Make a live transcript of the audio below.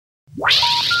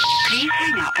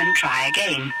and try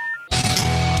again.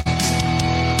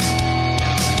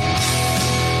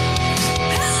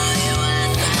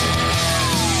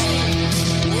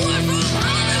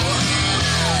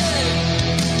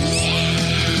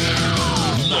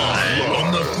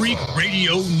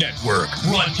 Radio Network,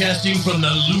 broadcasting from the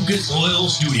Lucas Oil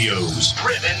Studios.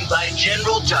 Driven by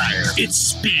General Tire. It's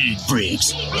Speed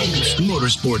Freaks.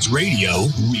 Motorsports Radio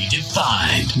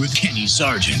redefined with Kenny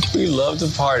Sargent. We love to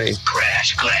party.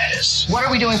 Crash Gladys. What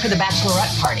are we doing for the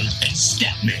bachelorette party? And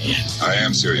Statman. I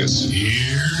am serious.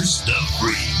 Here's the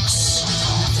Freaks.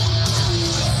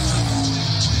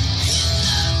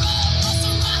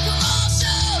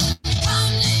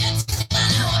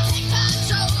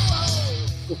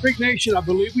 Freak Nation, I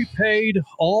believe we paid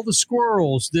all the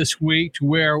squirrels this week to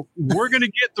where we're going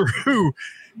to get through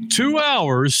 2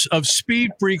 hours of Speed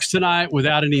Freaks tonight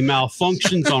without any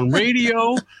malfunctions on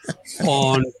radio,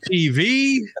 on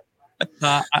TV.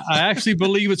 I actually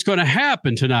believe it's going to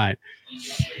happen tonight.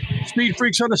 Speed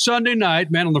Freaks on a Sunday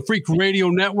night, man, on the Freak Radio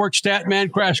Network.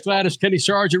 Statman, Crash Gladys, Kenny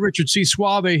Sargent, Richard C.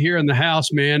 Suave here in the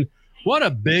house, man. What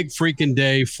a big freaking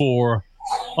day for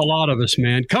a lot of us,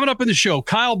 man. Coming up in the show,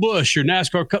 Kyle Busch, your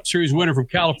NASCAR Cup Series winner from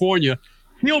California.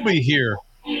 He'll be here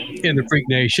in the Freak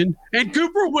Nation. And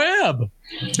Cooper Webb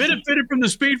benefited from the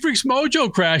Speed Freaks Mojo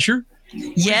Crasher.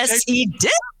 Yes, he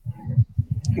did.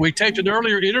 We taped an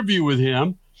earlier interview with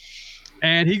him,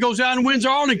 and he goes out and wins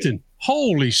Arlington.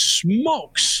 Holy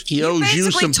smokes. He owes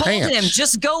you some told pants. Him,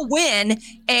 just go win,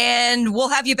 and we'll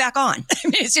have you back on. I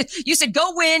mean, it's just, you said,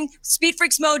 go win, Speed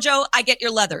Freaks Mojo, I get your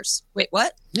leathers. Wait,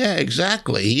 what? Yeah,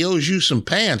 exactly. He owes you some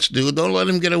pants, dude. Don't let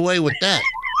him get away with that.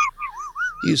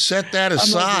 You set that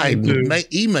aside and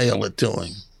email it to him.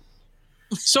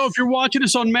 So if you're watching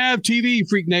us on MAV TV,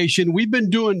 Freak Nation, we've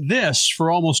been doing this for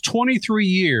almost 23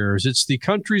 years. It's the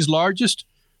country's largest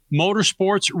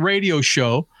motorsports radio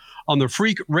show on the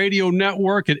Freak Radio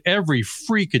Network and every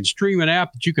freaking streaming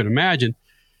app that you can imagine.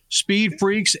 Speed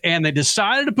Freaks, and they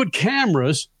decided to put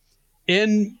cameras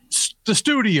in the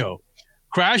studio.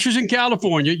 Crashers in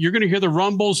California, you're going to hear the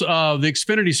rumbles of the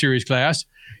Xfinity Series class.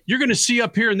 You're going to see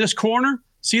up here in this corner,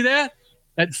 see that?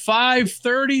 At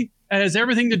 5:30, it has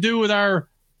everything to do with our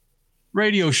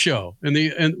radio show on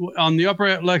the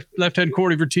upper left-hand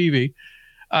corner of your TV.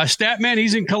 Statman,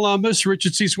 he's in Columbus.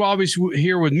 Richard C. Suave's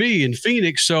here with me in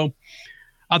Phoenix. So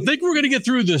I think we're going to get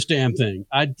through this damn thing.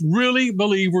 I really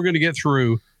believe we're going to get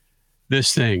through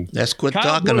this thing. Let's quit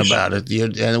talking about it,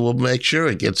 and we'll make sure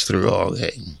it gets through all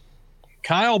day.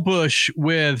 Kyle Busch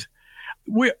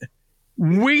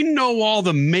we know all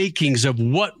the makings of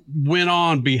what went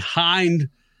on behind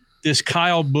this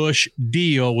Kyle Busch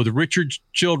deal with Richard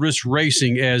Childress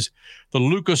Racing as the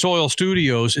Lucas Oil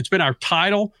Studios. It's been our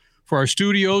title for our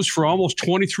studios for almost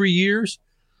 23 years.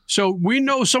 So we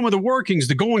know some of the workings,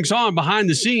 the goings on behind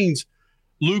the scenes,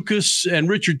 Lucas and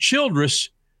Richard Childress.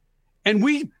 And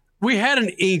we had an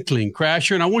inkling,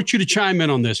 Crasher, and I want you to chime in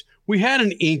on this. We had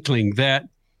an inkling that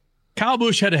Kyle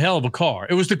Busch had a hell of a car.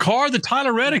 It was the car that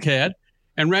Tyler Reddick had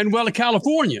and ran well at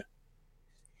California.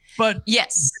 But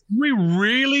yes, we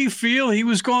really feel he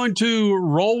was going to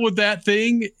roll with that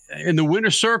thing in the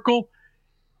winner's circle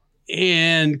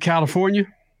in California.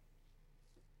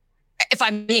 If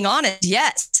I'm being honest,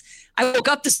 yes. I woke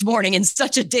up this morning in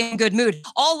such a damn good mood.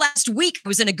 All last week, I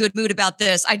was in a good mood about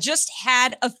this. I just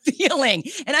had a feeling.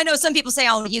 And I know some people say,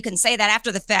 oh, you can say that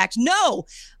after the fact. No,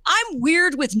 I'm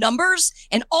weird with numbers.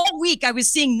 And all week, I was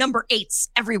seeing number 8s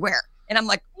everywhere. And I'm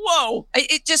like, whoa,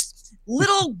 it just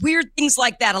little weird things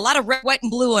like that. A lot of red, white,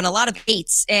 and blue and a lot of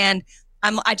 8s. And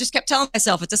I just kept telling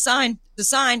myself, it's a sign, it's a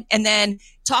sign. And then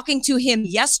talking to him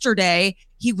yesterday,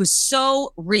 he was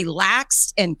so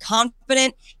relaxed and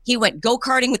confident. He went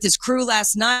go-karting with his crew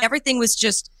last night. Everything was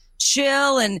just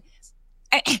chill. And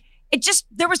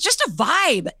there was just a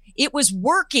vibe. It was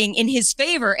working in his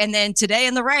favor. And then today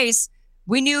in the race,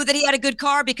 we knew that he had a good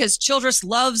car because Childress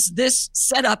loves this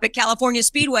setup at California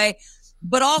Speedway,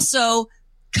 but also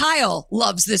Kyle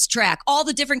loves this track, all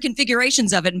the different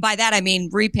configurations of it. And by that, I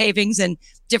mean repavings and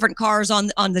different cars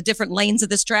on the different lanes of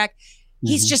this track. Mm-hmm.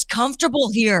 He's just comfortable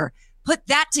here. Put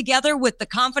that together with the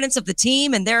confidence of the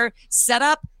team and their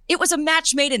setup. It was a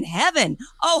match made in heaven.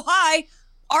 Oh, hi.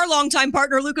 Our longtime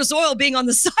partner, Lucas Oil, being on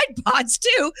the side pods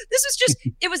too. This was just,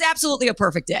 it was absolutely a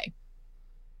perfect day.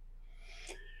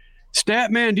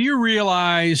 Statman, do you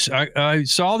realize, I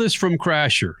saw this from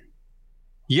Crasher.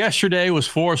 Yesterday was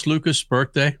Forrest Lucas'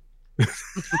 birthday.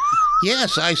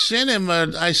 Yes, I sent him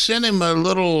a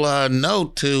little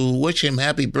note to wish him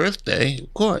happy birthday,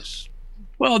 of course.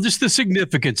 Well, just the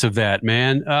significance of that,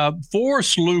 man.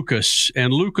 Forrest Lucas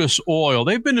and Lucas Oil,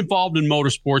 they've been involved in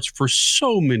motorsports for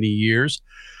so many years.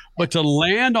 But to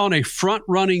land on a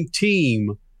front-running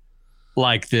team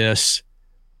like this,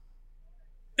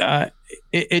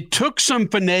 it took some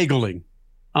finagling,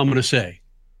 I'm going to say,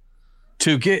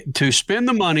 to spend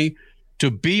the money to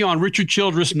be on Richard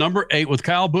Childress number 8 with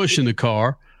Kyle Busch in the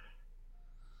car.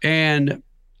 And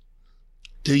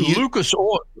Lucas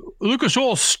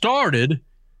Oil started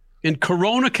in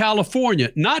Corona,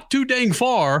 California, not too dang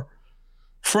far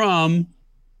from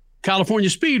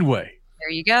California Speedway. There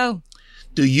you go.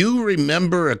 Do you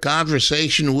remember a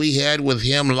conversation we had with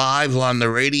him live on the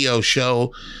radio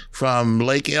show from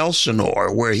Lake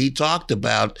Elsinore, where he talked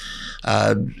about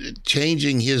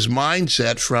changing his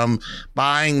mindset from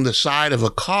buying the side of a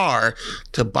car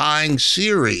to buying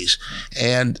series,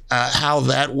 and how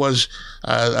that was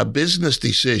a business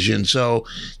decision? So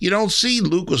you don't see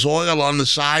Lucas Oil on the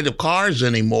side of cars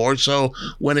anymore. So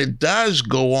when it does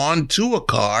go on to a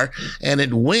car and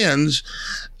it wins,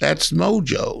 that's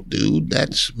mojo, dude.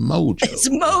 That's mojo. It's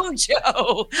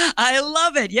mojo. I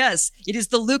love it. Yes, it is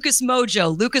the Lucas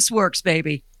mojo. Lucas works,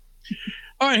 baby.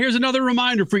 All right, here's another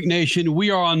reminder, Freak Nation.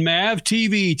 We are on MAV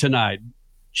TV tonight.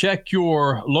 Check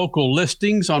your local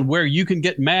listings on where you can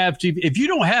get MAV TV. If you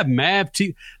don't have MAV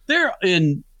TV, they're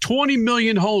in 20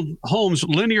 million homes,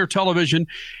 linear television,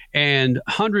 and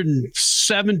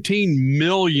 117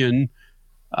 million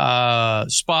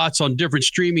spots on different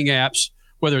streaming apps,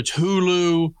 whether it's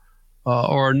Hulu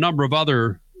or a number of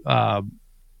other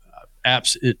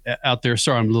apps out there.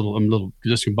 Sorry, I'm a little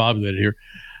discombobulated here.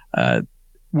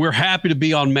 We're happy to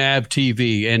be on MAV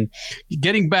TV. And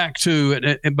getting back to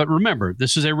it, but remember,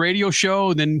 this is a radio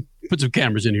show, then put some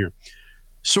cameras in here.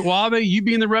 Suave, you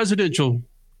being the residential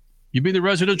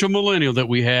millennial that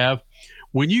we have,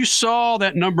 when you saw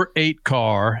that number 8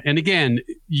 car, and again,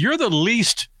 you're the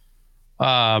least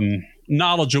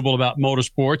knowledgeable about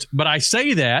motorsports, but I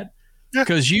say that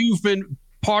because you've been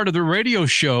part of the radio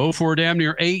show for damn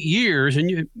near 8 years, and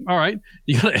you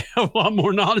got a lot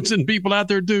more knowledge than people out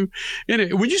there do.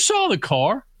 And when you saw the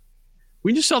car,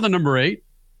 when you saw the number 8,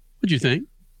 what'd you think?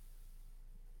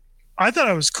 I thought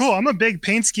it was cool. I'm a big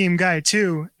paint scheme guy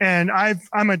too, and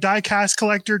I'm a die cast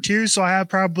collector too. So I have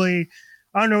probably,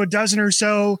 I don't know, a dozen or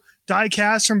so die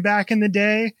casts from back in the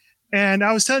day. And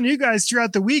I was telling you guys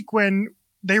throughout the week when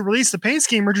they released the paint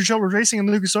scheme Richard Childress Racing and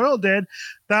Lucas Oil did,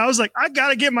 that I was like, I got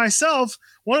to get myself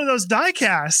one of those die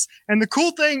casts. And the cool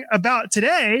thing about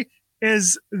today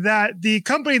is that the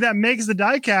company that makes the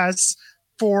die casts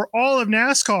for all of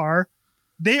NASCAR,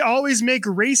 they always make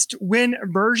race to win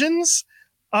versions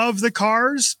of the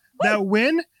cars that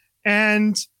win.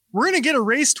 And we're going to get a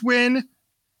race to win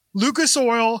Lucas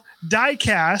Oil die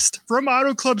cast from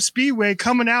Auto Club Speedway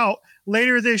coming out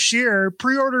later this year.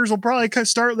 Pre-orders will probably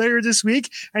start later this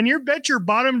week. And you bet your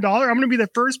bottom dollar, I'm going to be the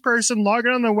first person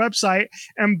logging on the website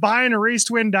and buying a race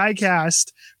to win die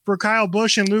cast for Kyle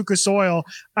Busch and Lucas Oil.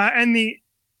 And the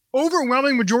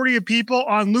overwhelming majority of people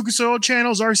on Lucas Oil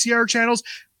channels, RCR channels,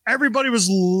 everybody was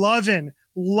loving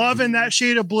that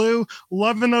shade of blue,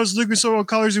 loving those Lucas Oil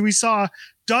colors. And we saw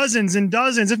dozens and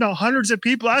dozens, if not hundreds of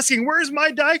people asking, where's my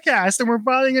die cast? And we're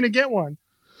finally going to get one.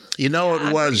 You know,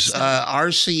 it was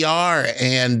RCR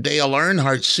and Dale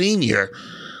Earnhardt Sr.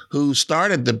 who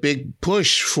started the big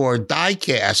push for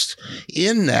diecast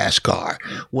in NASCAR.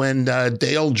 When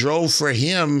Dale drove for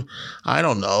him, I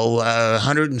don't know,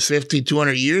 150,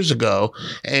 200 years ago,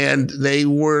 and they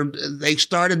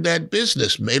started that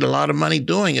business, made a lot of money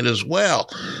doing it as well.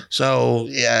 So,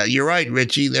 yeah, you're right,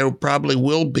 Richie. There probably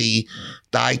will be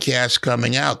diecast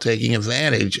coming out, taking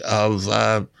advantage of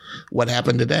what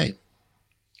happened today.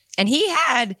 And he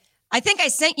had, I think I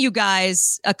sent you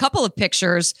guys a couple of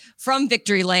pictures from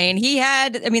Victory Lane. He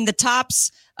had, the tops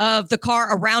of the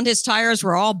car around his tires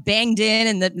were all banged in,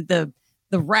 and the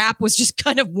wrap was just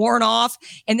kind of worn off.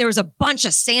 And there was a bunch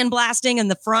of sandblasting in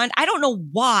the front. I don't know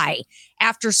why,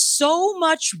 after so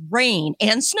much rain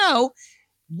and snow,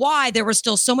 why there was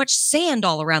still so much sand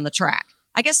all around the track.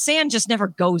 I guess sand just never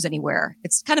goes anywhere.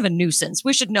 It's kind of a nuisance.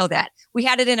 We should know that. We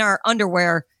had it in our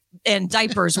underwear and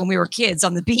diapers when we were kids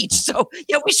on the beach. So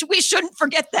yeah, we shouldn't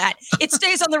forget that. It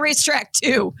stays on the racetrack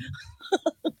too.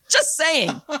 Just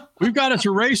saying. We've got us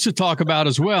a race to talk about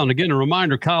as well. And again, a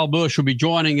reminder, Kyle Busch will be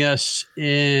joining us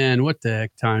in what the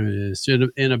heck time it is?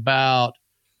 In about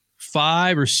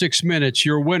 5 or 6 minutes.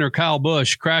 Your winner, Kyle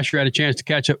Busch. Crasher had a chance to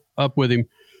catch up with him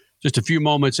just a few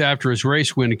moments after his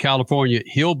race win in California.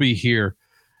 He'll be here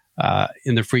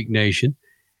in the Freak Nation.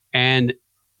 And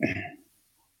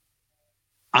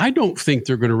I don't think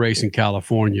they're going to race in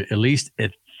California, at least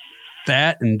in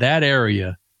that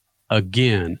area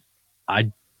again.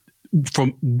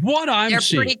 From what I'm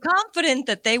seeing, they're pretty confident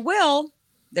that they will.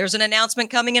 There's an announcement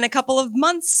coming in a couple of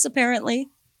months, apparently.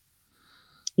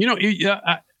 You know,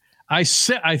 I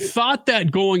thought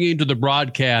that going into the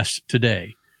broadcast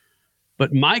today,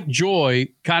 but Mike Joy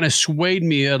kind of swayed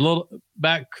me a little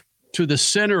back to the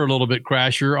center a little bit,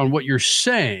 Crasher, on what you're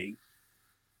saying.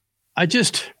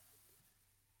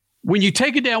 When you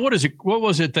take it down, what was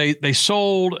it? They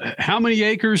sold how many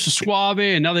acres to Suave,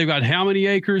 and now they've got how many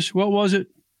acres? What was it?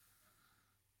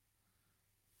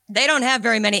 They don't have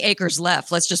very many acres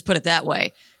left. Let's just put it that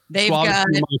way. They've got,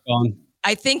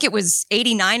 I think it was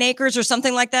 89 acres or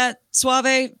something like that,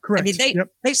 Suave. Correct. I mean,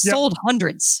 they sold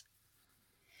hundreds.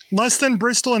 Less than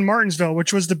Bristol and Martinsville,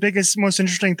 which was the biggest, most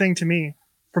interesting thing to me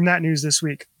from that news this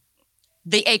week.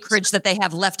 The acreage that they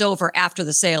have left over after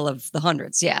the sale of the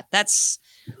hundreds. Yeah, that's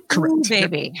correct. Ooh,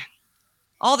 baby. Yep.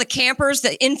 All the campers,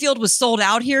 the infield was sold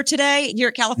out here today, here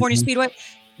at California Speedway.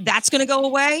 That's going to go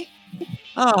away.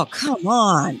 Oh, come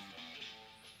on.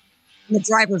 The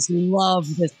drivers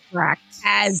love this track,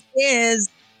 as is.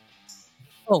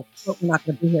 Oh, we're not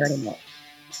going to be here anymore.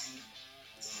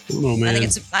 Oh, man.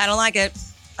 I don't like it.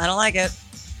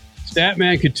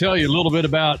 Statman could tell you a little bit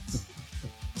about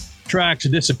tracks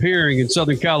disappearing in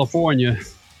Southern California.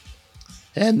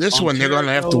 And this one, they're going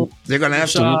to have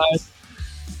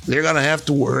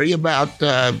to worry about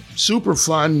super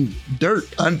fun dirt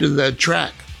under the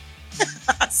track.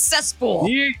 Cesspool.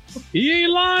 He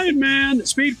ain't lying, man.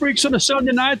 Speed Freaks on a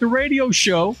Sunday night, the radio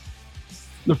show,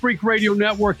 the Freak Radio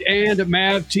Network, and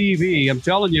MAV TV. I'm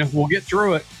telling you, we'll get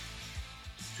through it.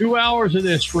 2 hours of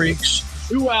this, freaks.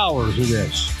 2 hours of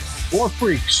this. More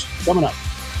freaks coming up.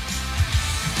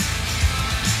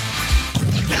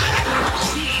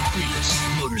 Speed Freaks,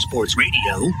 Motorsports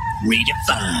Radio,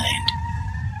 redefined.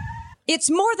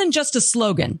 It's more than just a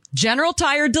slogan. General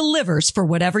Tire delivers for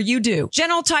whatever you do.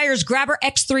 General Tire's Grabber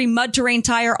X3 Mud Terrain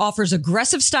tire offers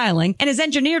aggressive styling and is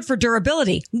engineered for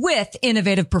durability with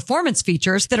innovative performance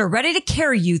features that are ready to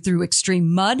carry you through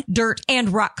extreme mud, dirt,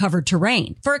 and rock-covered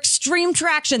terrain. For extreme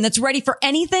traction that's ready for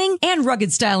anything and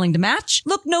rugged styling to match,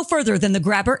 look no further than the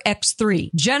Grabber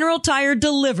X3. General Tire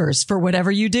delivers for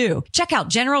whatever you do. Check out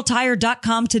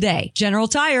GeneralTire.com today. General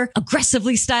Tire,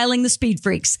 aggressively styling the Speed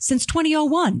Freaks since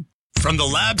 2001. From the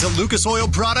lab to Lucas Oil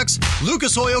Products,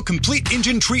 Lucas Oil Complete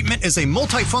Engine Treatment is a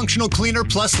multifunctional cleaner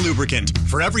plus lubricant.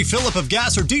 For every fill-up of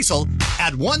gas or diesel,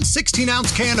 add one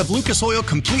 16-ounce can of Lucas Oil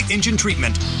Complete Engine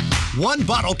Treatment. One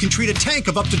bottle can treat a tank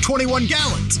of up to 21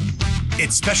 gallons.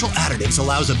 Its special additives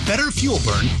allows a better fuel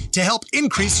burn to help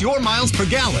increase your miles per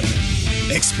gallon.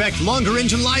 Expect longer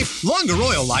engine life, longer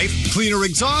oil life, cleaner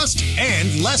exhaust,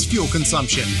 and less fuel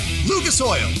consumption. Lucas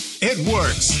Oil, it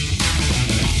works.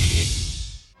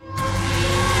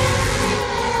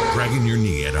 Dragging your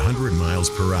knee at 100 miles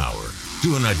per hour,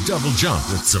 doing a double jump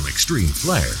with some extreme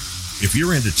flair. If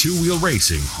you're into two-wheel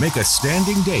racing, make a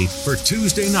standing date for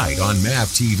Tuesday night on MAV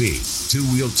TV.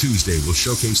 Two-Wheel Tuesday will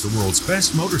showcase the world's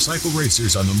best motorcycle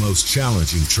racers on the most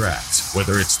challenging tracks.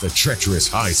 Whether it's the treacherous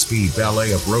high-speed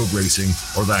ballet of road racing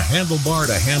or the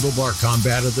handlebar-to-handlebar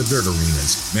combat of the dirt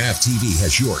arenas, MAV TV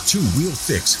has your two-wheel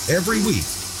fix every week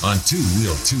on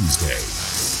Two-Wheel Tuesday.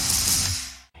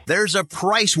 There's a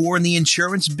price war in the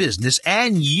insurance business,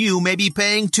 and you may be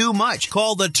paying too much.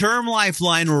 Call the Term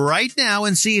Lifeline right now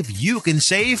and see if you can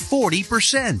save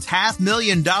 40%.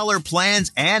 $500,000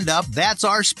 plans and up, that's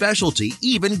our specialty.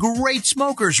 Even great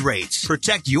smokers rates.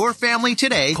 Protect your family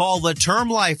today. Call the Term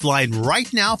Lifeline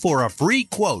right now for a free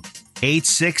quote.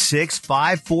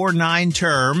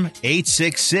 866-549-TERM,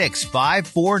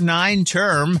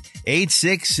 866-549-TERM,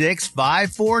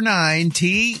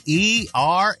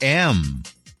 866-549-TERM.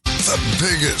 The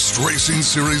biggest racing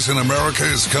series in America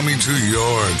is coming to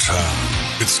your town.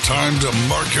 It's time to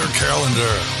mark your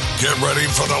calendar. Get ready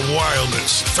for the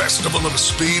wildest festival of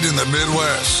speed in the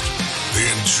Midwest. The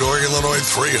Enjoy Illinois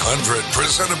 300,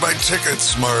 presented by Ticket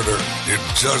Smarter. It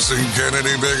doesn't get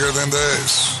any bigger than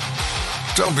this.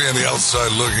 Don't be on the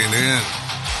outside looking in.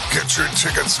 Get your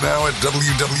tickets now at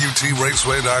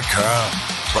www.raceway.com.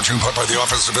 Brought to you in part by the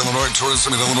Office of Illinois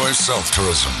Tourism and Illinois South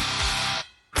Tourism.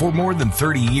 For more than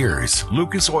 30 years,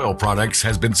 Lucas Oil Products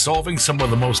has been solving some of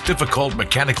the most difficult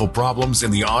mechanical problems in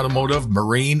the automotive,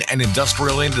 marine, and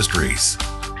industrial industries.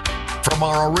 From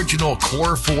our original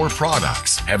Core 4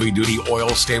 products, heavy-duty oil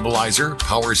stabilizer,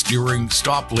 power steering,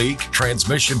 stop leak,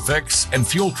 transmission fix, and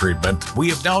fuel treatment, we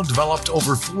have now developed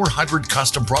over 400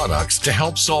 custom products to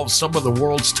help solve some of the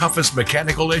world's toughest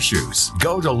mechanical issues.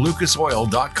 Go to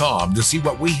lucasoil.com to see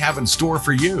what we have in store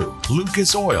for you.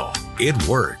 Lucas Oil, it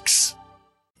works.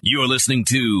 You're listening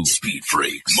to Speed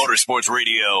Freaks, Motorsports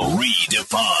Radio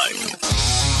Redefined.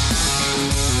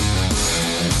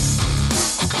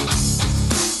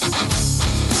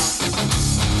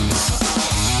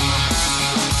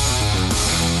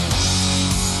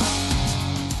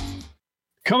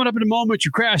 Coming up in a moment,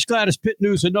 your Crash Gladys pit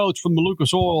news and notes from the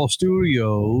Lucas Oil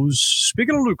Studios.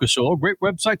 Speaking of Lucas Oil, great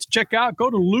website to check out. Go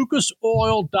to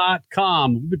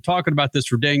lucasoil.com. We've been talking about this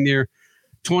for dang near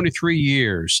 23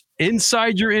 years.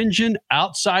 Inside your engine,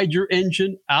 outside your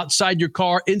engine, outside your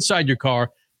car, inside your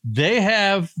car, they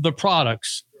have the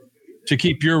products to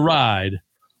keep your ride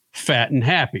fat and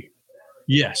happy.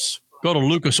 Yes, go to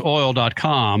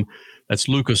lucasoil.com. That's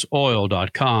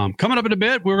lucasoil.com. Coming up in a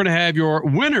bit, we're going to have your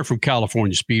winner from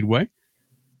California Speedway.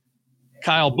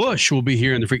 Kyle Busch will be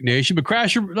here in the Freak Nation. But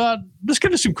Crasher, let's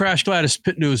get us some Crash Gladys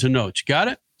pit news and notes. You got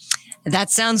it? That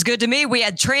sounds good to me. We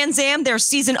had Trans Am, their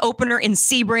season opener in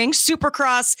Sebring,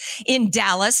 Supercross in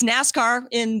Dallas, NASCAR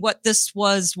in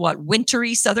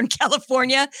wintry Southern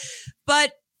California.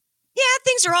 But yeah,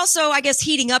 things are also, I guess,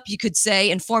 heating up, you could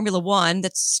say, in Formula One.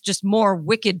 That's just more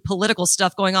wicked political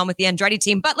stuff going on with the Andretti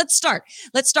team. But let's start.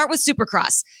 Let's start with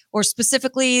Supercross, or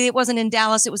specifically, it wasn't in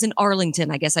Dallas. It was in Arlington,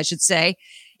 I guess I should say.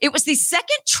 It was the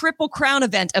second Triple Crown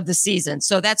event of the season.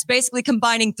 So that's basically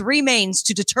combining three mains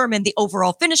to determine the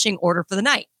overall finishing order for the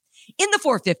night. In the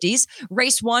 450s,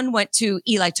 race 1 went to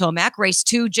Eli Tomac, race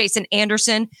 2, Jason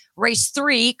Anderson, race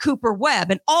 3, Cooper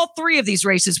Webb, and all three of these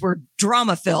races were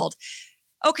drama-filled.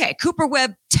 Okay, Cooper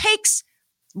Webb takes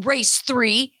race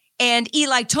 3, and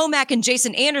Eli Tomac and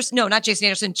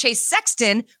Chase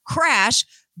Sexton crash.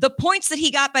 The points that he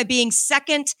got by being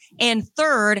second and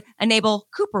third enable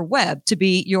Cooper Webb to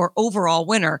be your overall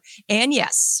winner. And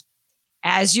yes,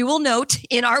 as you will note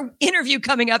in our interview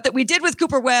coming up that we did with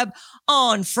Cooper Webb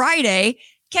on Friday,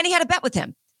 Kenny had a bet with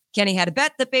him. Kenny had a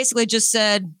bet that basically just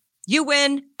said, you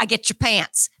win, I get your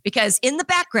pants. Because in the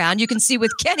background, you can see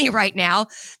with Kenny right now,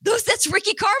 that's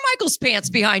Ricky Carmichael's pants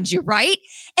behind you, right?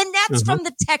 And that's from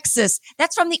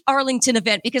that's from the Arlington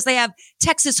event, because they have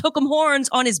Texas Hook'em Horns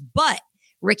on his butt.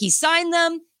 Ricky signed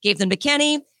them, gave them to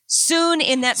Kenny. Soon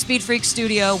in that Speed Freak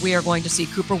studio, we are going to see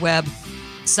Cooper Webb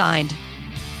signed.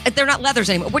 They're not leathers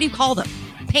anymore. What do you call them?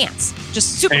 Pants.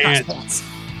 Just Supercross pants.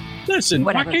 Listen,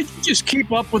 why can't you just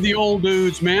keep up with the old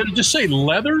dudes, man, and just say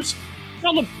leathers?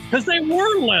 Because they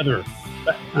were leather.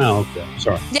 Oh, okay.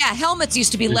 Sorry. Yeah, helmets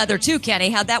used to be leather too,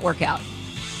 Kenny. How'd that work out?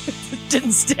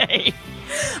 Didn't stay.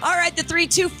 All right, the 3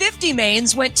 250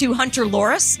 mains went to Hunter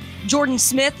Loris, Jordan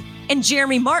Smith, and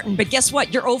Jeremy Martin. But guess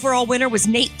what? Your overall winner was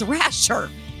Nate Thrasher.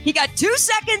 He got 2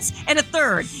 seconds and a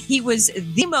third. He was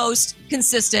the most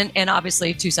consistent, and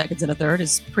obviously 2 seconds and a third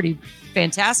is pretty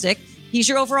fantastic. He's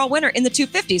your overall winner in the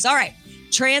 250s. All right,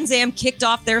 Trans Am kicked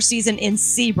off their season in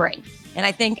Sebring. And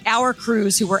I think our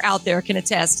crews who were out there can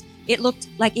attest, it looked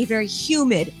like a very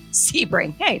humid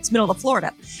Sebring. Hey, it's middle of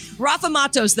Florida. Rafa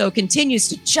Matos, though, continues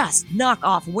to just knock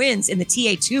off wins in the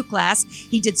TA2 class.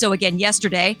 He did so again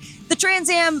yesterday. The Trans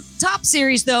Am Top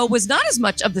Series, though, was not as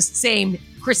much of the same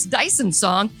Chris Dyson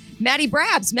song. Matt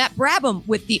Brabham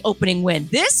with the opening win.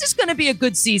 This is going to be a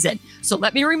good season. So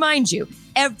let me remind you,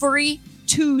 every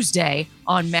Tuesday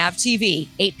on MAV TV,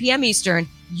 8 p.m. Eastern,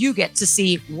 you get to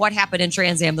see what happened in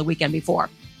Trans Am the weekend before.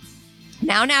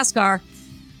 Now NASCAR.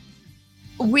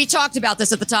 We talked about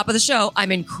this at the top of the show.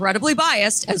 I'm incredibly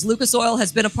biased, as Lucas Oil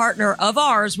has been a partner of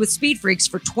ours with Speed Freaks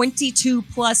for 22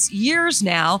 plus years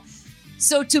now.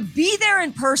 So to be there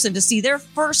in person, to see their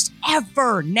first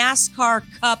ever NASCAR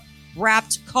Cup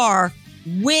wrapped car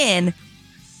win,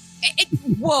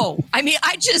 whoa. I mean,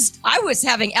 I was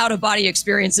having out of body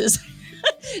experiences.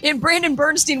 And Brandon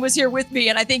Bernstein was here with me,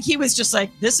 and I think he was just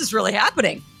like, this is really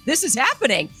happening. This is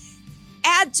happening.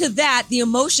 Add to that the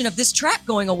emotion of this track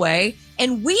going away,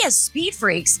 and we as Speed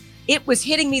Freaks, it was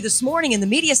hitting me this morning in the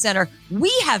media center.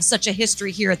 We have such a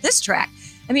history here at this track.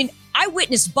 I mean, I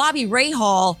witnessed Bobby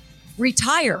Rahal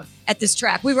retire at this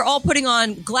track. We were all putting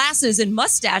on glasses and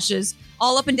mustaches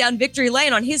all up and down Victory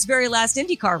Lane on his very last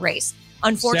IndyCar race.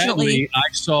 Unfortunately, sadly,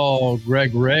 I saw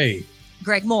Greg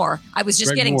Moore. I was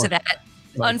just getting to that.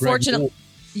 Unfortunately,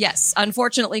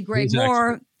 Greg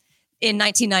Moore in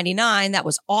 1999. That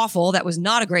was awful. That was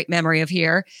not a great memory of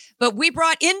here. But we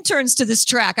brought interns to this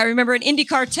track. I remember an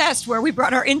IndyCar test where we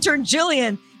brought our intern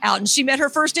Jillian out, and she met her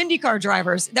first IndyCar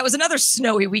drivers. That was another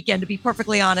snowy weekend, to be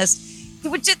perfectly honest.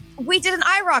 We did an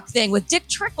IROC thing with Dick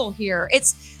Trickle here.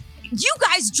 You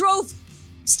guys drove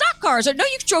stock cars, or no,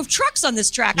 you drove trucks on this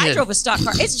track. Yeah. I drove a stock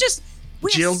car. It's just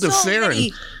Jill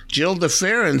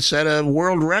DeFerrin set a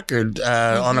world record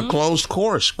on a closed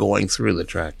course going through the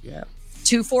track. Yeah,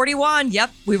 241. Yep,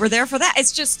 we were there for that.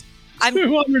 It's just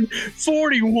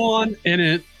 241 in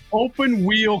an open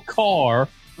wheel car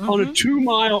on a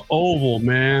 2-mile oval,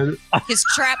 man. His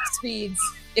trap speeds,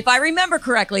 if I remember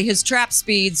correctly, his trap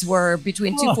speeds were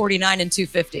between 249 and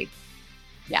 250.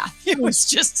 Yeah, it was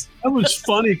just... That was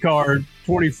funny car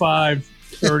 25,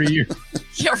 30 years.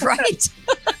 You're right.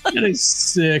 That is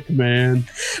sick, man.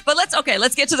 But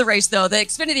let's get to the race, though. The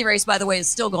Xfinity race, by the way, is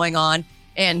still going on.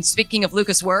 And speaking of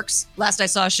Lucas Works, last I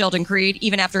saw Sheldon Creed,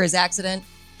 even after his accident,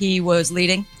 he was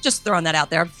leading. Just throwing that out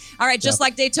there. All right, just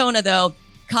like Daytona, though,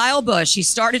 Kyle Busch, he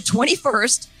started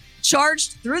 21st,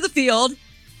 charged through the field,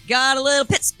 got a little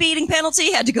pit speeding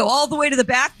penalty, had to go all the way to the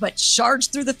back, but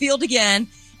charged through the field again.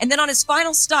 And then on his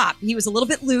final stop, he was a little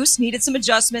bit loose, needed some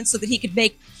adjustments so that he could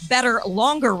make better,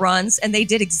 longer runs, and they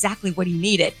did exactly what he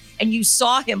needed. And you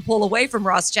saw him pull away from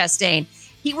Ross Chastain.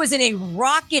 He was in a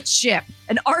rocket ship,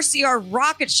 an RCR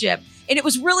rocket ship, and it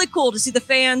was really cool to see the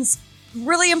fans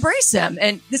really embrace him.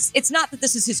 And it's not that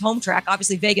this is his home track.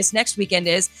 Obviously, Vegas next weekend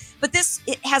is, but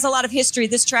it has a lot of history.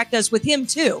 This track does with him,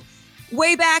 too.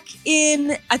 Way back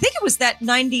in, I think it was that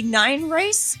 99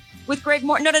 race with Greg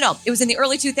Moore. No. It was in the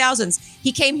early 2000s.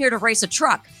 He came here to race a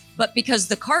truck, but because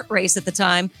the kart race at the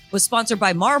time was sponsored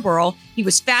by Marlboro, he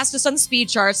was fastest on the speed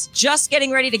charts, just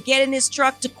getting ready to get in his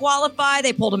truck to qualify.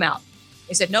 They pulled him out.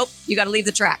 They said, nope, you got to leave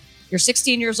the track. You're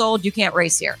 16 years old. You can't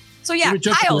race here. So, yeah,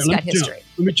 Kyle's got history.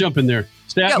 Let me jump in there.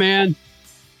 Statman.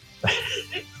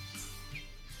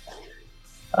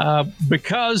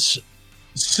 Because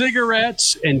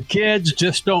cigarettes and kids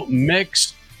just don't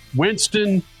mix,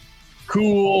 Winston,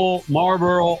 Cool,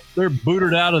 Marlboro, they're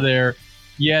booted out of there.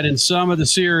 Yet in some of the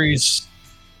series,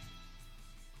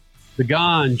 the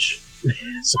ganj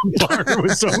some partner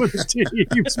with some of the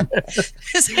teams.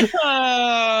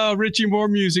 Richie, more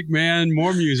music, man.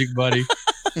 More music, buddy.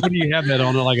 What do you have that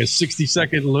on? Like a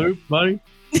 60-second loop, buddy?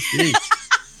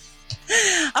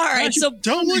 All right, so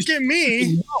don't look at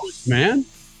me, notes, man.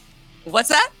 What's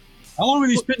that? How long were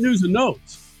these Pit News and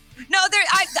Notes? No,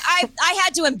 I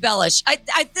had to embellish.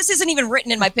 This isn't even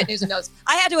written in my Pit News and Notes.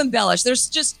 I had to embellish. There's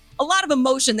just a lot of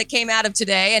emotion that came out of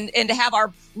today, and to have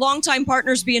our longtime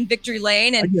partners be in victory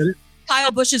lane and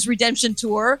Kyle Busch's redemption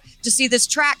tour, to see this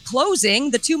track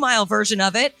closing, the 2-mile version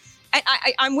of it.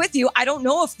 I'm with you. I don't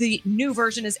know if the new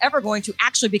version is ever going to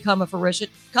actually come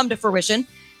to fruition.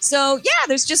 So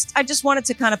yeah, I just wanted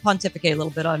to kind of pontificate a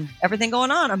little bit on everything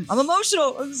going on. I'm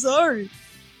emotional. I'm sorry.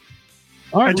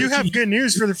 All right, I do have good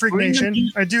news for the Freak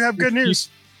Nation. I do have good news.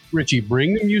 Richie,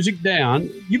 bring the music down.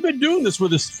 You've been doing this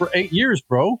with us for 8 years,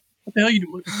 bro. What the hell you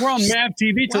doing? We're on MAV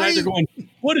TV tonight. They're going,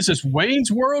 what is this,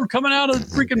 Wayne's World coming out of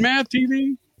freaking MAV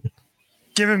TV?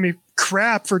 Giving me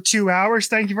crap for 2 hours.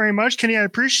 Thank you very much, Kenny. I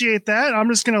appreciate that. I'm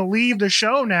just going to leave the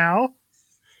show now.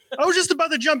 I was just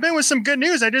about to jump in with some good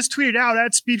news. I just tweeted out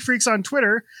at Speed Freaks on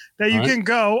Twitter that you can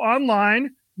go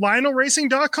online,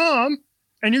 LionelRacing.com,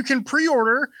 and you can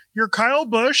pre-order your Kyle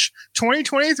Busch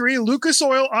 2023 Lucas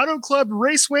Oil Auto Club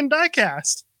Race Win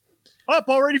diecast. Up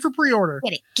already for pre-order.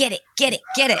 Get it.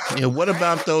 Yeah, what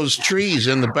about those trees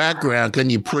in the background? Can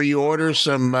you pre-order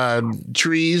some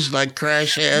trees like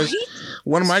Crash has? Right?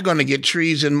 When am I going to get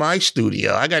trees in my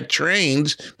studio? I got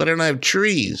trains, but I don't have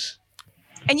trees.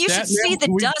 And you should see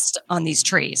the dust on these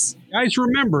trees. Guys,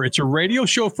 remember, it's a radio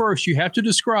show first. You have to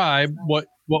describe what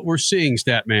we're seeing,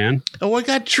 Statman. Oh, I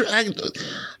got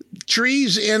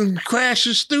trees in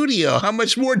Crash's studio. How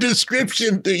much more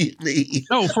description do you need?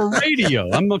 No, for radio.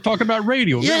 I'm not talking about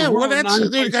radio. Yeah,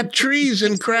 they got trees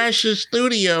in Crash's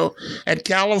studio at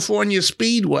California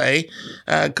Speedway,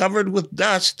 covered with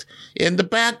dust in the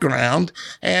background.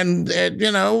 And,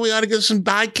 we ought to get some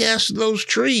diecast of those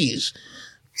trees.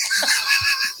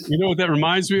 You know what that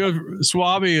reminds me of,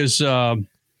 Swabby, is Zach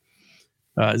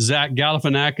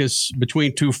Galifianakis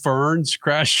between two ferns.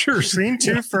 Crasher's between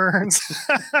two ferns.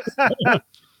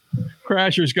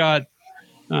 Crasher's got.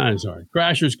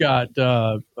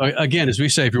 Again, as we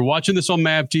say, if you're watching this on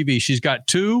MAV TV, she's got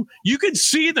two. You can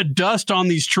see the dust on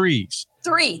these trees.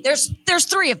 3. There's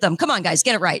 3 of them. Come on, guys,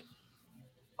 get it right.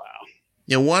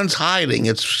 Wow. One's hiding.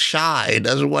 It's shy. It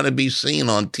doesn't want to be seen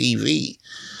on TV.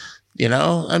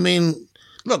 I mean,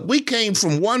 look, we came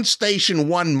from one station,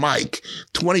 one mic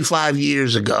 25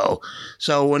 years ago.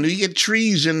 So when we get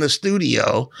trees in the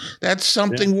studio, that's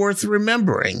something worth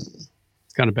remembering.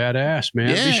 It's kind of badass, man.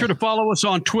 Yeah. Be sure to follow us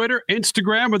on Twitter,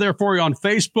 Instagram. We're there for you on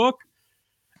Facebook,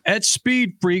 at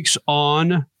Speed Freaks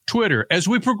on Twitter. As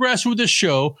we progress with this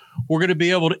show, we're going to be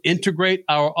able to integrate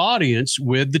our audience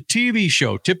with the TV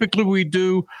show. Typically, we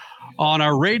do on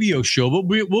our radio show, but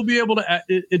we'll be able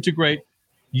to integrate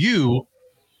you,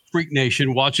 Freak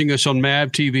Nation, watching us on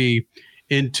MAV TV,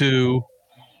 into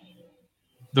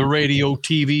the radio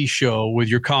TV show with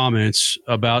your comments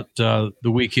about the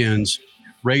weekend's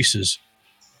races.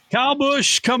 Kyle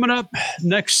Busch coming up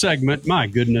next segment. My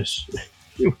goodness.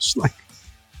 It was like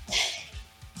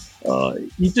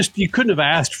you couldn't have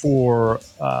asked for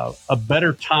a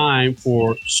better time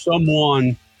for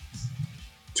someone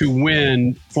to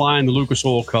win flying the Lucas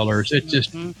Oil colors. It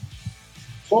just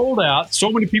sold out.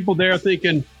 So many people there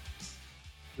thinking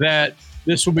that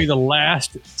this will be the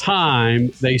last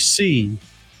time they see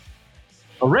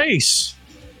a race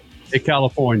in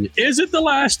California. Is it the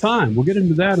last time? We'll get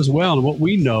into that as well and what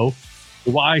we know,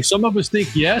 why some of us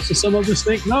think yes and some of us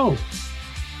think no.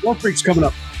 More Freaks coming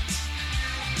up.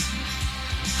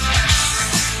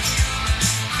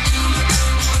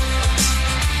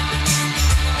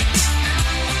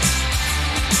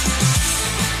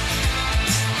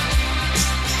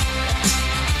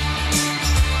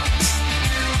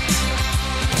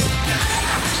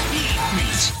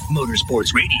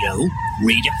 Motorsports Radio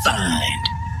redefined.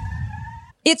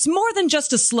 It's more than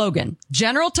just a slogan.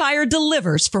 General Tire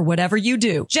delivers for whatever you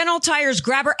do. General Tire's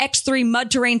Grabber X3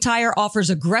 Mud Terrain tire offers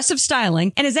aggressive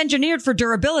styling and is engineered for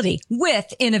durability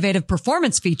with innovative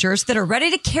performance features that are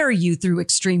ready to carry you through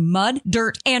extreme mud,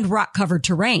 dirt, and rock-covered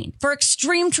terrain. For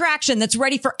extreme traction that's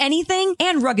ready for anything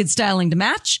and rugged styling to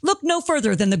match, look no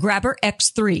further than the Grabber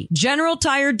X3. General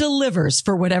Tire delivers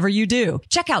for whatever you do.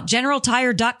 Check out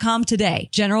GeneralTire.com today.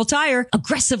 General Tire,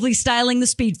 aggressively styling the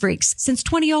speed freaks since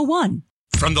 2001.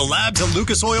 From the labs at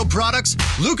Lucas Oil Products,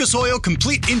 Lucas Oil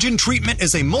Complete Engine Treatment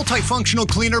is a multifunctional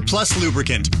cleaner plus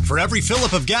lubricant. For every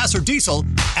fill-up of gas or diesel,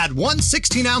 add one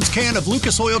 16-ounce can of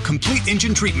Lucas Oil Complete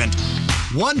Engine Treatment.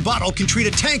 One bottle can treat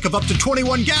a tank of up to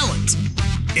 21 gallons.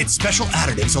 Its special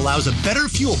additives allows a better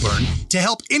fuel burn to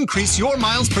help increase your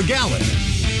miles per gallon.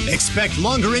 Expect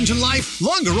longer engine life,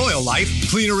 longer oil life,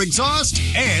 cleaner exhaust,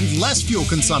 and less fuel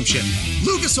consumption.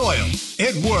 Lucas Oil,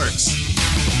 it works.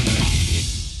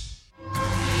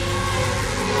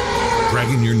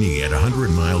 Dragging your knee at 100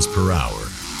 miles per hour,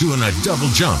 doing a double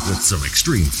jump with some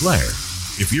extreme flair.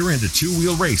 If you're into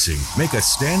two-wheel racing, make a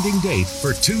standing date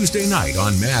for Tuesday night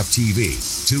on MAV TV.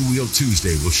 Two-Wheel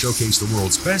Tuesday will showcase the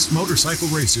world's best motorcycle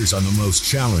racers on the most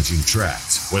challenging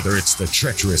tracks. Whether it's the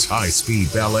treacherous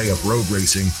high-speed ballet of road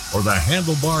racing or the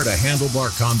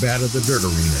handlebar-to-handlebar combat of the dirt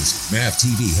arenas, MAV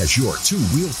TV has your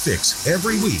two-wheel fix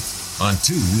every week on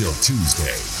Two-Wheel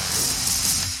Tuesday.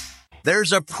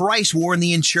 There's a price war in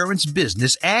the insurance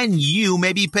business, and you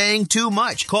may be paying too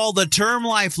much. Call the Term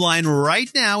Lifeline right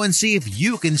now and see if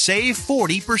you can save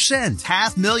 40%.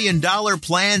 $500,000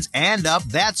 plans and up,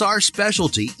 that's our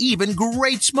specialty. Even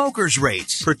great smokers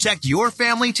rates. Protect your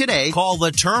family today. Call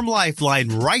the Term Lifeline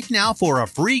right now for a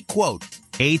free quote.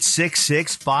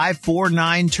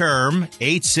 866-549-TERM,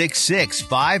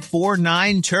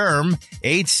 866-549-TERM,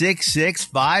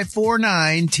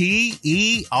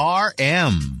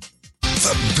 866-549-TERM.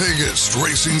 The biggest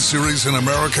racing series in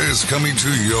America is coming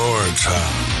to your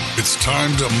town. It's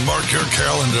time to mark your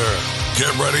calendar.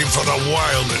 Get ready for the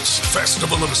wildest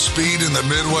festival of speed in the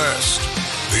Midwest.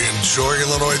 The Enjoy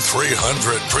Illinois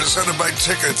 300, presented by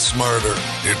Ticket Smarter.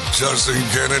 It doesn't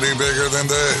get any bigger than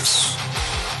this.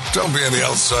 Don't be on the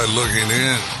outside looking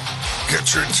in.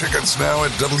 Get your tickets now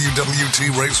at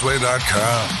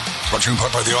www.raceway.com. Brought to you in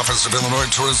part by the Office of Illinois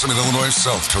Tourism and Illinois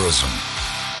South Tourism.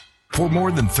 For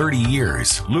more than 30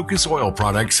 years, Lucas Oil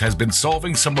Products has been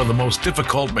solving some of the most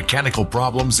difficult mechanical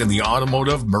problems in the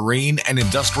automotive, marine, and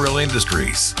industrial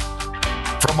industries.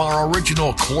 From our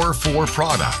original Core 4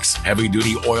 products,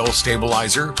 heavy-duty oil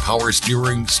stabilizer, power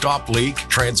steering, stop leak,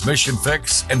 transmission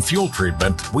fix, and fuel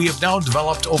treatment, we have now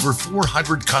developed over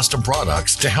 400 custom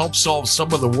products to help solve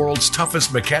some of the world's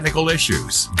toughest mechanical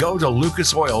issues. Go to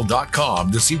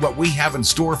lucasoil.com to see what we have in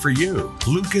store for you.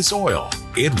 Lucas Oil,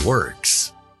 it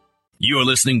works. You're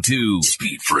listening to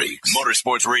Speed Freaks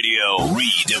Motorsports Radio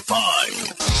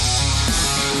Redefined.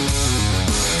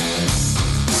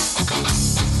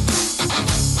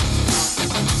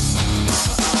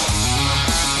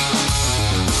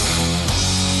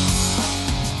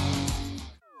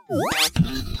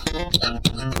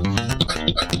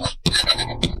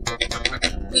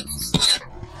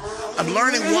 I'm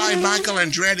learning why Michael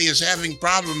Andretti is having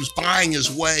problems buying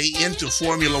his way into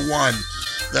Formula One.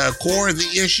 The core of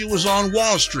the issue is on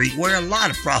Wall Street, where a lot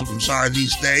of problems are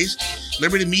these days.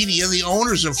 Liberty Media, the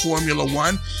owners of Formula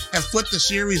One, have put the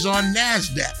series on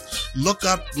NASDAQ. Look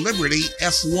up Liberty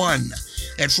F1.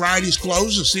 At Friday's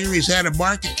close, the series had a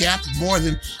market cap of more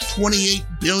than $28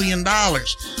 billion.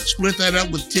 Split that up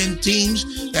with 10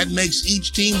 teams, that makes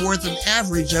each team worth an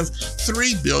average of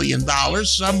 $3 billion,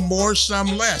 some more,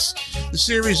 some less. The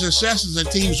series assesses a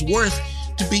team's worth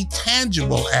to be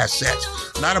tangible assets,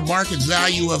 not a market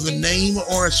value of a name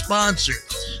or a sponsor.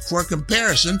 For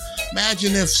comparison,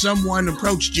 imagine if someone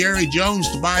approached Jerry Jones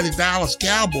to buy the Dallas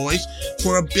Cowboys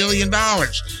for $1 billion.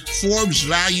 Forbes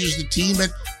values the team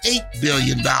at $8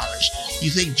 billion. You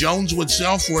think Jones would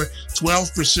sell for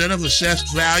 12% of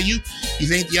assessed value? You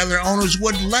think the other owners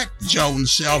wouldn't let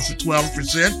Jones sell for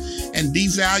 12% and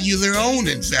devalue their own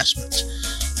investments?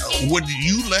 Would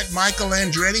you let Michael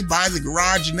Andretti buy the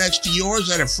garage next to yours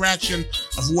at a fraction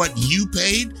of what you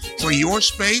paid for your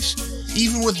space?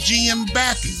 Even with GM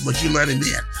backing, would you let him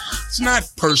in? It's not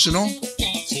personal.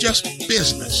 It's just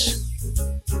business.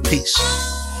 Peace.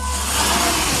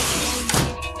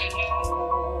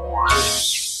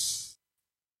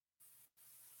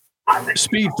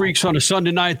 Speed Freaks on a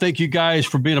Sunday night. Thank you guys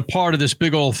for being a part of this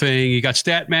big old thing. You got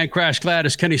Statman, Crash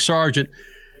Gladys, Kenny Sargent,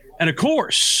 and of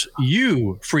course,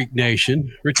 you, Freak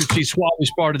Nation. Richard T.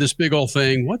 Swabby's part of this big old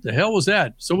thing. What the hell was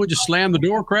that? Someone just slammed the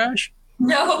door, Crash?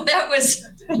 No, that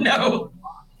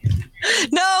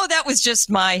was just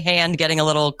my hand getting a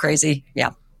little crazy.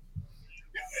 Yeah.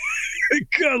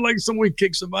 God, like someone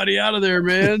kicked somebody out of there,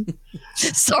 man.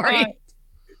 Sorry.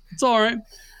 It's all right.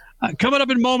 Coming up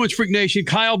in moments, Freak Nation,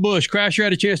 Kyle Busch. Crasher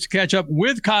had a chance to catch up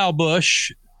with Kyle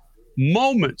Busch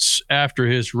moments after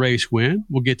his race win.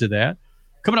 We'll get to that.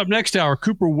 Coming up next hour,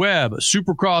 Cooper Webb, a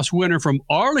Supercross winner from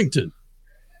Arlington.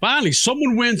 Finally,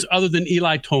 someone wins other than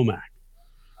Eli Tomac.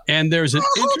 And there's an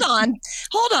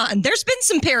Hold on. There's been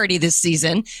some parity this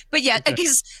season, but yet,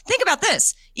 because think about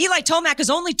this. Eli Tomac is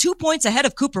only 2 points ahead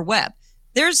of Cooper Webb.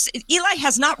 Eli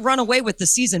has not run away with the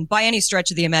season by any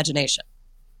stretch of the imagination.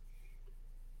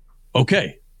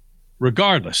 Okay.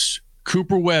 Regardless,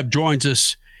 Cooper Webb joins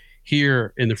us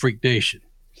here in the Freak Nation.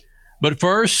 But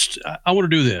first, I want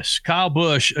to do this. Kyle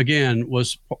Busch, again,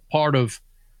 was part of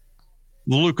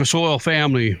the Lucas Oil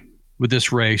family with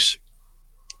this race.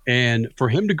 And for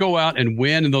him to go out and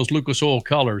win in those Lucas Oil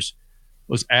colors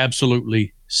was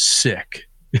absolutely sick.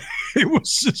 It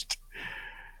was just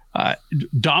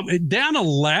down a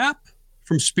lap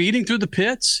from speeding through the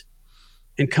pits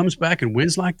and comes back and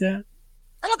wins like that.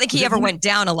 I don't think he ever went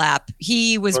down a lap.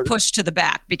 He was pushed to the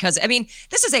back because,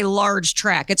 this is a large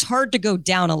track. It's hard to go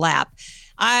down a lap.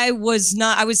 I was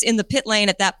in the pit lane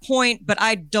at that point, but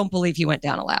I don't believe he went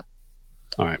down a lap.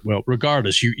 All right. Well,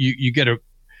 regardless, you get a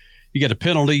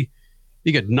penalty,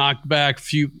 you get knocked back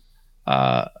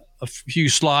a few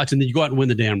slots, and then you go out and win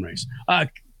the damn race.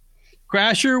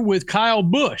 Crasher with Kyle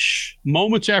Busch,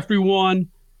 moments after he won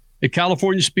at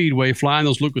California Speedway, flying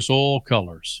those Lucas Oil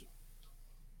colors.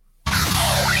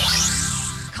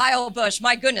 Kyle Busch,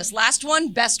 my goodness, last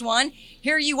one, best one.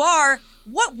 Here you are.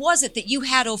 What was it that you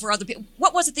had over other people?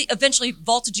 What was it that eventually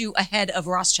vaulted you ahead of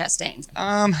Ross Chastain?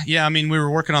 We were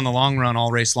working on the long run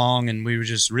all race long, and we were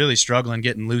just really struggling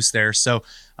getting loose there. So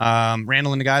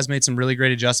Randall and the guys made some really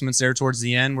great adjustments there towards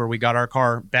the end where we got our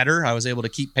car better. I was able to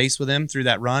keep pace with him through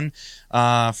that run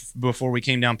before we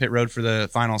came down pit road for the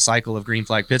final cycle of green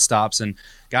flag pit stops. And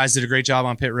guys did a great job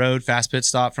on pit road, fast pit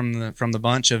stop from the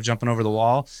bunch of jumping over the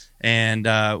wall. And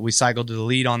we cycled to the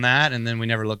lead on that, and then we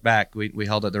never looked back. We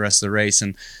held it the rest of the race,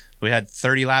 and we had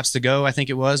 30 laps to go, I think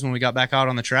it was, when we got back out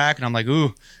on the track. And I'm like,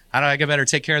 ooh, how do I get better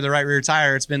take care of the right rear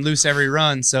tire? It's been loose every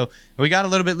run. So we got a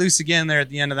little bit loose again there at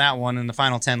the end of that one in the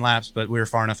final 10 laps, but we were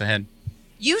far enough ahead.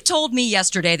 You told me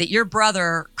yesterday that your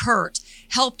brother, Kurt,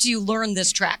 helped you learn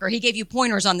this track, or he gave you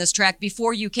pointers on this track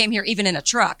before you came here, even in a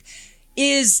truck.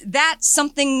 Is that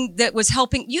something that was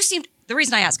helping? The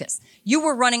reason I ask is, you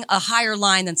were running a higher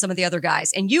line than some of the other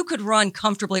guys, and you could run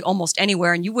comfortably almost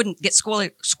anywhere, and you wouldn't get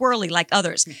squirrely like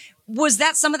others. Was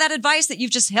that some of that advice that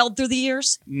you've just held through the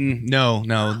years? No.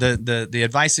 The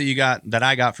advice that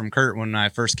I got from Kurt when I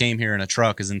first came here in a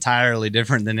truck is entirely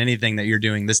different than anything that you're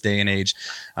doing this day and age.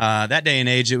 That day and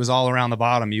age, it was all around the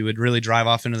bottom. You would really drive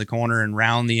off into the corner and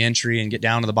round the entry and get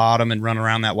down to the bottom and run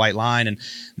around that white line. And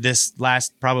this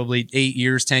last probably 8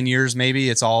 years, 10 years, maybe,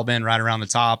 it's all been right around the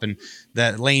top. And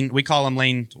that lane, we call them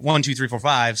lane 1, 2, 3, 4,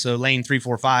 5. So lane 3,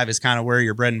 4, 5 is kind of where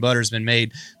your bread and butter has been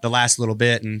made the last little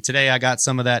bit. And today I got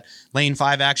some of that lane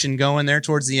 5 action going there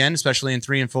towards the end, especially in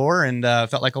 3 and 4, and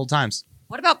felt like old times.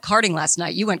 What about karting last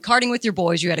night? You went karting with your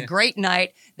boys. You had a great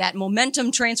night. That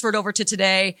momentum transferred over to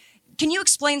today. Can you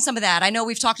explain some of that? I know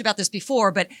we've talked about this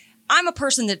before, but I'm a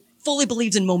person that fully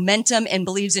believes in momentum and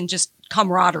believes in just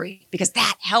camaraderie because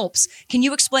that helps. Can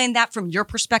you explain that from your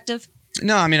perspective?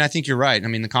 No, I think you're right.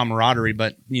 The camaraderie,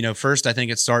 but first I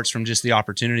think it starts from just the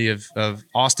opportunity of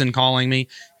Austin calling me,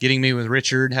 getting me with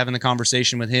Richard, having the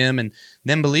conversation with him, and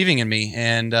them believing in me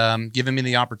and giving me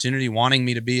the opportunity, wanting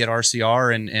me to be at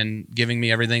RCR and giving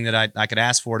me everything that I could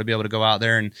ask for to be able to go out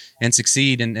there and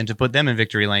succeed and to put them in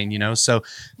victory lane, So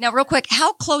now real quick,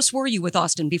 how close were you with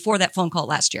Austin before that phone call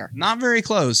last year? Not very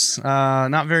close.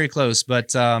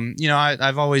 But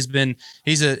I've always been,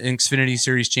 he's an Xfinity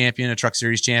Series champion, a Truck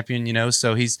Series champion,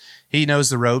 so he's he knows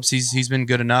the ropes. He's been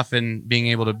good enough in being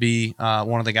able to be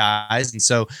one of the guys. And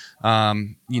so,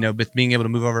 with being able to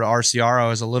move over to RCR, I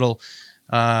was a little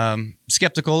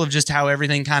skeptical of just how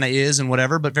everything kind of is and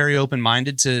whatever, but very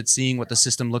open-minded to seeing what the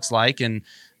system looks like and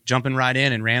jumping right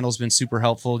in. And Randall's been super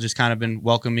helpful, just kind of been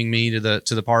welcoming me to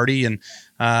the party. And,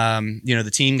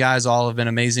 the team guys all have been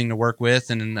amazing to work with,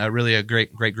 and really a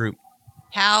great group.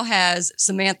 How has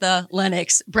Samantha,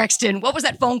 Lennox, Brexton, what was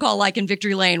that phone call like in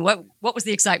Victory Lane? What was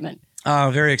the excitement?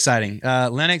 Oh, very exciting.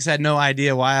 Lennox had no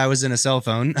idea why I was in a cell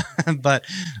phone, but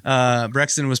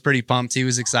Brexton was pretty pumped. He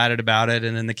was excited about it.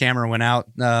 And then the camera went out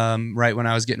right when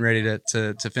I was getting ready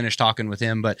to finish talking with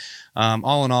him. But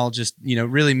all in all, just,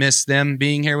 really miss them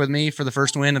being here with me for the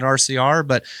first win at RCR.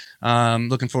 But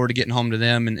looking forward to getting home to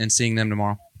them and seeing them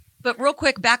tomorrow. But real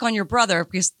quick, back on your brother,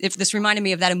 because if this reminded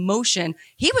me of that emotion,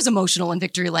 he was emotional in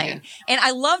Victory Lane. And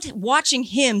I loved watching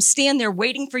him stand there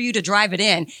waiting for you to drive it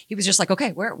in. He was just like,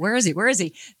 okay, where is he? Where is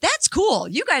he? That's cool.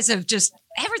 You guys have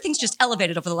everything's just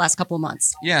elevated over the last couple of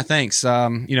months. Yeah, thanks.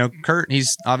 Kurt,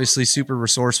 he's obviously super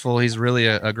resourceful. He's really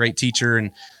a great teacher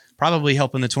and probably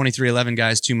helping the 2311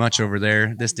 guys too much over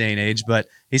there this day and age, but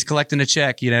he's collecting a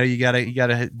check. You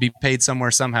gotta be paid somewhere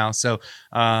somehow. So,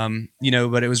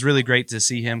 but it was really great to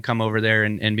see him come over there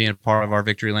and being a part of our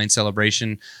Victory Lane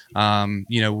celebration.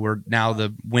 We're now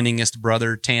the winningest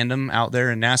brother tandem out there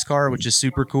in NASCAR, which is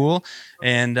super cool.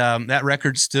 And that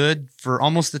record stood for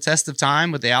almost the test of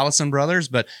time with the Allison brothers,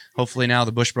 but hopefully now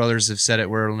the Busch brothers have set it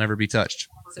where it'll never be touched.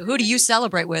 So who do you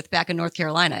celebrate with back in North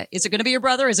Carolina? Is it going to be your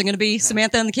brother? Is it going to be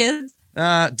Samantha and the kids?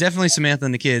 Definitely Samantha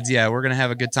and the kids. Yeah, we're going to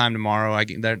have a good time tomorrow.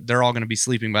 They're all going to be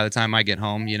sleeping by the time I get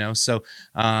home, So,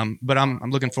 but I'm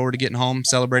looking forward to getting home,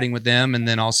 celebrating with them, and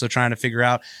then also trying to figure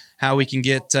out how we can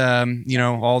get,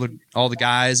 all the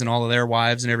guys and all of their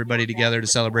wives and everybody together to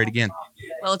celebrate again.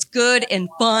 Well, it's good and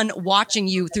fun watching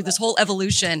you through this whole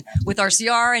evolution with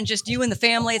RCR and just you and the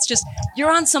family. It's just,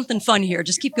 you're on something fun here.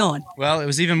 Just keep going. Well, it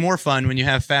was even more fun when you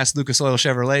have fast Lucas Oil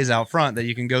Chevrolets out front that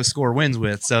you can go score wins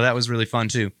with. So that was really fun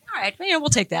too. All right. We'll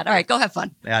take that. All right. Go have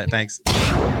fun. Yeah, thanks.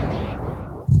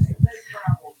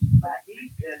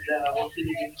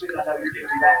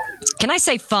 Can I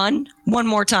say fun one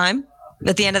more time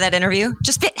at the end of that interview?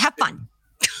 Just have fun.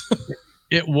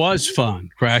 It was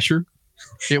fun, Crasher.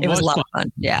 It was a lot fun. of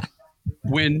fun. Yeah.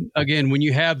 When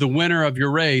you have the winner of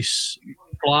your race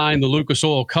flying the Lucas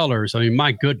Oil colors, I mean,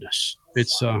 my goodness,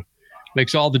 it's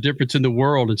makes all the difference in the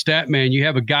world. And Statman, you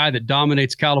have a guy that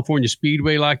dominates California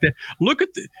Speedway like that. Look at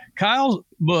Kyle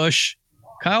Busch,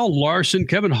 Kyle Larson,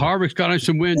 Kevin Harvick's got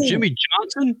some wins. Jimmy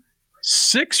Johnson,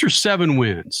 6 or 7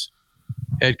 wins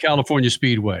at California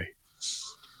Speedway.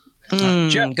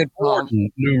 Jeff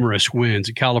Gordon, numerous wins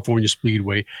at California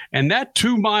Speedway. And that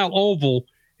 2-mile oval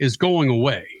is going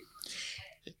away.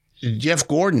 Jeff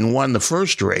Gordon won the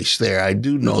first race there. I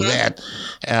do know that.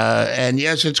 And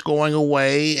yes, it's going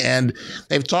away. And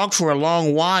they've talked for a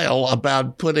long while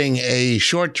about putting a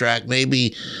short track.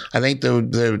 Maybe I think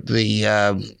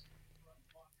the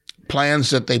plans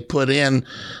that they put in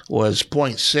was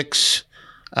 0.6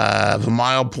 of a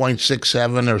mile,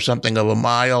 0.67 or something of a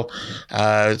mile.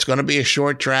 It's going to be a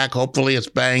short track. Hopefully it's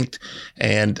banked.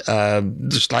 And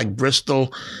just like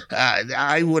Bristol,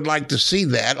 I would like to see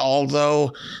that.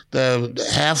 Although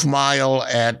the half mile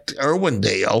at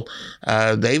Irwindale,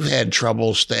 they've had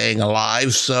trouble staying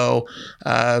alive. So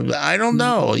I don't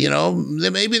know.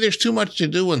 Maybe there's too much to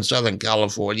do in Southern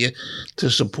California to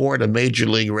support a major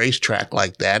league racetrack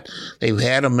like that. They've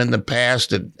had them in the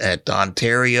past at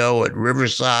Ontario, at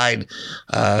Riverside.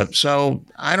 So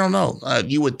I don't know.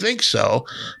 You would think so,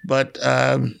 but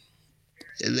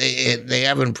they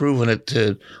haven't proven it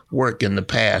to work in the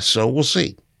past. So we'll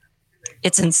see.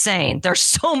 It's insane. There's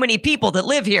so many people that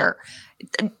live here.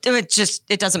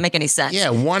 It doesn't make any sense.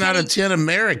 Yeah, 1 out of 10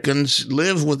 Americans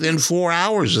live within 4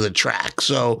 hours of the track.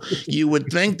 So you would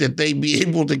think that they'd be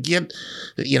able to get,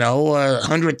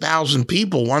 100,000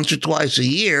 people once or twice a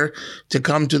year to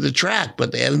come to the track,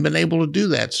 but they haven't been able to do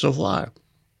that so far.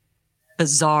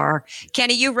 Bizarre.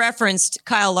 Kenny, you referenced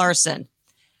Kyle Larson.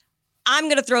 I'm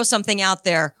going to throw something out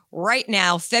there right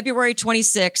now, February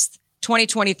 26th,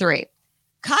 2023.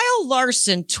 Kyle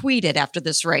Larson tweeted after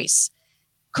this race,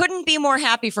 couldn't be more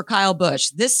happy for Kyle Busch.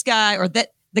 This guy,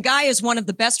 the guy is one of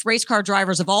the best race car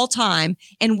drivers of all time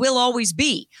and will always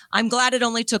be. I'm glad it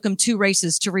only took him 2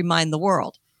 races to remind the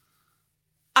world.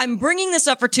 I'm bringing this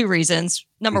up for 2 reasons.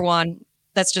 Number one,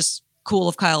 that's just cool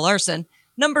of Kyle Larson.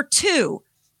 Number 2,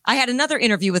 I had another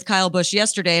interview with Kyle Busch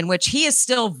yesterday in which he is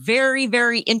still very,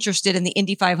 very interested in the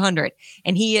Indy 500.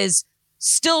 And he is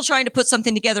still trying to put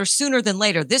something together sooner than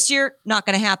later. This year, not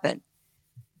going to happen.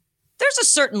 there's a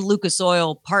certain Lucas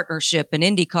Oil partnership in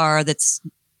IndyCar that's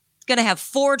going to have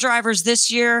 4 drivers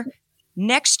this year.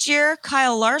 Next year,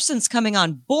 Kyle Larson's coming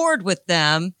on board with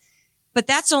them, but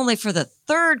that's only for the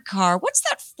 3rd car. What's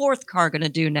that 4th car going to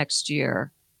do next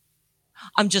year?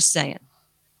 I'm just saying.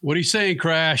 What are you saying,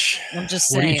 Crash? I'm just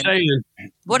saying. What are you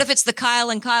saying? What if it's the Kyle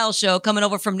and Kyle show coming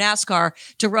over from NASCAR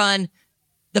to run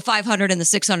the 500 and the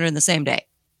 600 in the same day?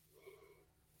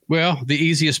 Well, the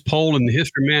easiest poll in the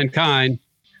history of mankind.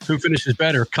 Who finishes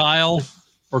better, Kyle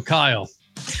or Kyle?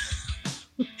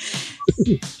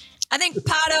 I think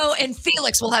Pato and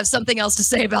Felix will have something else to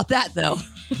say about that, though.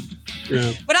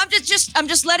 Yeah. But I'm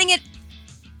just letting it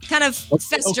kind of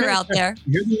fester out there.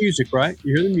 You hear the music, right?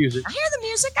 You hear the music. I hear the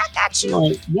music. I got you. All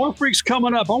right. More Freaks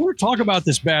coming up. I want to talk about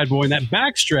this bad boy and that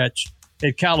backstretch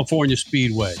at California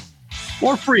Speedway.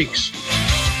 More Freaks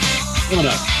coming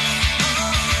up.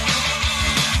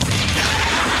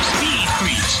 Speed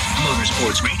Freaks,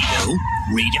 Motorsports Radio,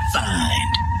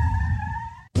 redefined.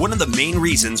 One of the main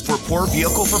reasons for poor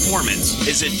vehicle performance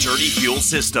is a dirty fuel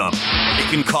system. It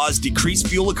can cause decreased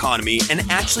fuel economy and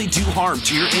actually do harm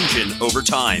to your engine over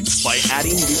time. By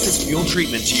adding Lucas Fuel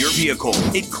Treatment to your vehicle,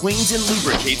 it cleans and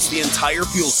lubricates the entire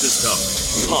fuel system.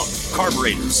 Pump,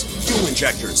 carburetors, fuel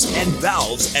injectors, and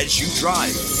valves as you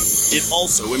drive. It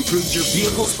also improves your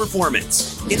vehicle's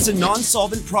performance. It's a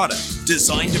non-solvent product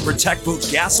designed to protect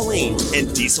both gasoline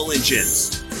and diesel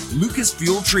engines. Lucas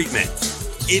Fuel Treatment.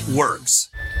 It works.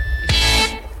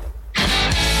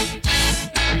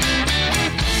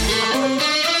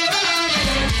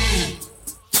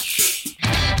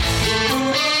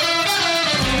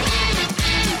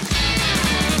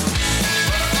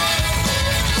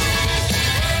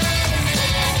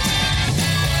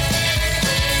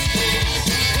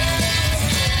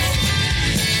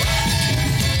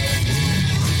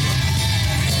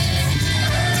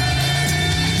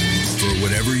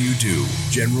 Whatever you do,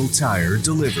 General Tire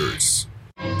delivers.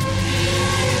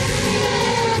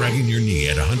 Dragging your knee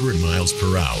at 100 miles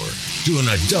per hour, doing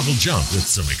a double jump with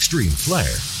some extreme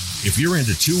flair. If you're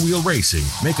into two-wheel racing,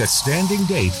 make a standing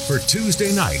date for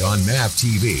Tuesday night on MAV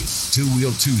TV.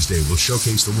 Two-Wheel Tuesday will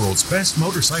showcase the world's best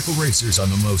motorcycle racers on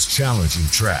the most challenging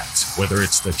tracks. Whether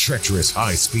it's the treacherous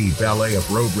high-speed ballet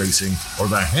of road racing or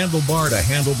the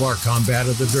handlebar-to-handlebar combat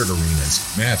of the dirt arenas,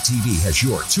 MAV TV has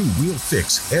your two-wheel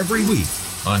fix every week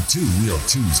on Two-Wheel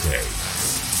Tuesday.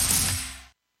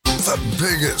 The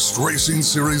biggest racing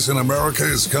series in America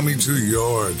is coming to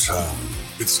your town.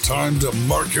 It's time to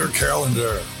mark your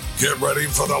calendar. Get ready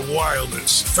for the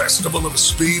wildest festival of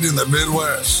speed in the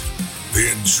Midwest. The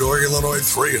Enjoy Illinois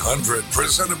 300,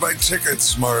 presented by Ticket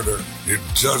Smarter. It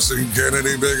doesn't get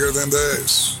any bigger than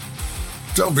this.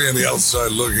 Don't be on the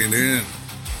outside looking in.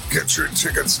 Get your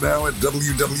tickets now at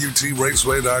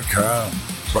WWTRaceway.com.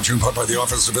 Brought to you in part by the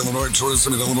Office of Illinois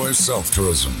Tourism and Illinois South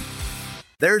Tourism.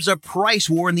 There's a price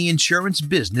war in the insurance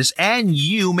business, and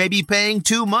you may be paying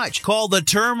too much. Call the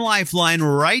Term Lifeline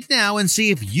right now and see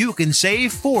if you can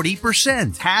save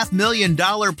 40%.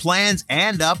 $500,000 plans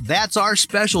and up, that's our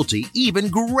specialty. Even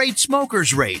great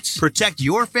smokers rates. Protect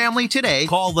your family today.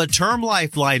 Call the Term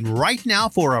Lifeline right now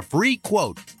for a free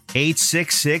quote.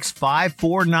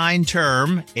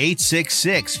 866-549-TERM,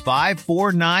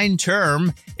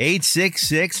 866-549-TERM,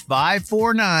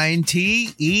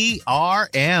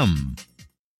 866-549-TERM.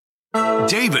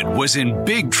 David was in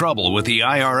big trouble with the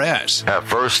IRS. At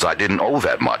first, I didn't owe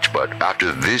that much, but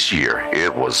after this year,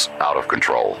 it was out of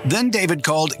control. Then David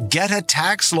called Get a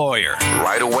Tax Lawyer.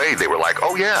 Right away, they were like,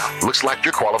 oh yeah, looks like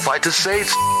you're qualified to save.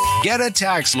 Get a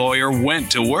Tax Lawyer went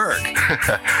to work.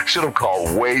 Should have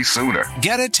called way sooner.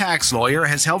 Get a Tax Lawyer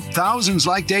has helped thousands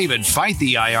like David fight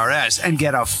the IRS and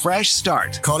get a fresh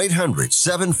start. Call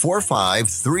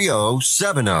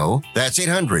 800-745-3070. That's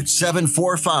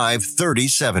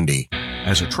 800-745-3070.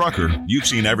 As a trucker, you've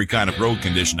seen every kind of road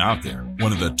condition out there.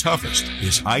 One of the toughest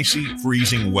is icy,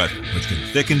 freezing weather, which can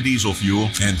thicken diesel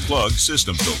fuel and plug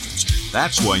system filters.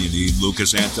 That's why you need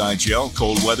Lucas Anti-Gel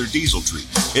Cold Weather Diesel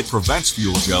Treatment. It prevents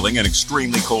fuel gelling at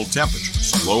extremely cold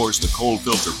temperatures, lowers the cold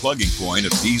filter plugging point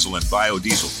of diesel and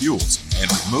biodiesel fuels,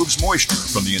 and removes moisture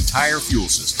from the entire fuel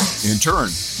system. In turn,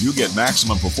 you get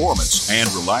maximum performance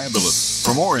and reliability.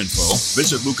 For more info,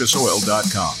 visit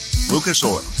lucasoil.com. Lucas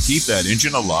Oil. Keep that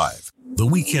engine alive. The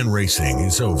weekend racing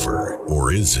is over,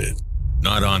 or is it?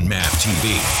 not on MAV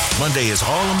TV. Monday is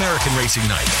All-American Racing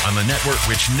Night on the network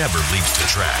which never leaves the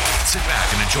track. Sit back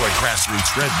and enjoy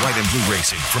grassroots red, white, and blue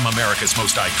racing from America's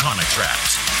most iconic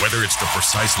tracks. Whether it's the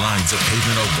precise lines of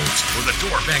pavement ovals or the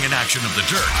door-banging action of the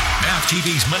dirt, MAV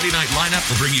TV's Monday night lineup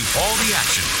will bring you all the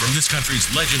action from this country's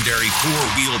legendary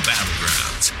four-wheel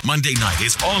battlegrounds. Monday night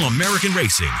is All-American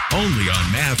Racing, only on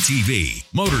MAV TV,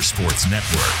 Motorsports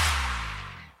Network.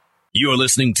 You're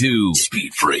listening to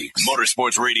Speed Freaks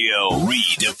Motorsports Radio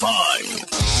Redefined.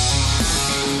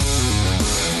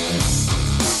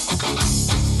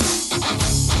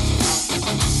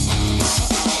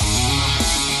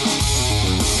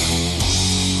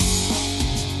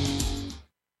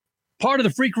 Part of the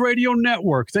Freak Radio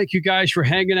Network. Thank you guys for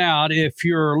hanging out. If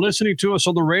you're listening to us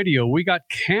on the radio, we got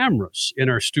cameras in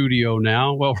our studio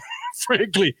now. Well,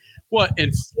 frankly,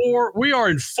 we are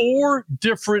in 4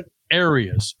 different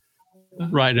areas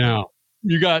right now.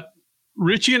 You got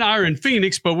Richie and I are in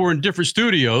Phoenix, but we're in different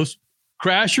studios.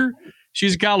 Crasher,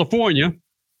 she's in California.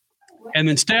 And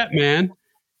then Statman,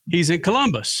 he's in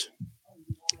Columbus.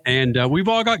 And we've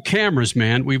all got cameras,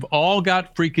 man. We've all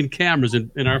got freaking cameras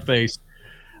in our face.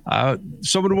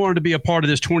 Someone wanted to be a part of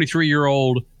this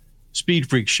 23-year-old Speed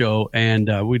Freak show,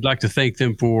 and we'd like to thank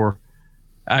them for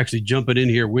actually jumping in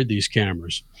here with these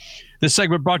cameras. This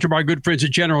segment brought to you by our good friends at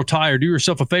General Tire. Do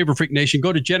yourself a favor, Freak Nation.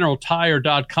 Go to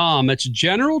GeneralTire.com. That's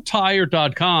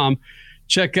GeneralTire.com.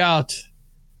 Check out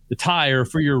the tire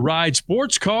for your ride,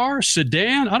 sports car,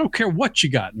 sedan. I don't care what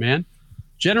you got, man.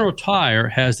 General Tire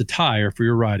has the tire for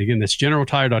your ride. Again, that's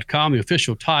GeneralTire.com, the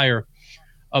official tire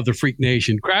of the Freak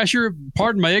Nation. Crasher,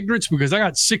 pardon my ignorance because I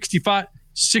got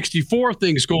 64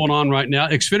 things going on right now.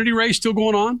 Xfinity race still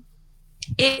going on?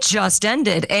 It just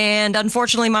ended, and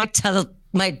unfortunately, my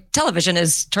television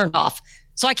is turned off,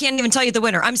 so I can't even tell you the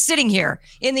winner. I'm sitting here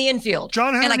in the infield,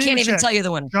 and I can't even tell you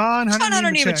the winner. John Hunter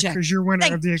Nemechek is your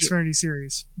winner of the Xfinity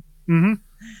Series. Mm-hmm.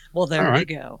 Well, there we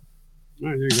go. All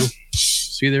right, there you go.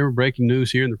 See, they were breaking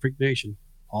news here in the Freak Nation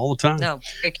all the time. No,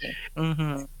 freaking.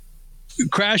 Mm-hmm.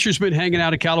 Crasher's been hanging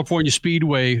out at California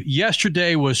Speedway.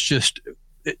 Yesterday was just,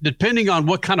 depending on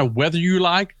what kind of weather you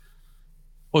like,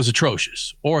 was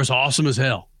atrocious or as awesome as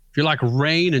hell. If you like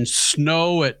rain and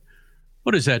snow at,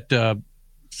 what is that,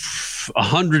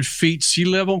 100 feet sea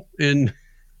level in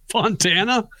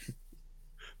Fontana?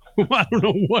 I don't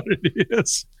know what it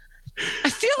is. I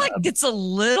feel like it's a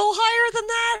little higher than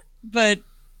that, but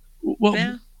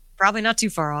probably not too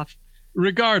far off.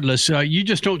 Regardless, you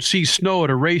just don't see snow at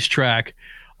a racetrack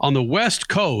on the West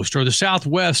Coast or the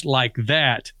Southwest like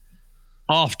that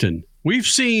often. We've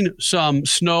seen some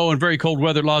snow and very cold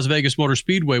weather at Las Vegas Motor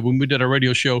Speedway when we did our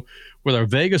radio show with our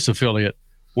Vegas affiliate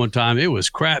one time. It was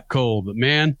crap cold, but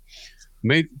man,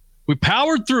 we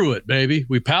powered through it, baby.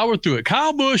 We powered through it.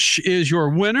 Kyle Busch is your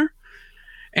winner.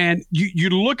 And you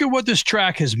look at what this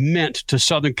track has meant to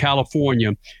Southern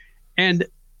California. And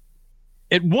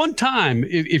at one time,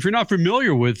 if you're not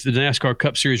familiar with the NASCAR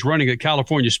Cup Series running at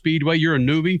California Speedway, you're a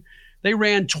newbie. They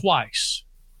ran twice.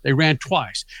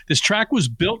 This track was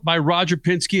built by Roger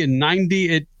Penske in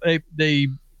 90. They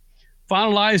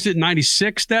finalized it in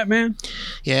 96, that man?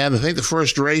 Yeah, and I think the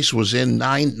first race was in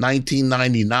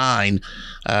 1999.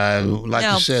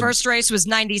 I said. First race was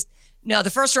 90. No,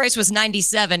 the first race was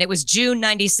 97. It was June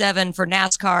 97 for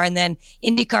NASCAR, and then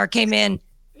IndyCar came in,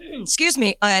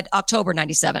 at October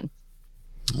 97.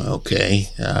 Okay.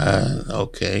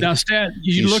 Okay. Now, Stat,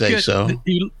 you look say at so.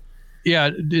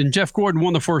 And Jeff Gordon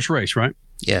won the first race, right?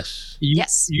 Yes.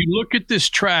 Yes. You look at this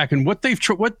track and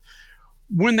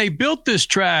when they built this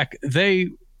track, they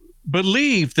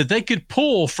believed that they could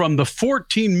pull from the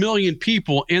 14 million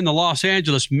people in the Los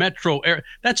Angeles metro area.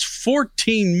 That's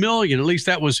 14 million. At least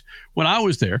that was when I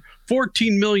was there.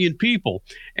 14 million people.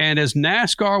 And as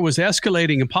NASCAR was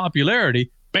escalating in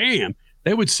popularity, bam,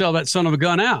 they would sell that son of a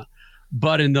gun out.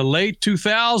 But in the late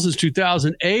 2000s,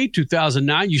 2008,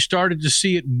 2009, you started to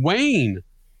see it wane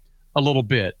a little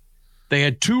bit. They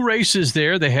had 2 races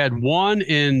there. They had one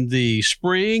in the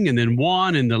spring and then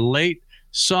one in the late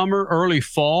summer, early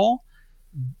fall.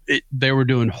 They were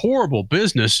doing horrible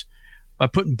business by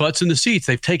putting butts in the seats.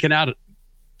 They've taken out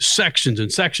sections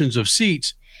and sections of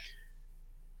seats.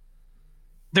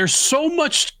 There's so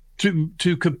much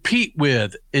to compete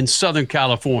with in Southern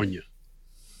California.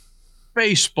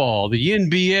 Baseball, the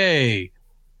NBA,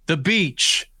 the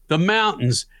beach, the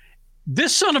mountains.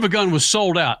 This son of a gun was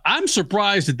sold out. I'm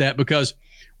surprised at that because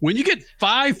when you get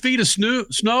 5 feet of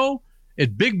snow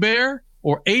at Big Bear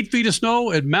or 8 feet of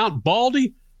snow at Mount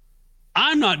Baldy,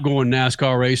 I'm not going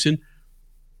NASCAR racing.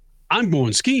 I'm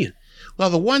going skiing. Well,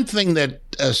 the one thing that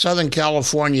Southern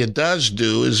California does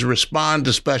do is respond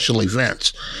to special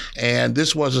events. And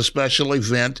this was a special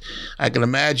event. I can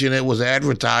imagine it was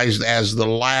advertised as the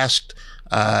last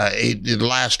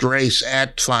race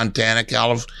at Fontana,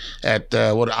 at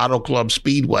Auto Club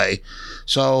Speedway.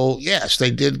 So, yes, they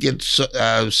did get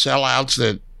sellouts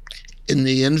that in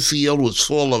the infield was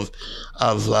full of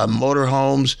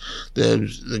motorhomes.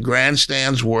 The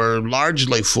grandstands were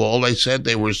largely full. They said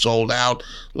they were sold out.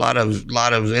 A lot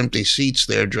of empty seats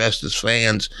there, dressed as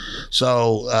fans.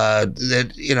 So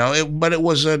but it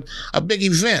was a big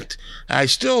event. I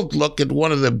still look at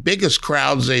one of the biggest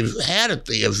crowds they've had at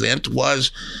the event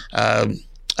was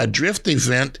a drift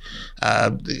event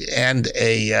and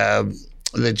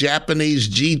the Japanese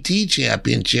GT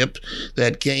Championship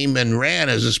that came and ran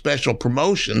as a special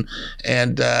promotion,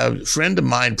 and a friend of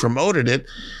mine promoted it.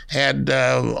 Had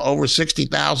over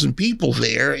 60,000 people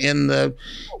there in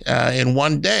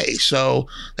one day. So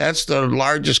that's the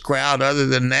largest crowd other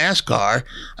than NASCAR,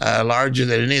 larger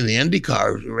than any of the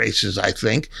IndyCar races, I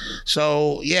think.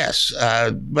 So yes,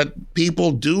 but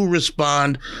people do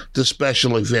respond to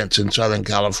special events in Southern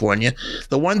California.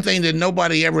 The one thing that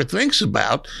nobody ever thinks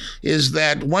about is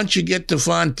that once you get to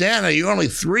Fontana, you're only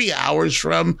 3 hours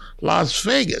from Las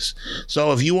Vegas.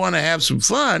 So if you want to have some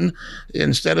fun,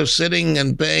 instead of sitting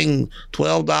and paying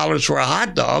 $12 for a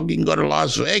hot dog, you can go to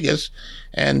Las Vegas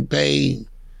and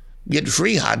get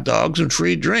free hot dogs and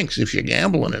free drinks if you're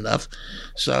gambling enough.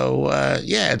 So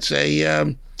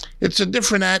it's a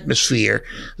different atmosphere.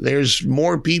 There's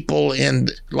more people in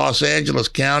Los Angeles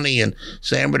County and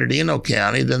San Bernardino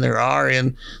County than there are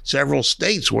in several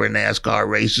states where NASCAR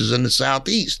races in the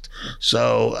Southeast.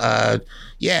 So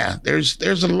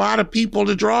there's a lot of people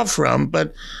to draw from,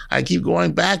 but I keep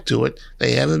going back to it.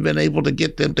 They haven't been able to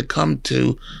get them to come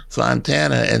to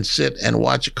Fontana and sit and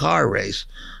watch a car race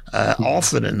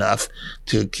often enough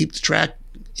to keep the track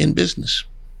in business.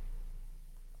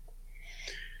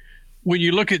 When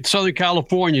you look at Southern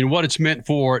California and what it's meant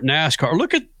for NASCAR,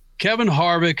 look at Kevin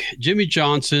Harvick, Jimmy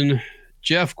Johnson,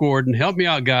 Jeff Gordon. Help me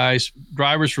out, guys.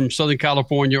 Drivers from Southern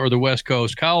California or the West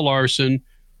Coast. Kyle Larson.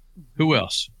 Who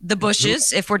else? The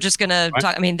Bushes, if we're just going to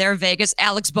talk. I mean, they're Vegas.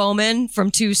 Alex Bowman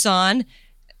from Tucson.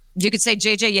 You could say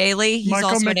J.J. Yaley. He's Michael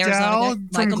also McDowell in Arizona. from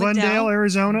Michael Glendale, McDowell.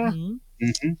 Arizona. Mm-hmm.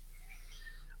 Mm-hmm.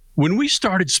 When we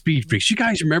started Speed Freaks, you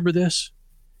guys remember this?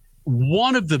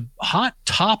 One of the hot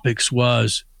topics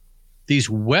was these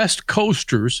West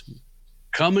Coasters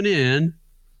coming in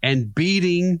and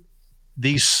beating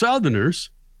these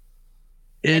Southerners.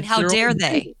 And how dare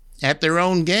they? At their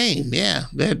own game, yeah.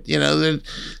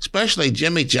 Especially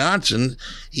Jimmy Johnson,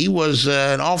 he was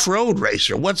an off-road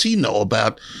racer. What's he know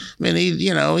about? I mean,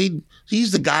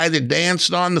 he's the guy that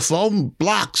danced on the foam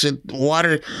blocks at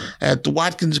the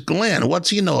Watkins Glen. What's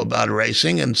he know about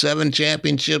racing? And 7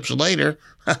 championships later,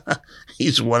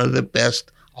 he's one of the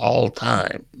best all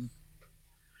time.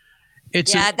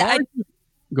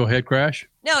 Go ahead, Crash.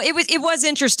 No, it was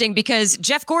interesting because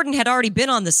Jeff Gordon had already been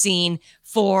on the scene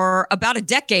for about a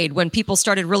decade when people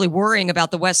started really worrying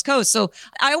about the West Coast. So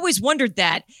I always wondered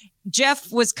that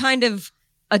Jeff was kind of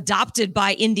adopted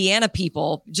by Indiana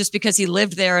people just because he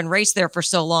lived there and raced there for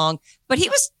so long, but he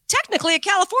was technically a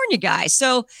California guy.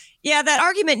 So yeah, that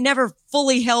argument never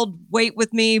fully held weight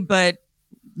with me, but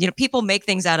people make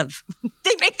things out of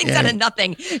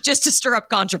nothing just to stir up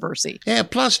controversy. Yeah.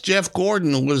 Plus, Jeff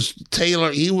Gordon was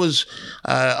he was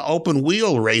open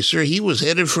wheel racer. He was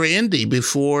headed for Indy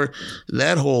before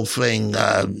that whole thing,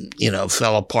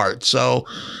 fell apart. So,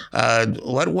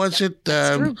 what was it?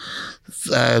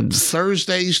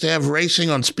 Thursdays to have racing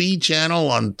on Speed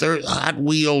Channel on Hot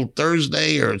Wheel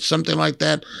Thursday or something like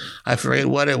that. I forget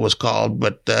what it was called,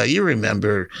 but you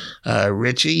remember,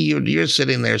 Richie, you're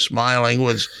sitting there smiling.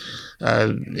 Was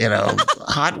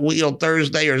Hot Wheel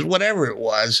Thursday or whatever it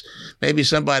was. Maybe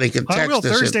somebody could text us. Hot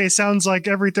Wheel Thursday sounds like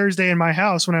every Thursday in my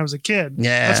house when I was a kid.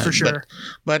 Yeah, that's for sure.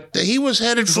 But he was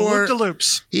headed for the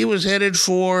loops. He was headed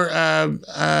for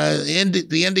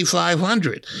the Indy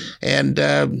 500, and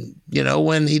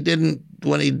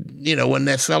when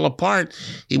that fell apart,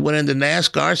 he went into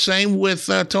NASCAR. Same with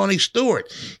Tony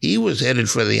Stewart. He was headed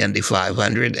for the Indy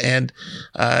 500, and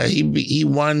he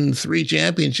won 3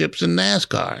 championships in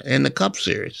NASCAR in the Cup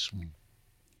Series.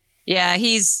 Yeah,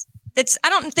 I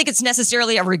don't think it's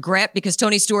necessarily a regret because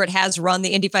Tony Stewart has run the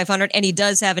Indy 500 and he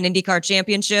does have an IndyCar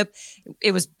championship.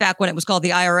 It was back when it was called the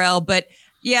IRL, but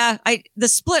yeah, the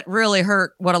split really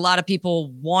hurt what a lot of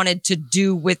people wanted to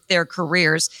do with their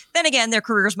careers. Then again, their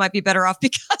careers might be better off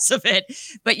because of it.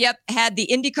 But yep, had the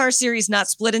IndyCar series not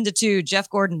split into 2, Jeff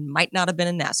Gordon might not have been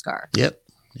in NASCAR. Yep.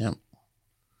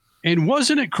 And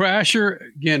wasn't it,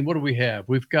 Crasher? Again, what do we have?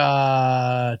 We've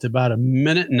got about a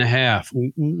minute and a half.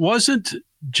 Wasn't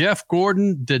Jeff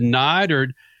Gordon denied, or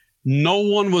no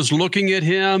one was looking at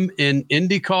him in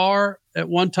IndyCar at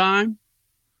one time?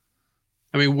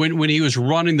 I mean, when he was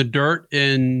running the dirt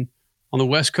on the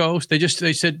West Coast,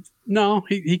 they said no,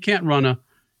 he can't run an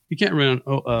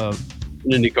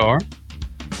IndyCar.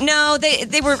 No,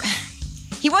 they were.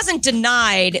 He wasn't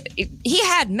denied. He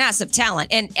had massive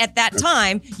talent. And at that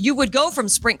time, you would go from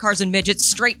sprint cars and midgets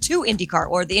straight to IndyCar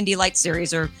or the Indy Light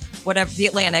Series or whatever, the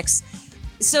Atlantics.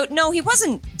 So, no, he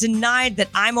wasn't denied that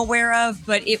I'm aware of,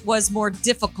 but it was more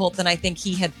difficult than I think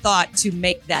he had thought to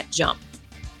make that jump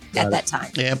at that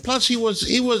time. Yeah, plus he was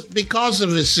because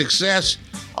of his success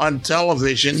on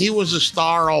television, he was a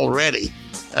star already.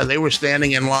 They were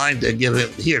standing in line to give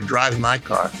him, here, drive my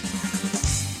car.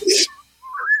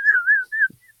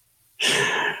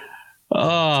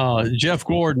 Oh, Jeff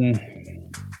Gordon,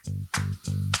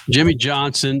 Jimmy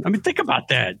Johnson. I mean, think about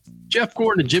that. Jeff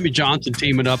Gordon and Jimmy Johnson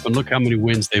teaming up, and look how many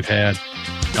wins they've had.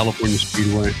 California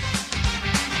Speedway.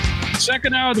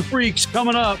 Second hour of the Freaks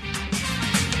coming up.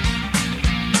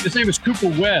 His name is Cooper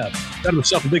Webb. Got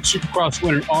himself a big Supercross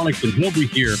winner in Arlington. He'll be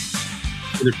here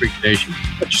in the Freak Nation.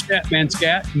 But Stat Man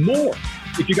Scat, more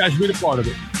if you guys be a part of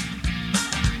it.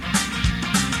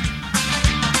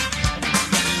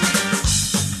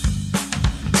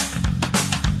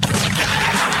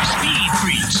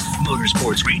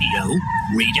 Motorsports Radio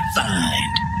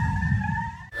redefined.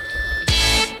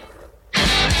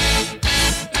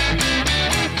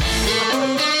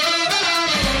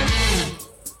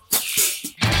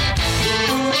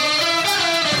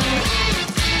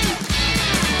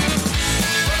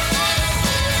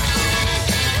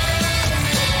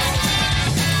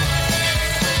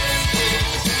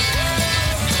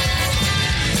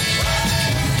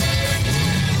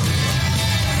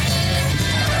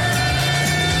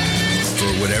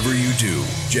 Whatever you do,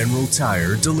 General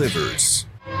Tire delivers.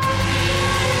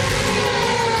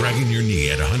 Dragging your knee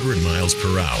at 100 miles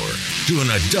per hour, doing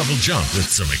a double jump with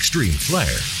some extreme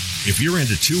flair. If you're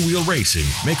into two-wheel racing,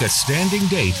 make a standing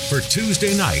date for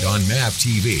Tuesday night on MAV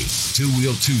TV.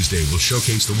 Two-Wheel Tuesday will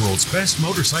showcase the world's best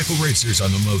motorcycle racers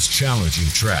on the most challenging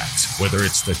tracks. Whether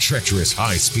it's the treacherous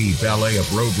high-speed ballet of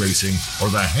road racing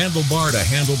or the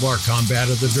handlebar-to-handlebar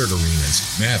combat of the dirt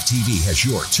arenas, MAV TV has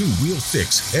your two-wheel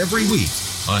fix every week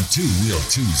on Two-Wheel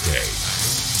Tuesday.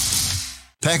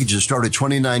 Packages start at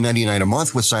 $29.99 a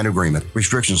month with sign agreement.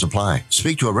 Restrictions apply.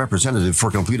 Speak to a representative for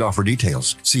complete offer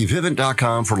details. See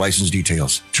Vivint.com for license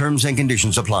details. Terms and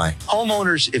conditions apply.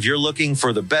 Homeowners, if you're looking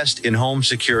for the best in-home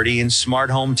security and smart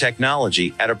home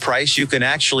technology at a price you can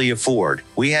actually afford,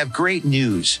 we have great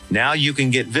news. Now you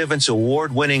can get Vivint's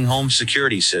award-winning home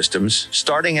security systems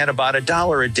starting at about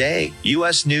 $1 a day.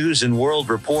 U.S. News and World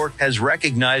Report has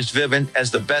recognized Vivint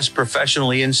as the best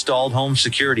professionally installed home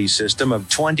security system of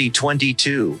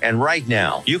 2022. And right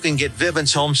now, you can get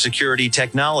Vivint's home security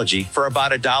technology for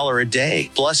about $1 a day.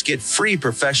 Plus, get free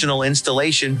professional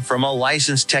installation from a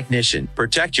licensed technician.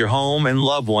 Protect your home and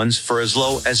loved ones for as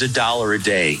low as $1 a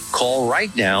day. Call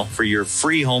right now for your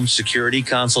free home security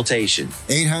consultation.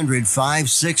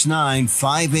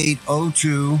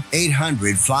 800-569-5802.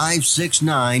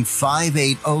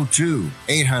 800-569-5802.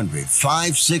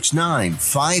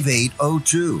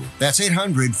 800-569-5802. That's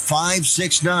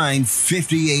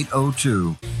 800-569-5802.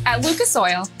 At Lucas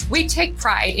Oil, we take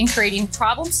pride in creating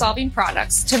problem-solving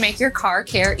products to make your car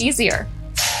care easier.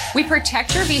 We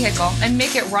protect your vehicle and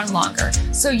make it run longer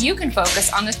so you can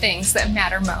focus on the things that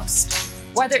matter most.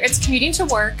 Whether it's commuting to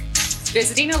work,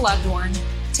 visiting a loved one,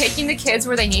 taking the kids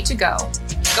where they need to go,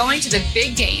 going to the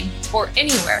big game, or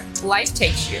anywhere life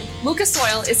takes you, Lucas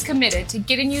Oil is committed to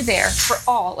getting you there for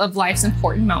all of life's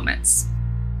important moments.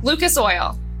 Lucas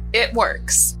Oil, it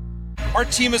works. Our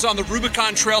team is on the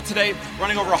Rubicon Trail today,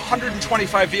 running over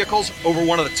 125 vehicles over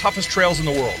one of the toughest trails in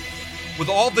the world. With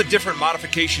all the different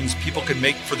modifications people can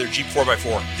make for their Jeep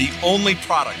 4x4, the only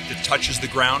product that touches the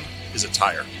ground is a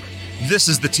tire. This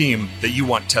is the team that you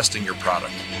want testing your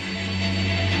product.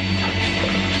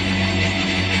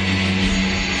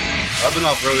 I've been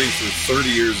off-roading for 30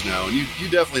 years now, and you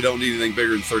definitely don't need anything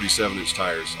bigger than 37-inch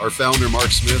tires. Our founder, Mark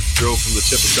Smith, drove from the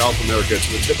tip of South America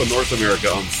to the tip of North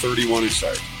America on 31-inch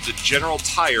tires. The General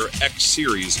Tire X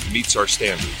Series meets our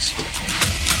standards.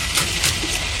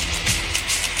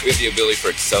 We have the ability for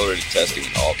accelerated testing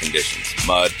in all conditions: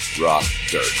 mud, rock,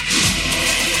 dirt.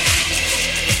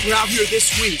 We're out here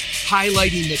this week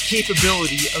highlighting the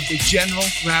capability of the General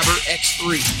Grabber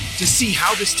X3 to see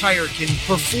how this tire can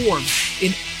perform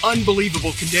in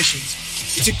unbelievable conditions.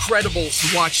 It's incredible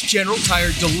to watch General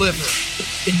Tire deliver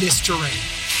in this terrain.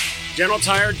 General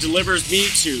Tire delivers me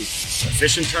to a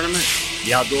fishing tournament,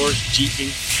 the outdoors, jeeping,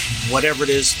 whatever it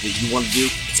is that you want to do.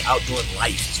 It's outdoor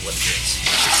life is what it is.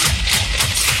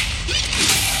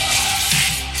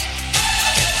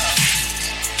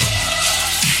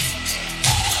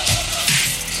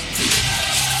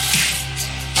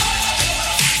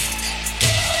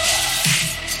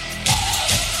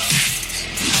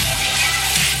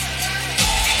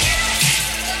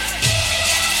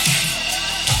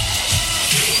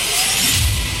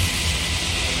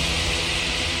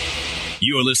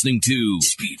 You're listening to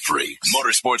Speed Freaks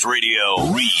Motorsports Radio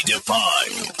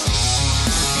Redefined.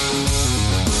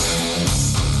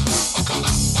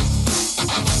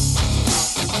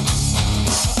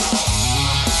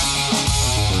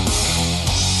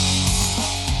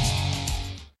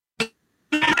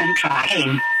 I'm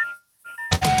trying.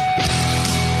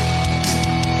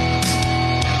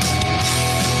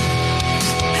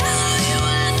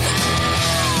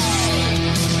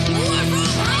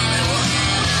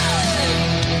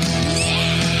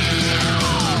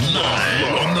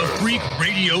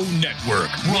 Radio Network,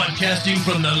 broadcasting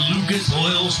from the Lucas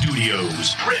Oil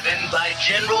Studios, driven by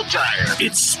General Tire.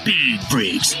 It's Speed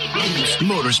Freaks,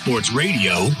 Motorsports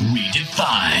Radio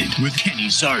Redefined with Kenny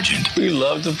Sargent. We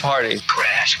love to party.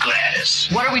 Crash Gladys.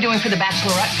 What are we doing for the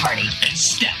bachelorette party? And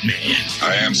Statman.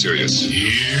 I am serious.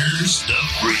 Here's the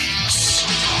Freaks.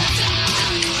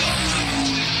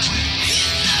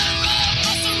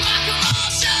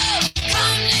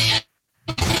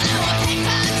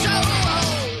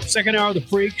 Second hour of the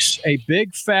Freaks, a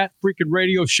big fat freaking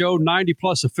radio show, 90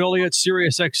 plus affiliates,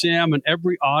 Sirius XM, and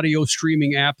every audio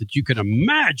streaming app that you can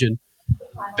imagine.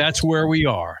 That's where we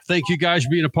are. Thank you guys for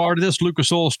being a part of this.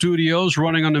 Lucas Oil Studios,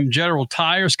 running on them General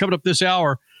Tires. Coming up this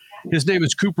hour, his name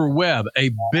is Cooper Webb.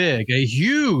 A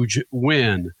huge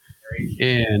win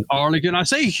in Arlington. I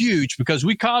say huge because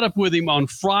we caught up with him on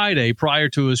Friday prior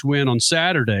to his win on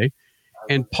Saturday.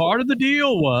 And part of the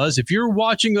deal was, if you're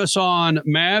watching us on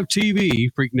MAV TV,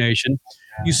 Freak Nation,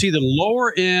 you see the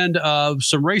lower end of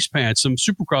some race pants, some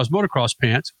Supercross, motocross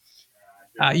pants.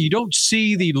 You don't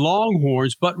see the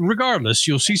Longhorns, but regardless,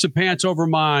 you'll see some pants over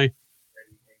my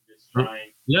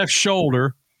left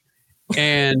shoulder.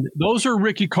 And those are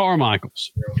Ricky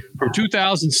Carmichael's from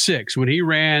 2006 when he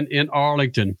ran in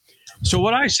Arlington. So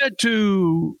what I said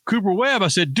to Cooper Webb, I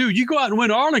said, dude, you go out and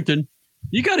win Arlington,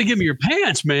 you got to give me your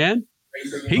pants, man.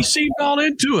 He seemed all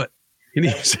into it. And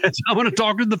he says, I'm going to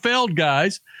talk to the Feld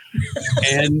guys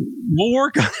and we'll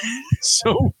work on it.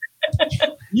 So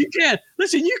you can't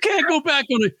go back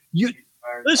on it.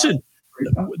 Listen,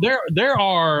 there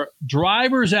are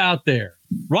drivers out there,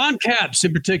 Ron Capps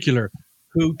in particular,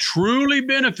 who truly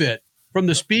benefit from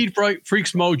the Speed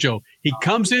Freaks mojo. He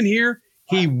comes in here,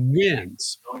 he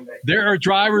wins. There are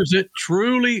drivers that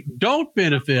truly don't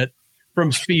benefit from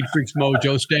Speed Freaks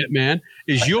mojo, Statman.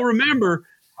 Is you'll remember,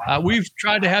 we've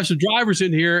tried to have some drivers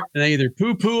in here, and they either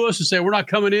poo-poo us and say we're not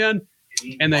coming in,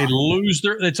 and they lose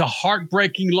it's a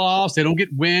heartbreaking loss. They don't get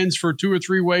wins for 2 or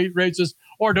 3 races,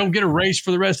 or don't get a race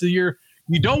for the rest of the year.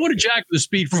 You don't want to jack the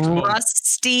Speed Freaks mojo.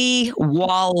 Rusty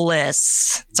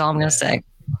Wallace. That's all I'm going to say.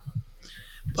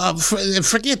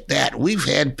 Forget that. We've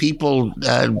had people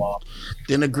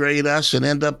denigrate us and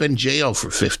end up in jail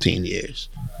for 15 years.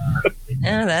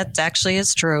 Yeah, that actually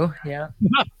is true. Yeah.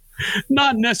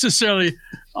 Not necessarily.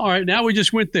 All right, now we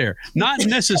just went there. Not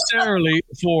necessarily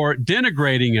for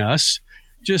denigrating us,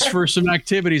 just for some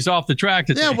activities off the track.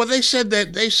 Yeah, well, they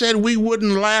said we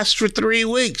wouldn't last for 3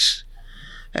 weeks,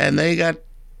 and they got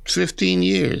 15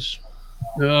 years.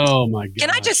 Oh my God! Can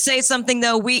I just say something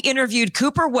though? We interviewed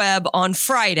Cooper Webb on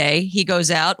Friday. He goes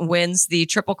out and wins the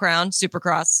Triple Crown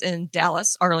Supercross in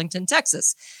Dallas, Arlington,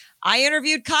 Texas. I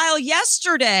interviewed Kyle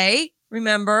yesterday.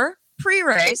 Remember,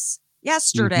 pre-race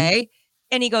yesterday,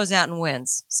 and he goes out and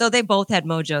wins. So they both had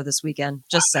mojo this weekend.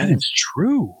 Just saying. That's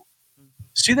true.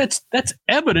 See, that's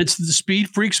evidence that the Speed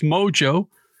Freaks mojo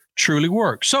truly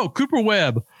works. So Cooper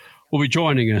Webb will be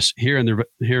joining us here in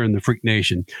the Freak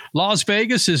Nation. Las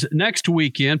Vegas is next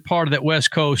weekend, part of that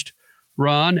West Coast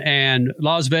run, and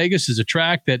Las Vegas is a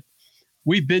track that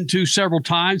we've been to several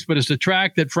times, but it's a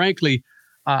track that, frankly,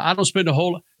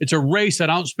 it's a race that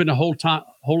I don't spend a whole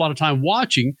lot of time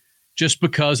watching just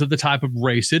because of the type of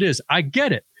race it is. I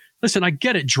get it. Listen, I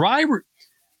get it.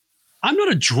 I'm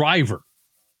not a driver.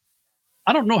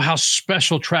 I don't know how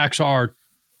special tracks are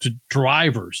to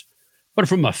drivers, but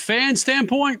from a fan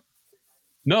standpoint,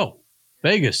 no.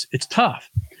 Vegas, it's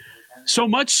tough. So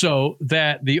much so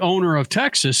that the owner of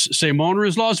Texas, same owner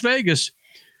as Las Vegas,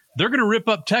 they're going to rip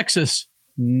up Texas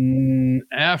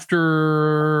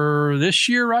after this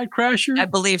year, right, Crasher? I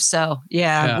believe so.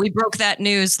 Yeah. We broke that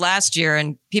news last year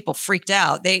and people freaked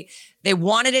out. They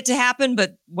wanted it to happen,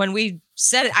 but when we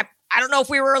said it, I don't know if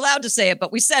we were allowed to say it,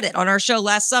 but we said it on our show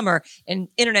last summer and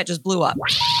internet just blew up.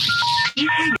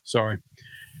 Sorry.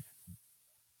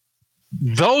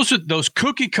 Those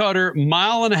cookie cutter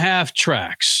 1.5-mile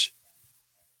tracks,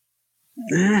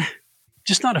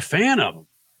 just not a fan of them.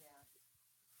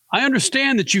 I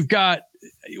understand that you've got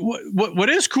what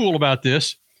is cool about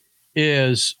this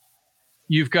is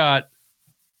you've got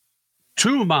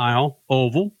 2-mile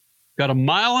oval, got 1.5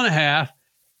 miles,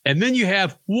 and then you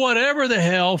have whatever the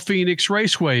hell Phoenix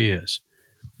Raceway is,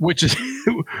 which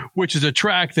is a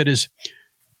track that is.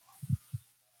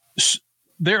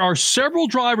 There are several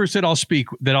drivers that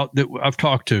that I've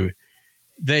talked to.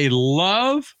 They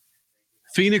love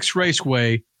Phoenix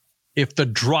Raceway if the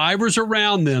drivers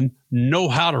around them know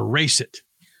how to race it,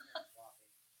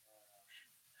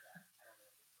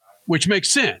 which makes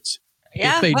sense.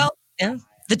 Yeah,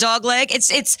 the dog leg.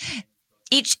 It's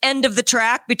each end of the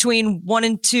track between 1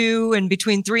 and 2 and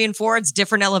between 3 and 4. It's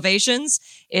different elevations.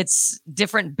 It's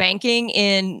different banking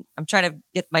in. I'm trying to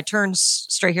get my turns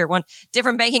straight here. 1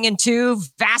 different banking in 2,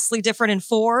 vastly different in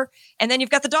 4, and then you've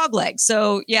got the dog leg.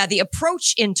 So yeah, the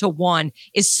approach into 1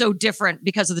 is so different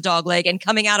because of the dog leg, and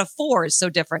coming out of 4 is so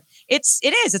different. It's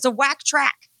a whack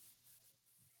track.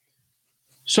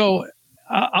 So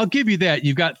I'll give you that.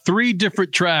 You've got 3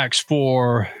 different tracks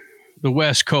for the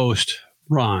West Coast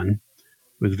run,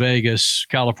 with Vegas,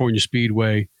 California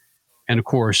Speedway, and of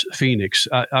course Phoenix.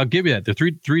 I'll give you that. They're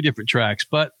three different tracks,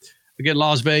 but again,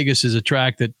 Las Vegas is a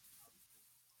track that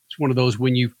it's one of those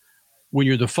when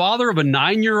you're the father of a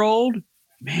 9-year-old,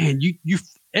 man, you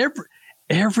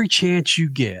every chance you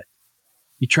get,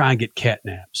 you try and get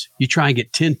catnaps. You try and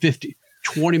get 10, 50,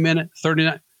 20 minute, 30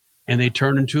 minute, and they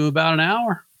turn into about an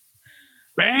hour.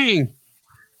 Bang!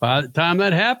 By the time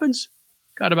that happens,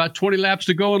 got about 20 laps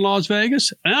to go in Las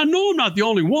Vegas. And I know I'm not the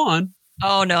only one.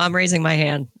 Oh, no, I'm raising my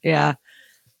hand. Yeah.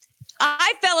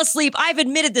 I fell asleep. I've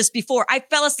admitted this before. I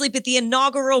fell asleep at the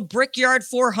inaugural Brickyard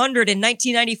 400 in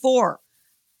 1994.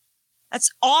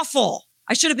 That's awful.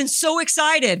 I should have been so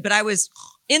excited, but I was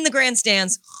in the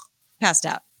grandstands, passed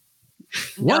out.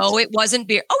 What? No, it wasn't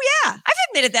beer. Oh, yeah. I've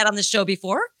admitted that on the show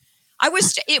before.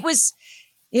 It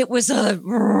was a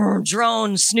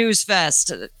drone snooze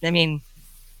fest. I mean,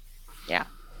 yeah.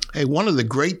 Hey, one of the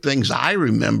great things I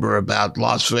remember about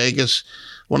Las Vegas,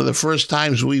 one of the first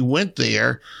times we went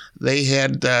there, they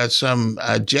had some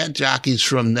jet jockeys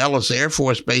from Nellis Air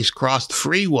Force Base cross the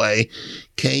freeway,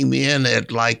 came in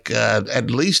at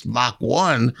at least Mach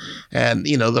 1, and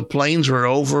the planes were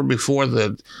over before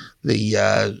the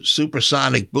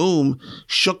supersonic boom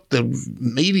shook the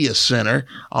media center,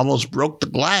 almost broke the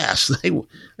glass.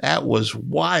 That was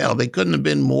wild. They couldn't have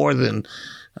been more than,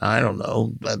 I don't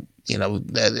know,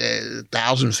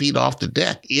 1,000 feet off the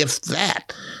deck, if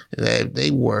that.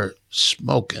 They were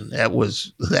smoking. That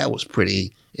was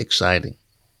pretty exciting.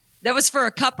 That was for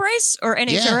a cup race or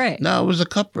NHRA? Yeah, no, it was a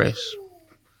cup race.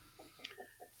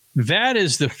 That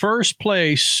is the first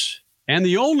place and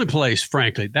the only place,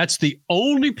 frankly. That's the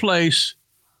only place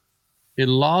in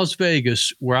Las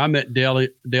Vegas where I met Dale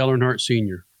Earnhardt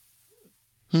Sr.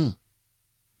 Wow.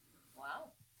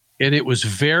 And it was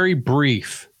very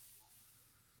brief.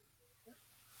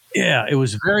 Yeah, it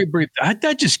was very brief.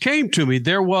 That just came to me.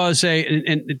 There was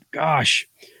gosh,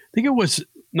 I think it was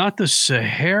not the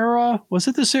Sahara. Was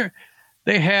it the Sahara?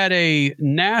 They had a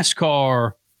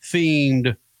NASCAR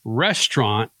themed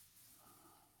restaurant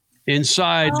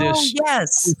inside this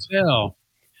hotel.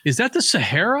 Is that the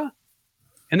Sahara?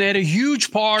 And they had a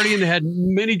huge party, and they had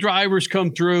many drivers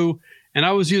come through. And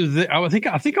I was I think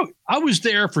I was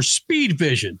there for Speed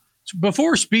Vision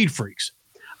before Speed Freaks.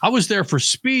 I was there for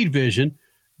Speed Vision,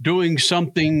 doing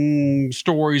something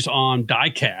stories on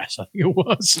diecast, I think it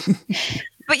was.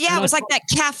 But yeah, it was like that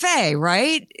cafe,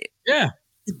 right? Yeah.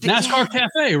 NASCAR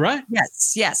Cafe, right?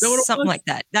 Yes. Something like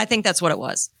that. I think that's what it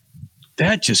was.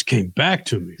 That just came back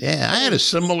to me. Yeah, I had a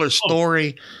similar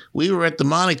story. We were at the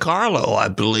Monte Carlo, I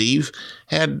believe,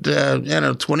 had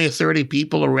 20 or 30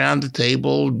 people around the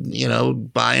table,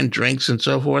 buying drinks and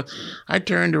so forth. I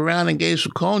turned around and gave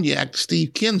some cognac to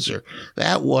Steve Kinser.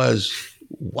 That was,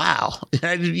 wow.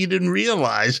 You didn't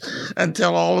realize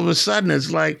until all of a sudden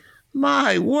it's like,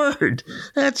 my word,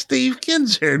 that's Steve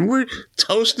Kinser, and we're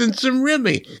toasting some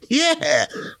Remy. Yeah,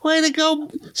 way to go,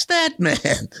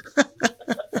 Statman.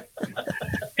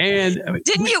 And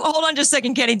didn't you hold on just a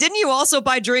second, Kenny? Didn't you also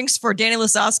buy drinks for Danny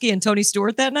Lasowski and Tony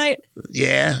Stewart that night?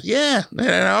 Yeah. And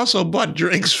I also bought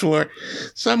drinks for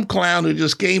some clown who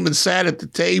just came and sat at the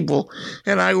table,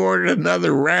 and I ordered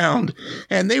another round,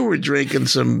 and they were drinking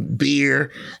some beer.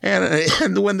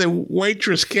 And when the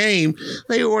waitress came,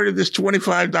 they ordered this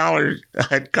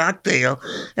 $25 cocktail,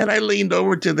 and I leaned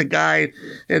over to the guy,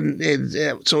 and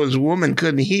so his woman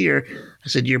couldn't hear. I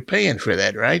said, "You're paying for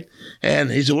that, right?" And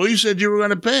he said, "Well, you said you were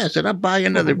going to pay." I said, "I'll buy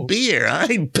another beer. I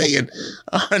ain't paying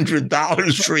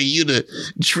 $100 for you to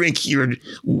drink your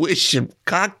wish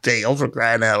cocktail, for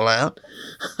crying out loud."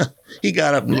 He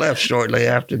got up and left shortly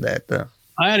after that, though.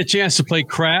 I had a chance to play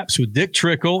craps with Dick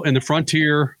Trickle in the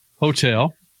Frontier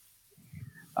Hotel.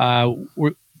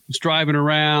 Was driving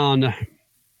around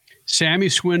Sammy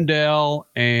Swindell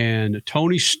and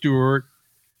Tony Stewart.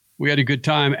 We had a good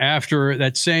time after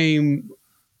that same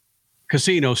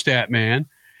casino, stat man.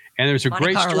 And there's a Monte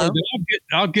great Carlo. story that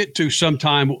I'll get to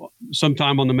sometime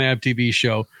on the MAV TV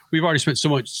show. We've already spent so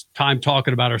much time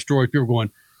talking about our stories. People are going,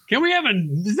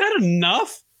 is that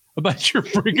enough about your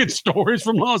freaking stories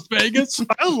from Las Vegas?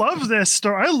 I love this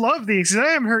story. I love these because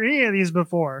I haven't heard any of these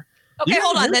before. Okay,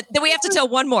 hold on. Then we have to tell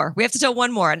one more.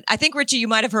 And I think, Richie, you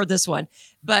might have heard this one.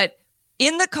 But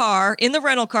in the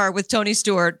rental car with Tony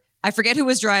Stewart, I forget who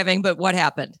was driving, but what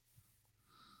happened?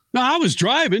 No, I was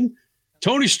driving.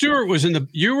 Tony Stewart was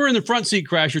you were in the front seat,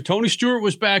 Crasher. Tony Stewart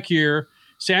was back here.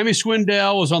 Sammy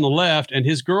Swindell was on the left, and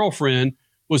his girlfriend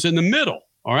was in the middle.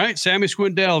 All right. Sammy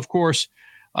Swindell, of course,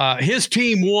 his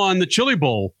team won the Chili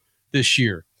Bowl this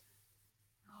year.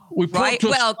 Right.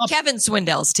 Well, Kevin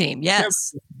Swindell's team.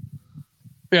 Yes.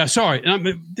 Yeah. Sorry.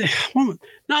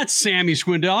 Not Sammy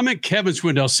Swindell. I meant Kevin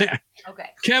Swindell. Okay.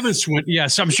 Kevin Swindell.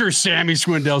 Yes, I'm sure Sammy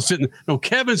Swindell sitting. No,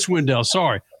 Kevin Swindell.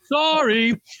 Sorry.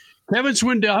 Kevin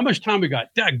Swindell. How much time we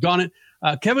got? Daggone it.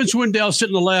 Kevin Swindell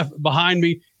sitting on the left behind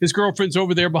me. His girlfriend's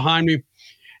over there behind me.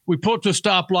 We pull up to a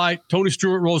stoplight. Tony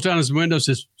Stewart rolls down his window and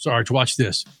says, "Sarge, watch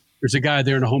this. There's a guy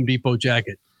there in a Home Depot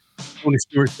jacket." Tony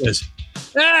Stewart says,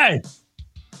 "Hey,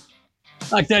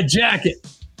 like that jacket."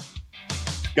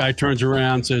 Guy turns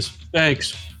around and says,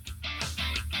 "Thanks."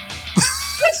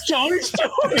 That's Tony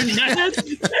Stewart, man.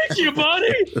 Thank you,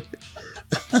 buddy.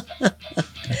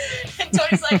 And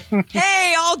Tony's like,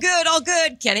 "Hey, all good.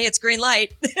 Kenny, it's green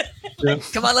light. Yep.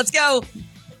 Come on, let's go."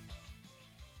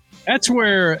 That's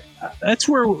where I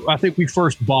think we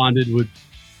first bonded with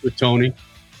Tony.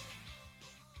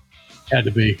 Had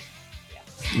to be.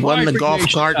 Won the golf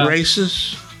cart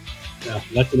races. Yeah,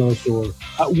 that's another story.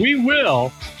 We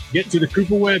will get to the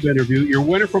Cooper Webb interview. Your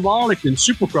winner from Arlington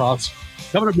Supercross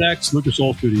coming up next. Lucas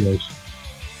Oil Studios.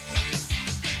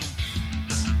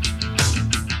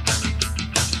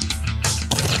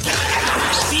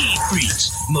 Speed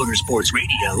Freaks, Motorsports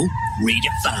Radio,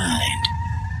 redefined.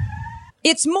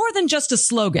 It's more than just a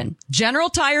slogan. General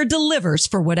Tire delivers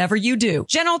for whatever you do.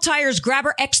 General Tire's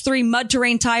Grabber X3 Mud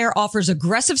Terrain tire offers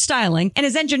aggressive styling and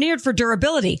is engineered for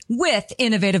durability with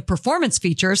innovative performance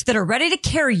features that are ready to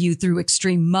carry you through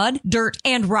extreme mud, dirt,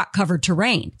 and rock-covered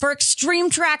terrain. For extreme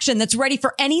traction that's ready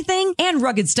for anything and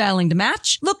rugged styling to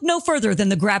match, look no further than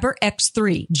the Grabber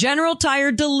X3. General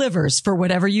Tire delivers for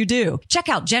whatever you do. Check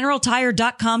out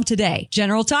GeneralTire.com today.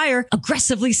 General Tire,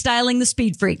 aggressively styling the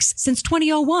speed freaks since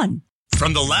 2001.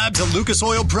 From the labs at Lucas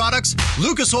Oil Products,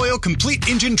 Lucas Oil Complete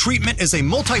Engine Treatment is a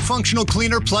multifunctional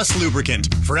cleaner plus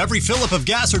lubricant. For every fill-up of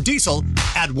gas or diesel,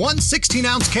 add one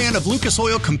 16-ounce can of Lucas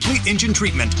Oil Complete Engine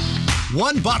Treatment.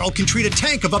 One bottle can treat a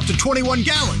tank of up to 21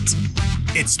 gallons.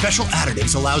 Its special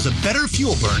additives allows a better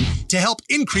fuel burn to help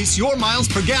increase your miles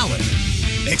per gallon.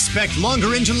 Expect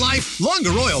longer engine life, longer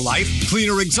oil life,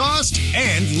 cleaner exhaust,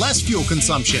 and less fuel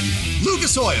consumption.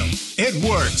 Lucas Oil, it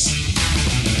works.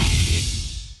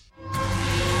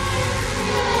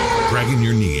 Dragging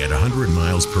your knee at 100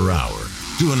 miles per hour,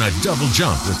 doing a double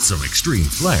jump with some extreme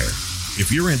flair.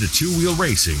 If you're into two-wheel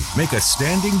racing, make a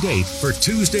standing date for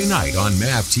Tuesday night on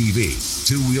MAV TV.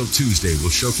 Two-Wheel Tuesday will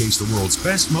showcase the world's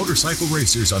best motorcycle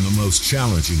racers on the most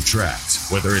challenging tracks.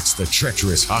 Whether it's the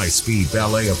treacherous high-speed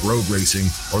ballet of road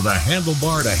racing or the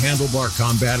handlebar-to-handlebar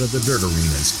combat of the dirt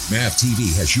arenas, MAV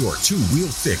TV has your two-wheel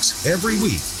fix every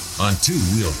week on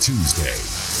Two-Wheel Tuesday.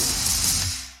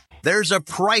 There's a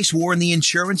price war in the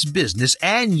insurance business,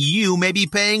 and you may be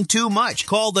paying too much.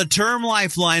 Call the Term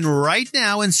Lifeline right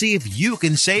now and see if you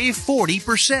can save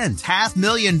 40%.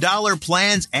 $500,000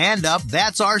 plans and up,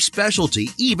 that's our specialty.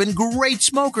 Even great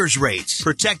smokers rates.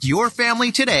 Protect your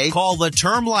family today. Call the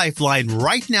Term Lifeline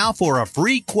right now for a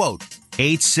free quote.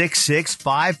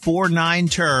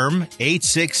 866-549-TERM,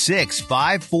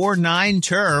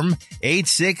 866-549-TERM,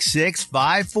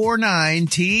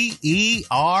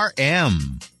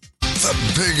 866-549-TERM. The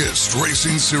biggest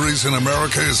racing series in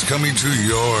America is coming to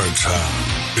your town.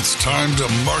 It's time to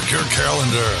mark your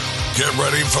calendar. Get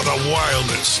ready for the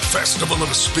wildest festival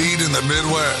of speed in the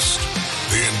Midwest.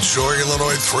 The Enjoy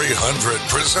Illinois 300,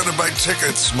 presented by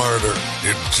Ticket Smarter.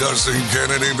 It doesn't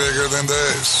get any bigger than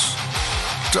this.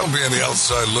 Don't be on the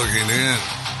outside looking in.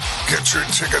 Get your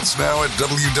tickets now at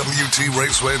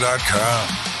www.raceway.com.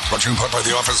 Brought to you in part by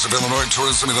the Office of Illinois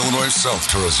Tourism and Illinois South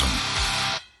Tourism.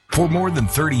 For more than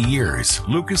 30 years,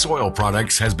 Lucas Oil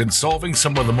Products has been solving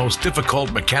some of the most difficult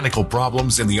mechanical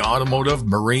problems in the automotive,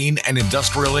 marine, and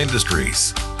industrial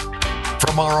industries.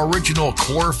 From our original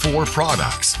Core 4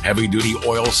 products, heavy-duty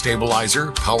oil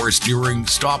stabilizer, power steering,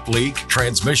 stop leak,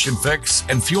 transmission fix,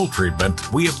 and fuel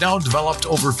treatment, we have now developed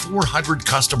over 400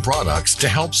 custom products to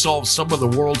help solve some of the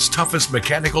world's toughest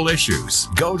mechanical issues.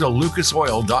 Go to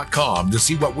lucasoil.com to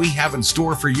see what we have in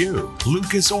store for you.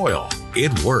 Lucas Oil,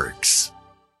 it works.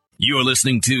 You're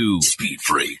listening to Speed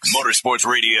Freaks Motorsports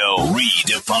Radio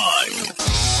Redefined.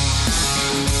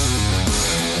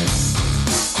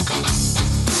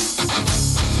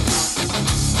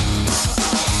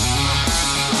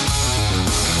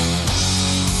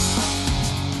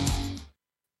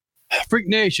 Freak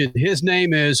Nation, his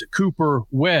name is Cooper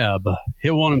Webb. He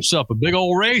won himself a big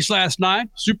old race last night,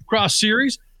 Supercross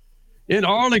Series in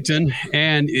Arlington.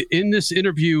 And in this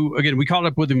interview, again, we caught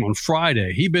up with him on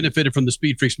Friday. He benefited from the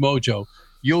Speed Freaks mojo.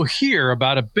 You'll hear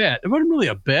about a bet. It wasn't really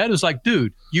a bet. It's like,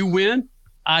 dude, you win,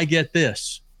 I get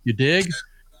this. You dig?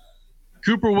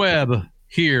 Cooper Webb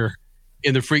here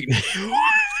in the Freak Nation.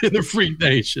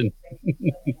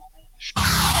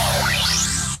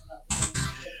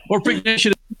 Or Freak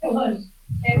Nation.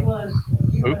 It was.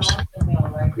 Oops.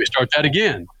 We start that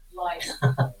again.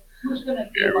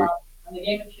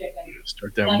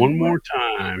 Start that one more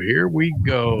time. Here we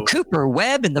go. Cooper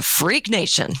Webb in the Freak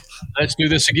Nation. Let's do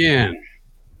this again.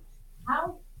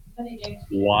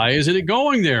 Why isn't it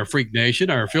going there, Freak Nation?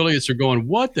 Our affiliates are going,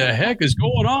 what the heck is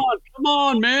going on? Come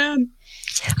on, man.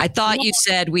 I thought you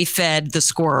said we fed the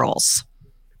squirrels.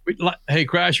 Hey,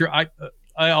 Crasher,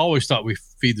 I always thought we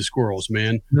feed the squirrels,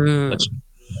 man.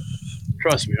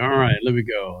 Trust me. All right, let me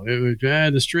go.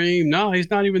 The stream. No, he's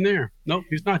not even there. Nope,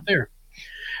 he's not there.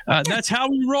 That's how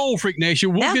we roll, Freak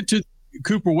Nation. We'll get to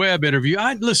Cooper Webb interview.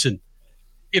 Listen,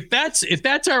 if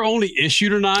that's our only issue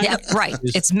tonight. Yeah, right.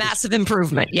 It's massive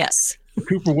improvement. Yes.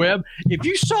 Cooper Webb. If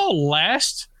you saw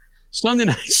last Sunday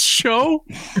night show,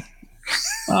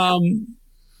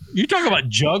 you talk about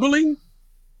juggling.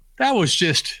 That was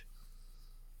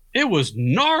it was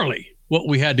gnarly what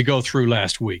we had to go through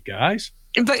last week, guys.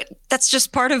 But that's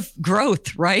just part of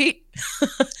growth, right?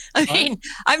 I mean,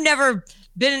 I've never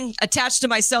been attached to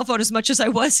my cell phone as much as I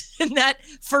was in that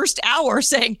first hour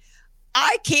saying,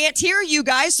 I can't hear you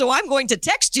guys, so I'm going to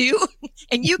text you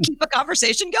and you keep a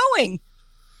conversation going.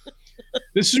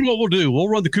 This is what we'll do. We'll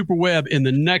run the Cooper Webb in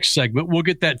the next segment. We'll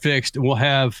get that fixed and we'll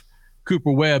have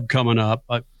Cooper Webb coming up.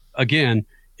 Again,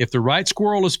 if the right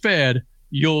squirrel is fed,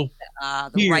 you'll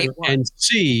hear right and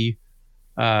see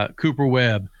Cooper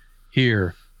Webb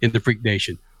here in the Freak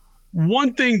Nation.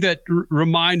 One thing that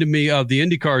reminded me of the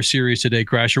IndyCar series today,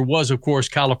 Crasher, was, of course,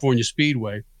 California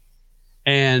Speedway.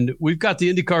 And we've got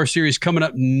the IndyCar series coming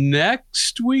up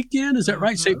next weekend. Is that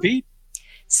right, St. Pete?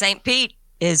 St. Pete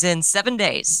is in 7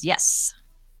 days. Yes.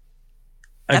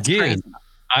 That's again, crazy.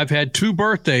 I've had 2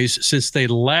 birthdays since they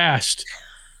last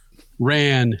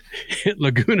ran at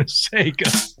Laguna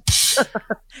Seca.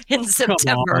 In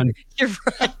September. You're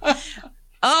right.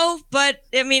 Oh, but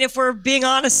I mean, if we're being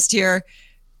honest here,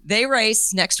 they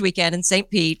race next weekend in St.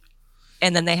 Pete,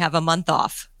 and then they have a month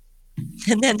off.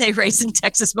 And then they race in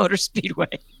Texas Motor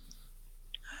Speedway.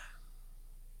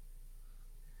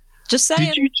 Just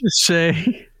saying. Did you just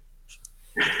say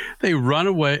they run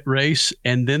away race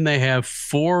and then they have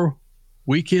 4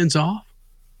 weekends off?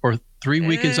 Or 3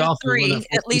 weekends off? 3,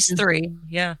 at least 3,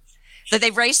 yeah. So they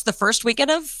race the first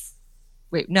weekend of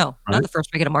not the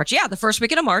first weekend of March. Yeah, the first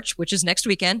weekend of March, which is next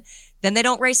weekend. Then they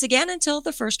don't race again until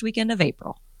the first weekend of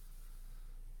April.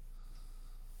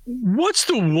 What's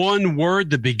the one word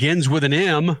that begins with an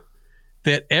M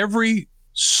that every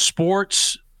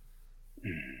motorsports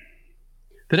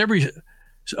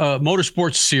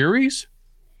series?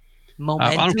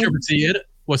 Momentum. I don't care if it's the edit.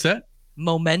 What's that?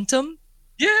 Momentum?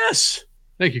 Yes.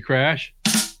 Thank you, Crash.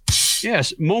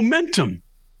 Yes, momentum.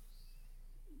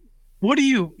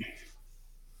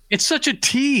 It's such a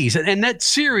tease. And that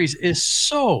series is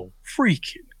so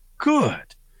freaking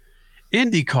good.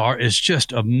 IndyCar is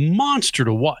just a monster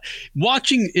to watch.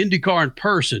 Watching IndyCar in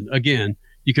person, again,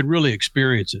 you can really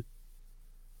experience it.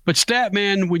 But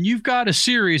Statman, when you've got a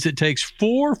series that takes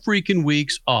 4 freaking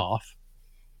weeks off,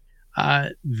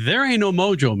 there ain't no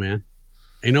mojo, man.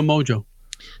 Ain't no mojo.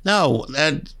 No,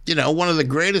 one of the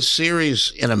greatest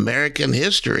series in American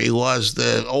history was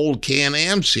the old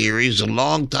Can-Am series a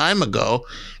long time ago,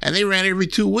 and they ran every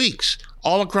 2 weeks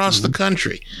all across the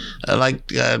country,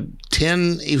 10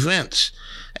 events.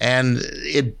 And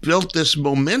it built this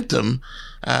momentum,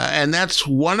 and that's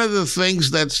one of the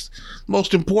things that's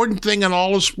most important thing in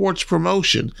all of sports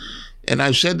promotion. And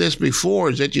I've said this before,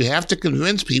 is that you have to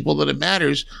convince people that it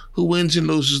matters who wins and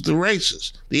loses the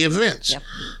races, the events. Yep.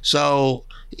 So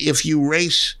if you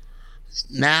race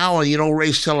now and you don't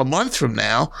race till a month from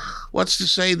now, what's to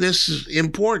say this is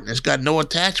important? It's got no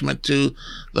attachment to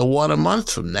the one a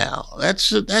month from now.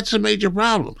 That's a major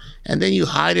problem. And then you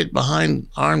hide it behind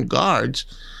armed guards.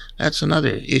 That's another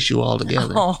issue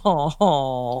altogether.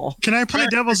 Oh. Can I play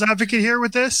devil's advocate here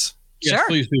with this? Yes, sure.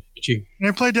 Please do, Richie. Can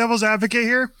I play devil's advocate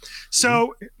here?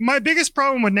 So my biggest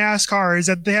problem with NASCAR is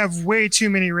that they have way too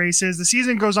many races. The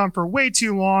season goes on for way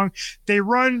too long. They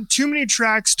run too many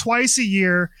tracks twice a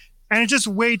year, and it's just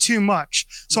way too much.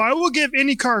 So I will give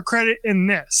IndyCar credit in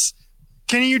this.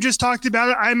 Kenny, you just talked about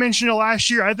it. I mentioned it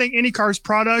last year. I think IndyCar's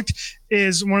product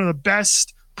is one of the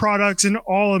best products in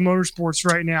all of motorsports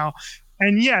right now.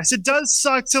 And yes, it does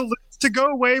suck to go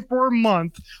away for a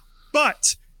month,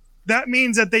 but that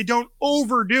means that they don't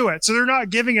overdo it. So they're not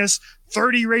giving us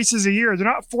 30 races a year. They're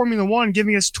not Formula One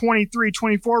giving us 23,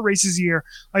 24 races a year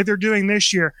like they're doing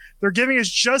this year. They're giving us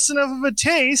just enough of a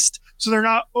taste so they're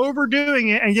not overdoing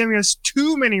it and giving us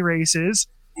too many races.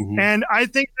 Mm-hmm. And I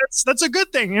think that's a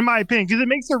good thing, in my opinion, because it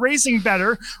makes the racing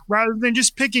better rather than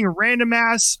just picking random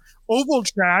ass oval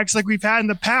tracks like we've had in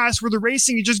the past where the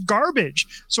racing is just garbage.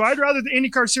 So I'd rather the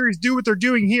IndyCar series do what they're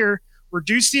doing here,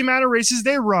 reduce the amount of races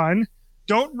they run,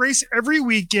 don't race every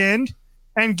weekend,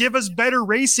 and give us better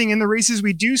racing in the races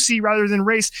we do see rather than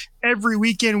race every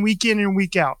weekend, week in and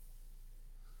week out.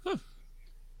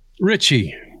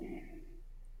 Richie,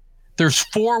 there's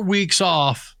 4 weeks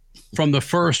off from the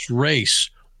first race.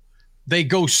 They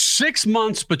go 6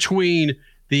 months between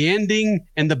the ending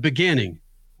and the beginning.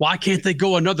 Why can't they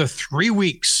go another 3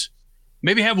 weeks?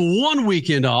 Maybe have 1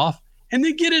 weekend off and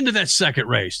then get into that second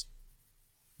race.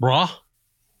 Bruh.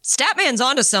 Statman's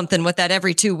onto something with that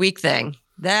every 2 week thing.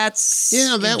 That's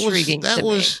intriguing. That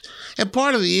was and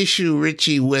part of the issue,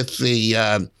 Richie, with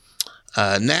the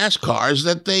NASCAR is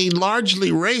that they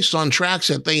largely race on tracks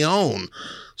that they own.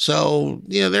 So,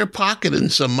 they're pocketing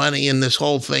some money in this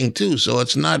whole thing too. So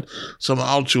it's not some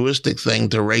altruistic thing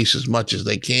to race as much as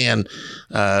they can.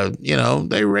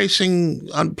 They're racing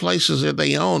on places that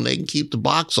they own. They can keep the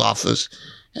box office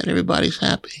and everybody's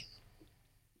happy.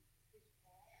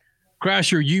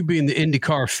 Crasher, you being the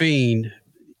IndyCar fiend,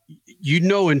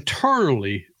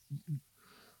 internally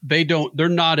they're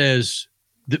not as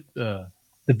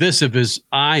divisive as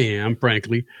I am,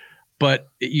 frankly, but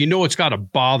it's got to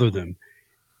bother them.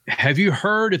 Have you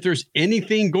heard if there's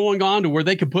anything going on to where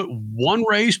they could put one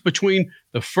race between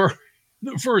the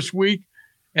first week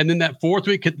and then that fourth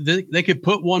week? They could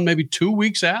put one maybe 2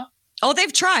 weeks out? Oh,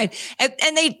 they've tried.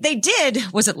 And they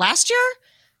did. Was it last year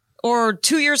or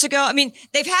 2 years ago? I mean,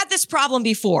 they've had this problem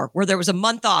before where there was a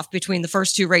month off between the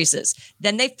first two races.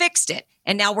 Then they fixed it.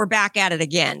 And now we're back at it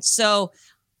again. So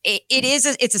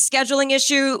it's a scheduling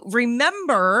issue.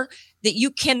 Remember that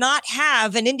you cannot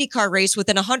have an IndyCar race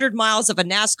within 100 miles of a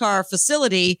NASCAR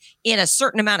facility in a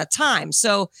certain amount of time.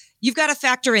 So you've got to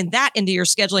factor in that into your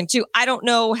scheduling too. I don't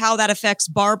know how that affects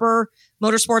Barber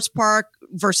Motorsports Park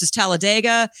versus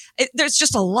Talladega. There's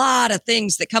just a lot of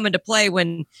things that come into play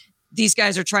when these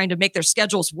guys are trying to make their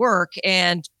schedules work.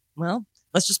 And, well,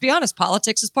 let's just be honest,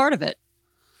 politics is part of it,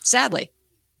 sadly.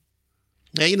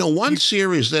 Now, one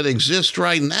series that exists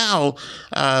right now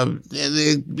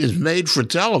is made for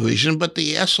television, but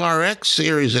the SRX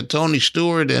series that Tony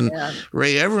Stewart and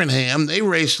Ray Evernham, they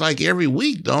race like every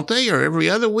week, don't they? Or every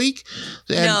other week?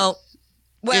 No.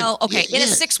 Well, in a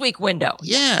 6 week window.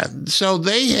 Yeah. So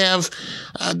they have,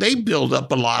 they build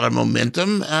up a lot of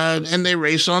momentum and they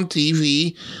race on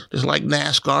TV just like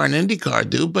NASCAR and IndyCar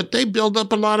do, but they build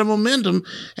up a lot of momentum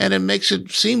and it makes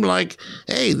it seem like,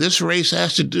 hey, this race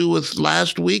has to do with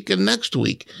last week and next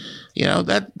week.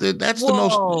 That's the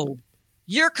most.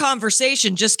 Your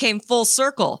conversation just came full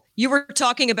circle. You were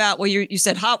talking about, you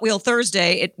said Hot Wheel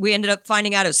Thursday. We ended up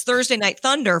finding out it was Thursday Night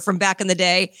Thunder from back in the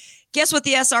day. Guess what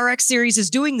the SRX series is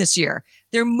doing this year?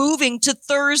 They're moving to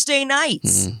Thursday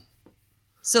nights. Mm.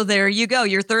 So there you go.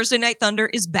 Your Thursday Night Thunder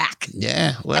is back.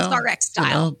 Yeah, well, SRX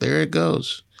style. There it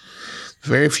goes.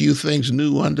 Very few things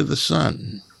new under the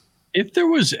sun. If there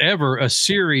was ever a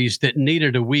series that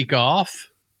needed a week off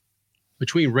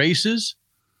between races,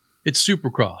 it's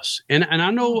Supercross. And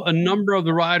I know a number of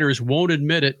the riders won't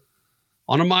admit it,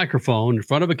 on a microphone in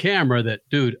front of a camera that,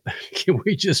 dude, can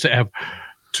we just have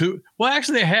two? Well,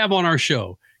 actually, they have on our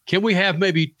show. Can we have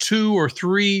maybe 2 or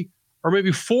 3 or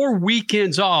maybe 4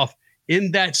 weekends off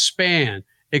in that span?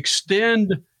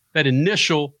 Extend that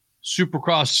initial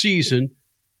Supercross season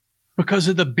because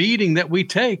of the beating that we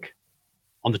take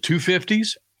on the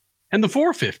 250s and the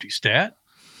 450s, Stat.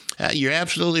 You're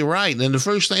absolutely right. And the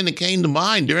first thing that came to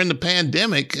mind during the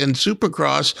pandemic and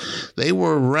Supercross, they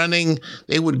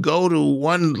would go to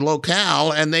one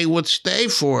locale and they would stay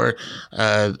for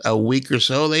a week or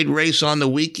so. They'd race on the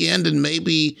weekend and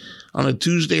maybe on a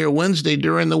Tuesday or Wednesday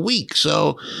during the week.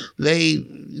 So they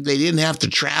didn't have to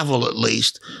travel, at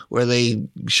least, where they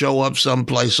show up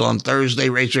someplace on Thursday,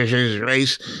 race,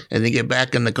 and they get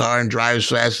back in the car and drive as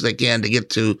fast as they can to get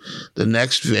to the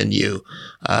next venue.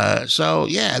 So,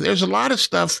 yeah, there's a lot of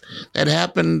stuff that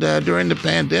happened during the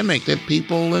pandemic that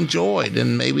people enjoyed,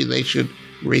 and maybe they should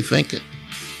rethink it.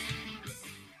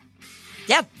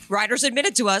 Yeah, riders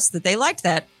admitted to us that they liked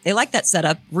that. They liked that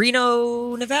setup.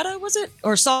 Reno, Nevada, was it?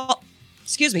 Or Salt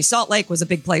Lake was a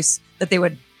big place that they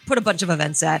would put a bunch of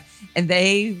events at, and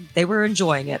they were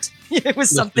enjoying it. It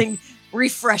was something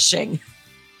refreshing.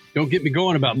 Don't get me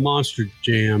going about Monster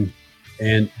Jam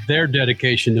and their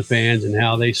dedication to fans and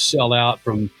how they sell out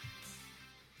from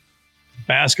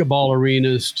basketball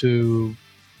arenas to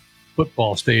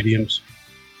football stadiums.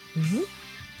 Mm-hmm.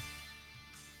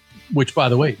 Which, by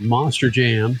the way, Monster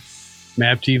Jam,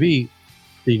 MAV TV,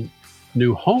 the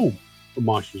new home for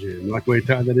Monster Jam. You like the way you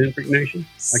tied that in, Freak Nation?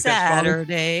 Like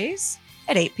Saturdays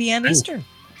at 8 p.m. Eastern.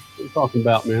 What are you talking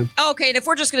about, man? Okay, and if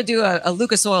we're just going to do a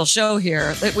Lucas Oil show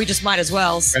here, we just might as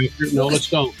well. No, let's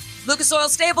don't. Lucas Oil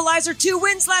Stabilizer, 2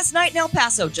 wins last night in El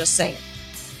Paso, just saying.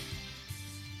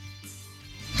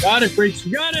 Got it, Freaks.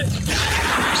 You got it.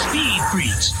 Speed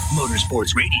Freaks,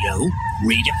 Motorsports Radio,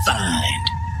 redefined.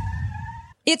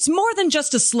 It's more than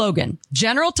just a slogan.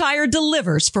 General Tire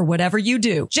delivers for whatever you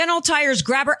do. General Tire's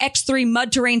Grabber X3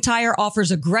 Mud Terrain tire offers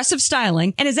aggressive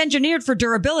styling and is engineered for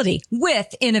durability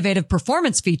with innovative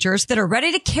performance features that are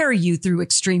ready to carry you through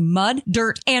extreme mud,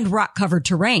 dirt, and rock-covered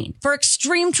terrain. For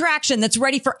extreme traction that's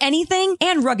ready for anything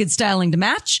and rugged styling to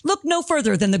match, look no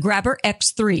further than the Grabber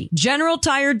X3. General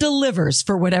Tire delivers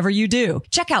for whatever you do.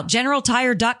 Check out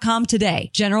GeneralTire.com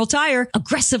today. General Tire,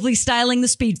 aggressively styling the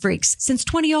speed freaks since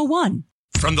 2001.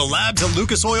 From the lab to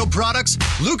Lucas Oil Products,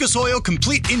 Lucas Oil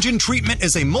Complete Engine Treatment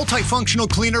is a multifunctional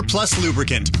cleaner plus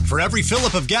lubricant. For every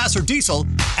fill-up of gas or diesel,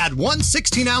 add 1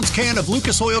 16-ounce can of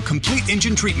Lucas Oil Complete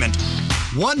Engine Treatment.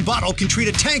 1 bottle can treat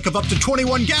a tank of up to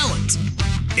 21 gallons.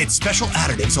 Its special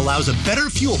additives allows a better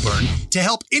fuel burn to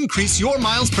help increase your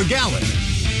miles per gallon.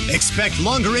 Expect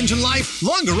longer engine life,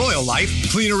 longer oil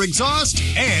life, cleaner exhaust,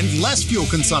 and less fuel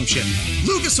consumption.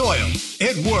 Lucas Oil,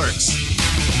 it works.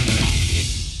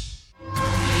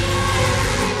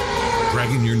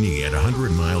 Dragging your knee at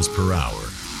 100 miles per hour,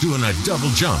 doing a double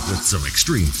jump with some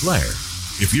extreme flair.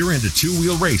 If you're into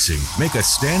two-wheel racing, make a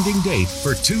standing date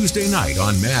for Tuesday night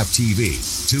on MAV TV.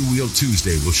 Two Wheel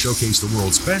Tuesday will showcase the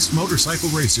world's best motorcycle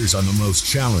racers on the most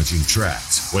challenging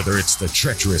tracks. Whether it's the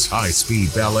treacherous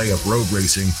high-speed ballet of road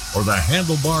racing or the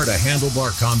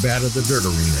handlebar-to-handlebar combat of the dirt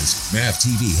arenas, MAV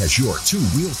TV has your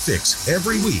two-wheel fix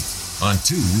every week on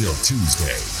Two Wheel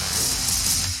Tuesday.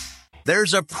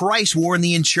 There's a price war in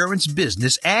the insurance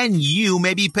business, and you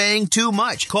may be paying too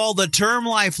much. Call the Term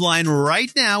Lifeline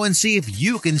right now and see if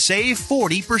you can save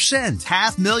 40%.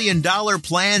 $500,000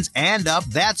 plans and up,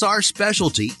 that's our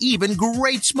specialty. Even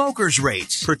great smokers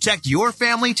rates. Protect your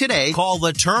family today. Call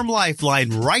the Term Lifeline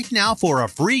right now for a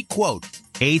free quote.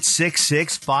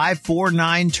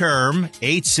 866-549-TERM,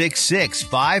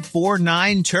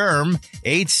 866-549-TERM,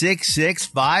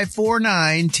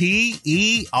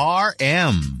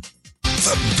 866-549-TERM.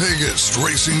 The biggest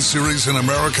racing series in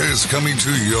America is coming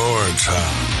to your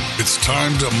town. It's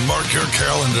time to mark your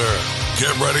calendar.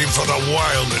 Get ready for the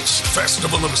wildest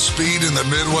festival of speed in the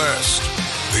Midwest.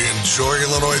 The Enjoy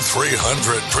Illinois 300,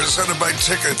 presented by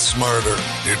Ticket Smarter.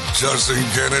 It doesn't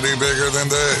get any bigger than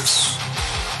this.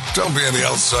 Don't be on the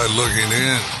outside looking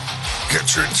in.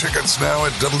 Get your tickets now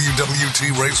at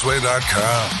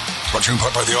www.raceway.com. Brought to you in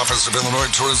part by the Office of Illinois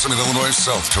Tourism and Illinois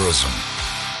South Tourism.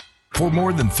 For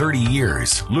more than 30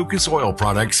 years, Lucas Oil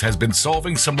Products has been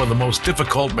solving some of the most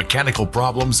difficult mechanical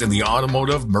problems in the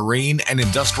automotive, marine, and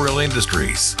industrial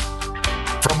industries.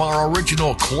 From our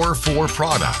original Core 4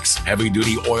 products,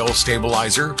 heavy-duty oil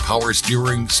stabilizer, power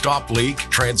steering, stop leak,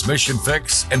 transmission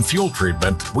fix, and fuel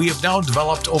treatment, we have now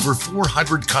developed over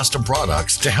 400 custom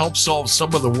products to help solve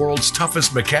some of the world's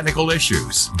toughest mechanical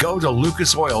issues. Go to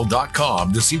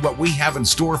lucasoil.com to see what we have in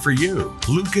store for you.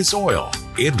 Lucas Oil,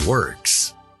 it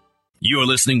works. You're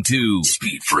listening to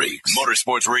Speed Freaks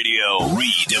Motorsports Radio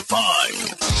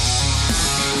Redefined.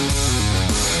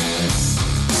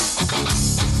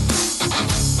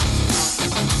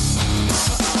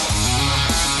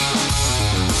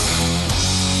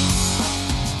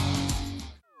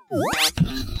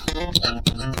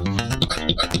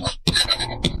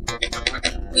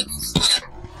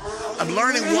 I'm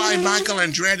learning why Michael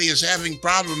Andretti is having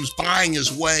problems buying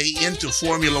his way into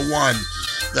Formula One.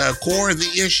 The core of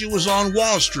the issue is on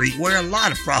Wall Street, where a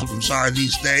lot of problems are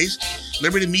these days.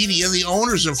 Liberty Media, the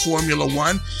owners of Formula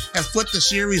One, have put the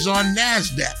series on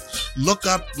NASDAQ. Look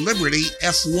up Liberty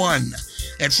F1.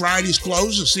 At Friday's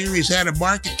close, the series had a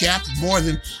market cap of more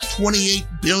than $28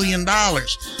 billion.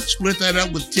 Split that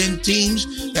up with 10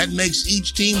 teams, that makes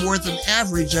each team worth an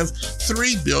average of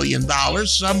 $3 billion,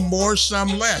 some more,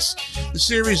 some less. The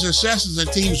series assesses a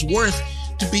team's worth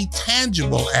to be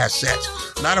tangible assets,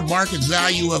 not a market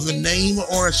value of a name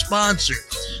or a sponsor.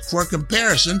 For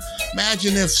comparison,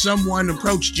 imagine if someone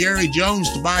approached Jerry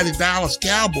Jones to buy the Dallas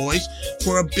Cowboys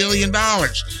for $1 billion.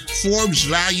 Forbes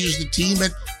values the team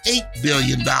at $8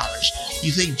 billion.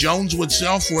 You think Jones would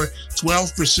sell for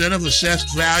 12% of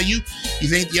assessed value? You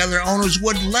think the other owners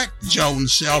wouldn't let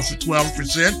Jones sell for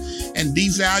 12% and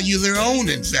devalue their own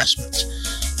investments?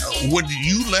 Would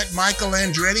you let Michael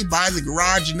Andretti buy the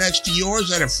garage next to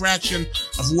yours at a fraction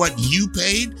of what you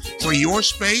paid for your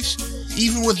space?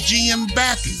 Even with GM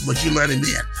backing, would you let him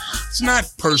in? It's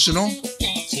not personal.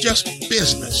 It's just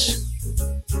business.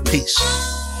 Peace.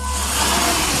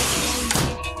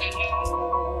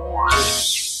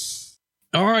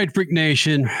 All right, Freak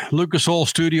Nation. Lucas Oil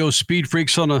Studios, Speed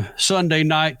Freaks on a Sunday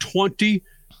night.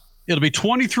 It'll be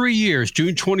 23 years,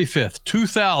 June 25th,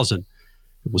 2000.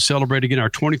 We'll celebrate again our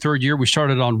 23rd year. We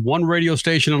started on one radio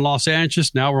station in Los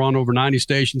Angeles. Now we're on over 90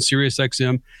 stations, Sirius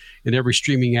XM, and every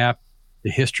streaming app,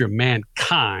 the history of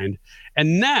mankind.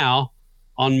 And now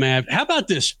on MAV. How about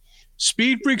this?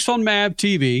 Speed Freaks on MAV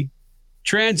TV,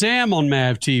 Trans Am on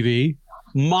MAV TV,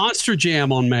 Monster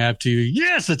Jam on MAV TV.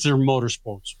 Yes, it's their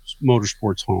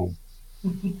motorsports home.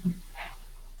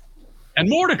 And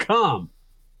more to come.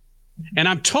 And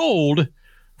I'm told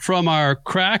from our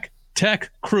crack tech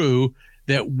crew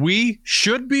that we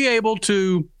should be able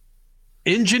to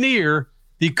engineer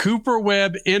the Cooper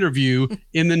Webb interview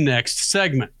in the next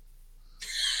segment.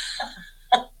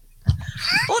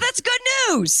 Well, that's good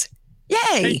news. Yay.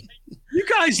 Hey, you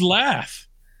guys laugh.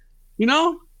 You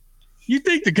know? You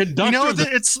think the conductor... You know,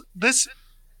 it's this...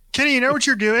 Kenny, you know what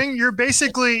you're doing? You're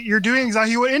doing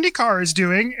exactly what IndyCar is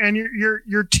doing, and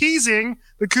you're teasing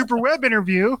the Cooper Webb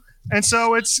interview, and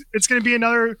so it's going to be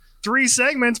another 3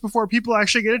 segments before people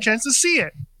actually get a chance to see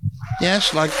it.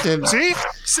 Yes, like the... See?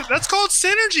 That's called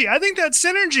synergy. I think that's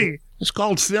synergy. It's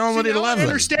called film at 11. I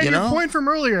understand your point from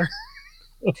earlier.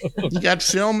 You got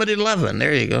film at 11.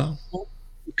 There you go.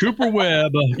 Cooper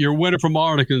Webb, your winner from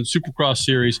Arlington Supercross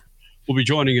Series, will be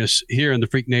joining us here in the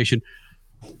Freak Nation.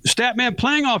 Statman,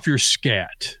 playing off your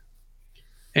scat,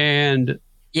 and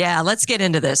yeah, let's get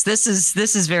into this. This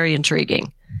is very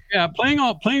intriguing. Yeah, playing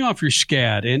off your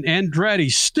scat, and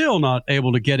Andretti's still not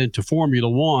able to get into Formula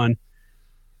One.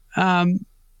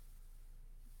 Mario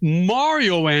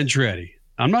Andretti.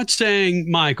 I'm not saying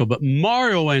Michael, but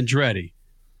Mario Andretti.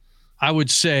 I would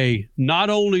say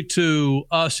not only to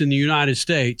us in the United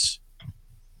States,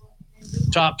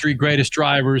 top 3 greatest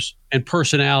drivers and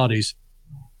personalities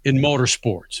in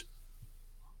motorsports.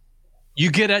 You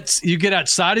get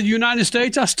outside of the United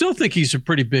States, I still think he's a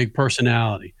pretty big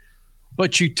personality.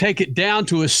 But you take it down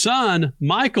to his son,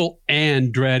 Michael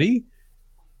Andretti,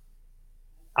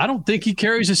 I don't think he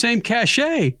carries the same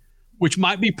cachet, which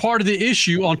might be part of the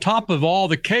issue on top of all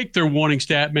the cake they're wanting,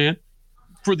 Statman,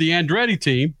 for the Andretti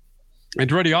team,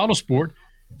 Andretti Autosport,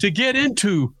 to get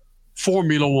into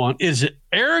Formula One. Is it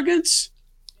arrogance?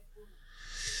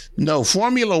 No,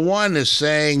 Formula One is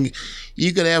saying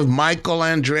you could have Michael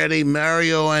Andretti,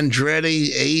 Mario Andretti,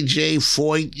 AJ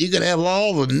Foyt. You could have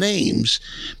all the names,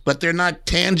 but they're not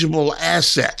tangible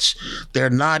assets. They're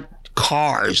not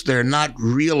cars. They're not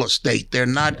real estate. They're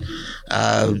not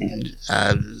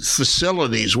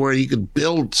facilities where you could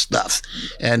build stuff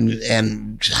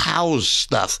and house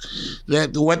stuff.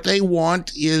 That what they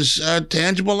want is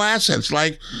tangible assets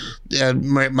like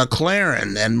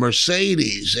McLaren and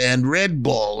Mercedes and Red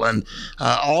Bull and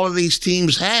all of these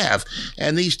teams have.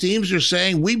 And these teams are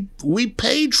saying we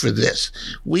paid for this.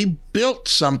 We built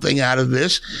something out of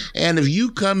this. And if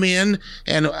you come in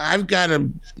and I've got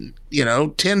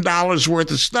 $10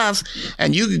 worth of stuff,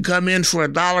 and you can come in for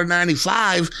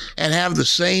 $1.95 and have the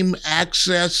same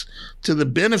access to the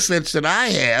benefits that I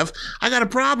have, I got a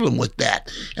problem with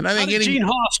that. And I think Gene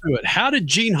Haas do it? How did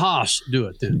Gene Haas do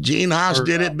it then? Gene Haas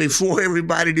did it before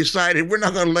everybody decided we're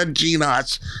not going to let Gene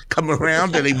Haas come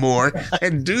around anymore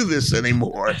and do this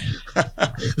anymore.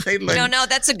 No,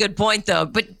 that's a good point though.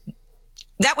 But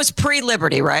that was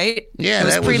pre-Liberty, right? Yeah,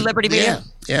 that was pre-Liberty media.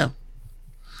 Yeah.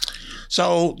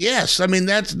 So yes, I mean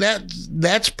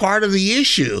that's part of the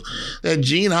issue. That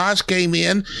Gene Haas came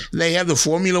in. They have the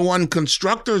Formula One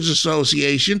Constructors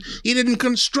Association. He didn't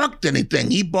construct anything.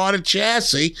 He bought a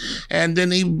chassis, and then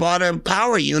he bought a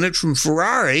power unit from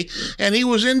Ferrari, and he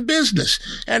was in business.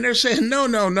 And they're saying,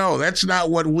 no, that's not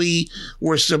what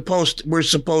we're supposed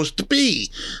to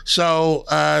be. So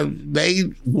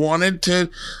they wanted to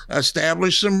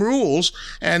establish some rules,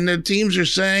 and the teams are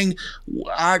saying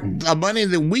the money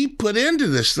that we put into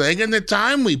this thing and the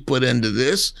time we put into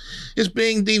this is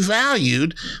being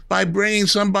devalued by bringing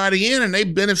somebody in, and they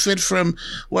benefit from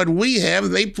what we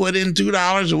have. They put in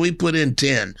 $2 and we put in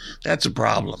 10. That's a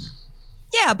problem.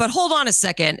 Yeah, but hold on a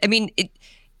second. I mean,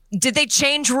 did they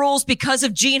change rules because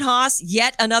of Gene Haas,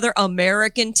 yet another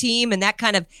American team, and that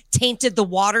kind of tainted the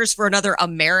waters for another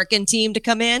American team to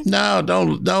come in? No,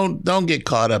 don't get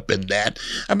caught up in that.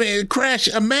 I mean, Crash,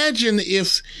 imagine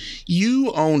if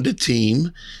you owned a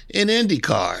team in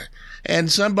IndyCar and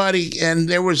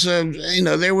there was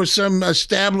some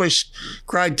established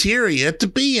criteria to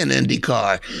be in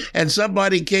IndyCar, and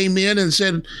somebody came in and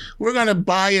said, we're going to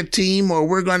buy a team, or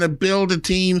we're going to build a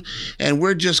team, and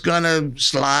we're just going to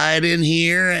slide in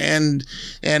here and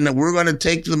we're going to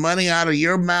take the money out of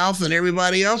your mouth and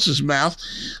everybody else's mouth.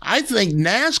 I think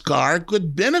NASCAR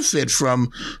could benefit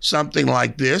from something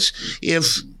like this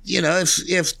if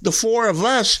the four of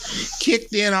us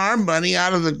kicked in our money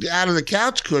out of the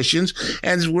couch cushions,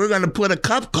 and we're going to put a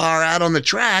cup car out on the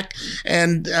track,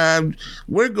 and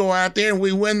we'll go out there and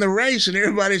we win the race, and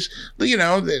everybody's,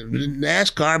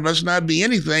 NASCAR must not be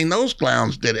anything. Those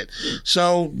clowns did it.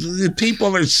 So the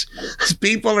people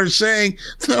are saying,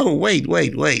 no, wait.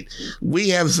 We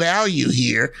have value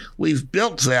here. We've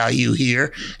built value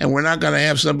here, and we're not going to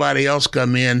have somebody else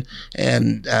come in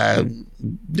and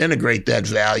denigrate that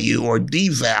value or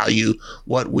devalue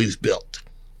what we've built.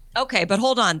 Okay, but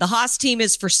hold on. The Haas team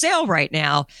is for sale right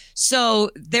now. So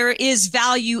there is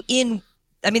value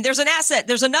there's an asset.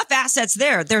 There's enough assets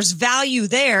there. There's value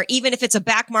there, even if it's a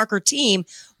backmarker team.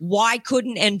 Why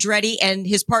couldn't Andretti and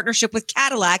his partnership with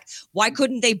Cadillac, why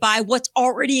couldn't they buy what's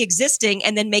already existing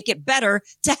and then make it better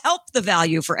to help the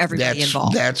value for everybody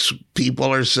involved? That's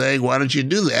people are saying, why don't you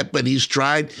do that? But he's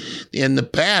tried in the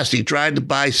past. He tried to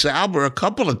buy Sauber a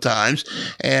couple of times,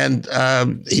 and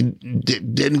he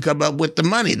didn't come up with the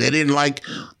money. They didn't like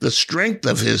the strength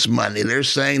of his money. They're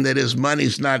saying that his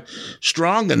money's not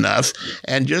strong enough.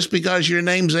 And just because your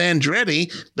name's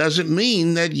Andretti doesn't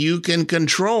mean that you can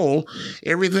control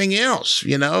everything else.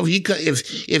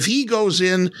 If he goes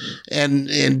in and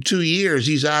in 2 years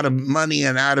he's out of money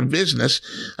and out of business,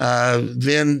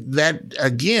 then that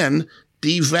again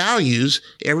devalues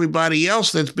everybody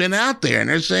else that's been out there. And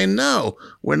they're saying, no,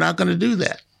 we're not going to do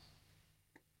that.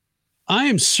 I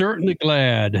am certainly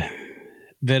glad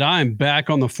that I'm back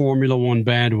on the Formula One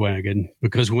bandwagon,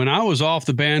 because when I was off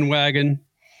the bandwagon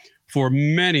for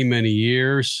many, many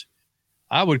years,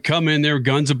 I would come in there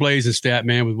guns a-blazing, stat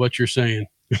man, with what you're saying.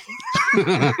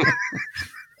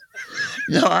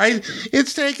 No,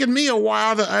 it's taken me a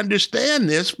while to understand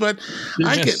this, but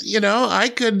yes.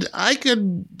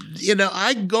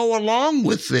 I'd go along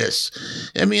with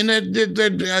this. I mean,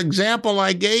 the example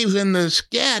I gave in the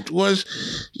scat was,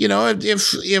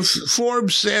 if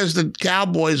Forbes says that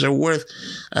Cowboys are worth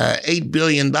 $8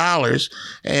 billion,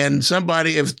 and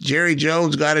if Jerry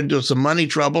Jones got into some money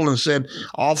trouble and said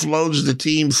offloads the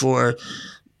team for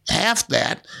half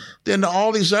that, then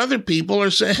all these other people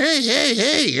are saying,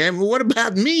 hey, what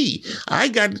about me? I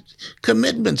got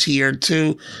commitments here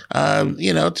to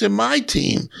my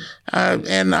team.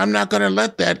 And I'm not going to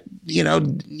let that,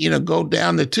 go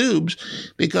down the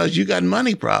tubes because you got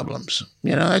money problems.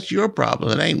 That's your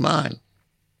problem. It ain't mine.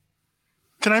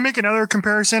 Can I make another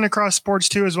comparison across sports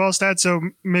too as well, Stat, so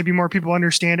maybe more people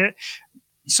understand it?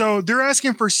 So they're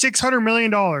asking for $600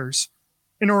 million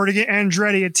in order to get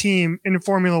Andretti a team in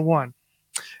Formula One.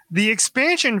 The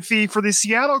expansion fee for the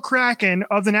Seattle Kraken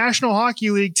of the National Hockey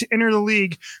League to enter the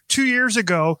league 2 years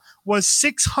ago was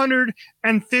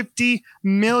 $650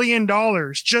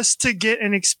 million just to get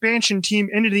an expansion team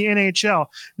into the NHL.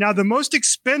 Now, the most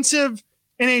expensive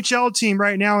NHL team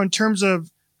right now in terms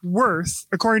of worth,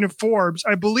 according to Forbes,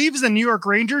 I believe is the New York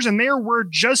Rangers, and they are worth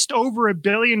just over $1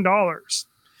 billion.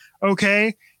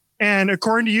 Okay. And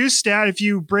according to UStat, if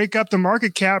you break up the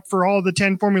market cap for all the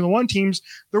 10 Formula One teams,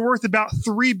 they're worth about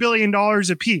 $3 billion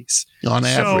a piece. On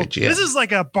average, yeah. This is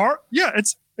like a bar. Yeah,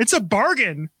 it's a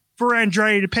bargain for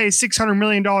Andretti to pay $600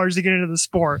 million to get into the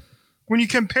sport. When you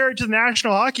compare it to the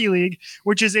National Hockey League,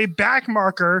 which is a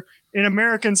backmarker in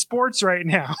American sports right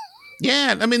now.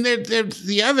 Yeah, I mean,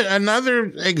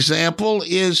 another example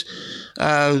is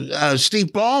Steve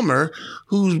Ballmer,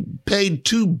 who paid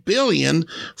 $2 billion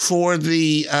for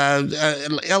the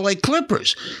LA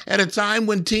Clippers at a time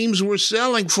when teams were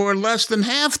selling for less than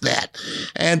half that,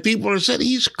 and people are saying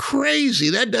he's crazy.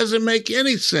 That doesn't make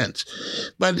any sense.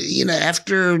 But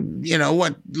after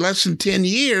less than 10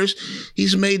 years,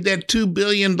 he's made that $2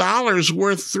 billion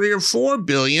worth $3 or $4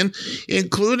 billion,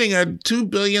 including a $2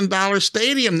 billion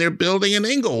stadium they're building in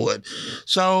Inglewood.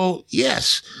 So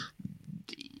yes.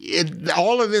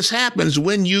 All of this happens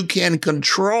when you can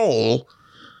control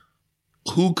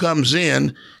who comes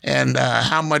in and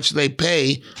how much they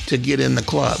pay to get in the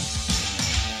club.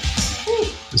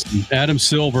 Adam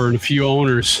Silver and a few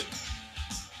owners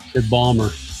said,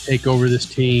 Ballmer, take over this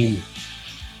team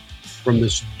from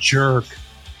this jerk,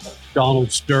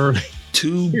 Donald Sterling.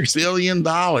 $2 billion.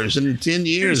 And in 10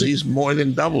 years, he's more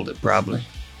than doubled it, probably.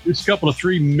 There's a couple of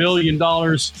 $3 million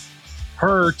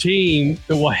per team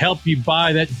that will help you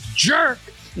buy that jerk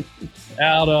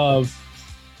out of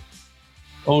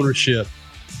ownership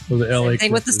of the LA. Same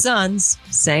thing with the Suns.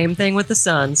 Same thing with the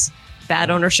Suns.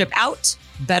 Bad ownership out,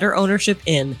 better ownership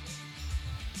in.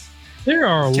 There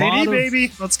are a lot of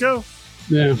baby, let's go.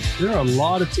 Yeah, there are a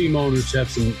lot of team owners that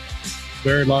have some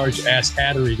very large ass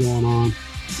hattery going on.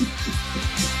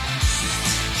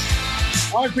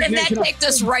 And that takes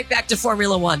us right back to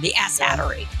Formula One, the ass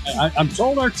hattery. I'm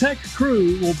told our tech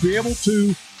crew will be able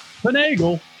to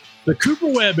finagle the Cooper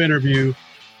Webb interview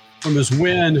from his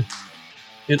win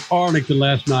in Arlington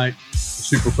last night, the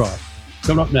Supercar.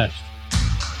 Coming up next.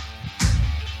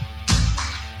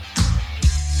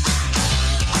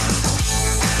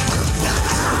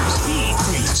 Speed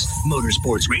Freaks,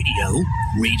 Motorsports Radio,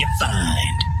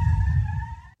 redefined.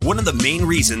 One of the main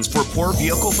reasons for poor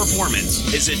vehicle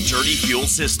performance is a dirty fuel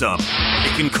system.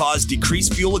 It can cause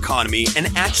decreased fuel economy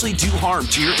and actually do harm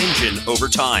to your engine over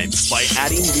time. By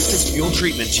adding Lucas Fuel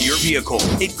Treatment to your vehicle,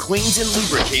 it cleans and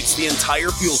lubricates the entire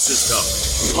fuel system,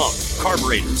 pump,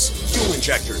 carburetors, fuel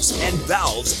injectors, and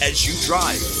valves as you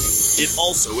drive. It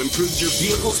also improves your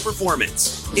vehicle's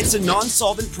performance. It's a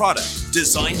non-solvent product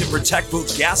designed to protect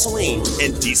both gasoline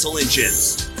and diesel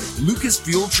engines. Lucas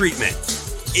Fuel Treatment.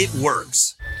 It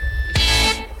works.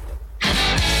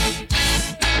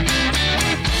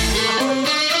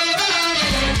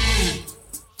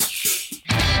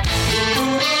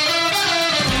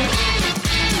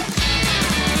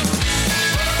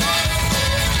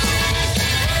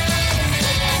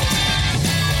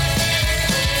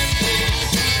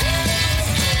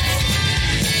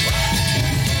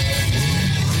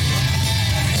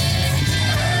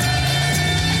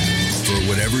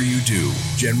 Whatever you do,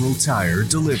 General Tire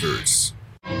delivers.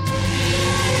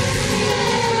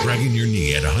 Dragging your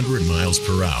knee at 100 miles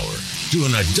per hour,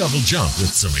 doing a double jump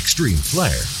with some extreme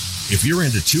flair. If you're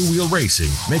into two-wheel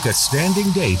racing, make a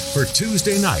standing date for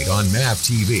Tuesday night on MAV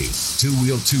TV.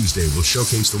 Two-Wheel Tuesday will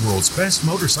showcase the world's best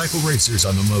motorcycle racers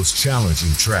on the most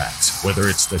challenging tracks. Whether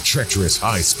it's the treacherous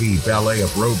high-speed ballet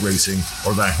of road racing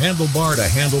or the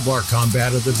handlebar-to-handlebar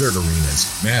combat of the dirt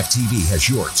arenas, MAV TV has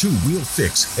your two-wheel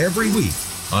fix every week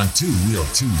on Two-Wheel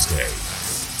Tuesday.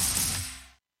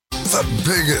 The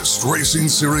biggest racing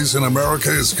series in America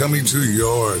is coming to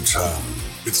your town.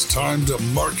 It's time to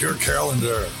mark your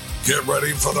calendar. Get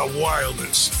ready for the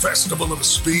wildest festival of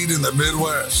speed in the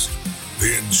Midwest.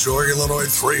 The Enjoy Illinois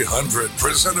 300,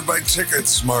 presented by Ticket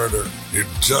Smarter. It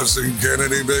doesn't get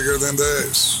any bigger than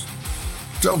this.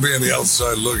 Don't be on the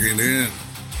outside looking in.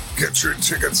 Get your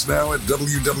tickets now at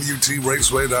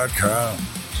www.raceway.com.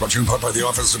 Brought to you in part by the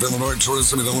Office of Illinois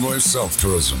Tourism and Illinois South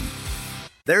Tourism.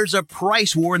 There's a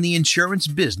price war in the insurance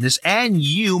business, and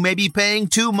you may be paying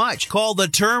too much. Call the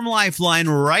Term Lifeline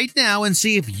right now and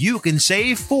see if you can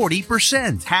save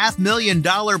 40%.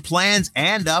 $500,000 plans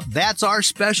and up, that's our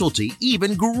specialty.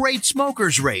 Even great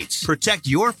smokers rates. Protect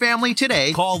your family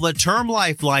today. Call the Term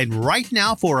Lifeline right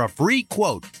now for a free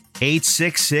quote.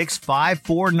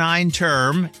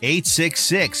 866-549-TERM,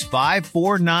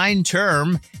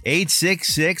 866-549-TERM,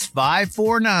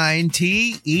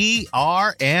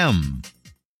 866-549-TERM.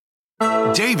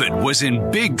 David was in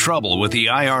big trouble with the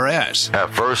IRS.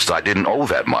 At first, I didn't owe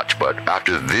that much, but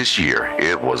after this year,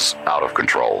 it was out of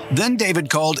control. Then David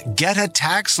called Get a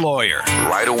Tax Lawyer.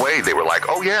 Right away, they were like,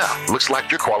 oh yeah, looks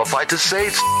like you're qualified to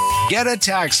save. Get a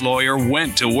Tax Lawyer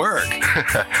went to work.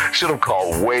 Should have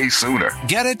called way sooner.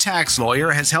 Get a Tax Lawyer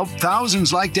has helped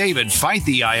thousands like David fight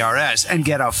the IRS and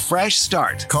get a fresh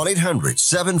start. Call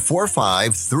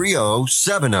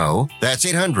 800-745-3070. That's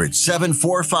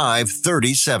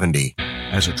 800-745-3070.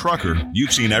 As a trucker,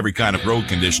 you've seen every kind of road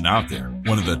condition out there.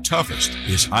 One of the toughest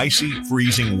is icy,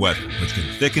 freezing weather, which can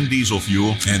thicken diesel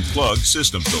fuel and plug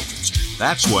system filters.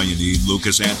 That's why you need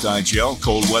Lucas Anti-Gel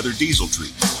Cold Weather Diesel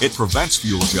Treatment. It prevents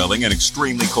fuel gelling at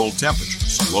extremely cold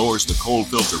temperatures, lowers the cold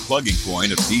filter plugging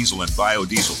point of diesel and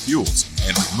biodiesel fuels,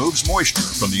 and removes moisture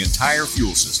from the entire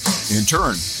fuel system. In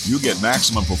turn, you get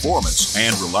maximum performance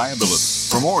and reliability.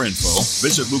 For more info,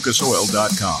 visit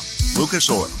lucasoil.com. Lucas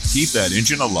Oil. Keep that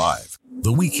engine alive.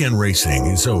 The weekend racing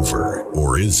is over,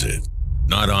 or is it?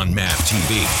 Not on MAV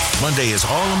TV. Monday is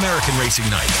All-American Racing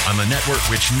Night on the network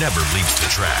which never leaves the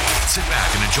track. Sit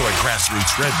back and enjoy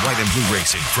grassroots red, white, and blue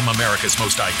racing from America's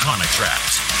most iconic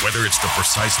tracks. Whether it's the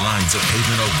precise lines of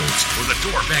pavement ovals or the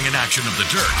door-banging action of the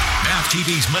dirt, MAV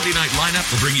TV's Monday night lineup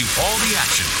will bring you all the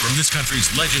action from this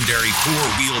country's legendary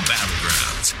four-wheel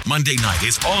battlegrounds. Monday night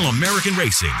is All-American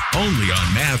Racing, only on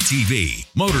MAV TV,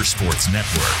 Motorsports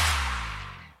Network.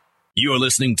 You're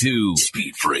listening to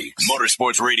Speed Freaks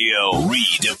Motorsports Radio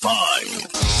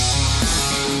Redefined.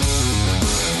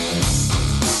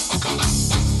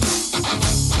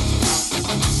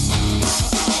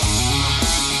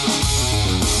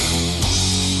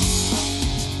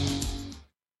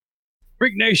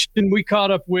 Freak Nation, we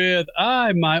caught up with,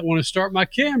 I might want to start my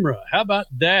camera. How about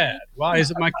that? Why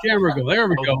isn't my camera go? There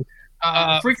we go.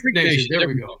 Freak Nation, there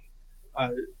we go.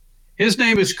 His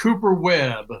name is Cooper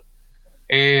Webb.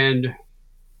 And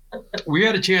we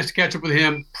had a chance to catch up with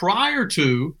him prior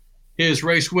to his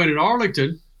race win in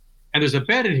Arlington. And there's a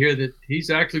bet in here that he's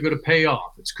actually going to pay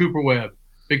off. It's Cooper Webb,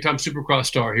 big-time Supercross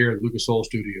star here at Lucas Oil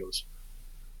Studios.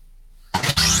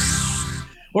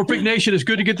 Well, Freak Nation, it's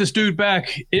good to get this dude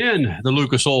back in the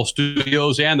Lucas Oil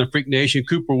Studios and the Freak Nation.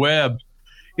 Cooper Webb,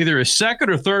 either his second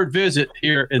or third visit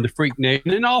here in the Freak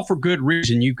Nation, and all for good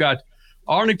reason. You've got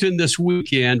Arlington this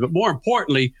weekend, but more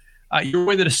importantly, you're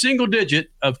within a single digit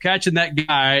of catching that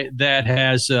guy that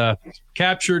has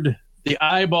captured the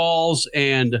eyeballs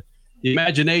and the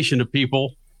imagination of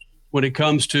people when it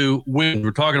comes to win.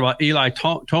 We're talking about Eli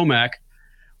Tomac.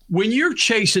 When you're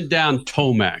chasing down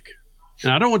Tomac,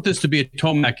 and I don't want this to be a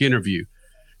Tomac interview,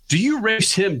 do you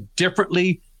race him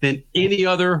differently than any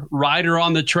other rider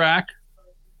on the track?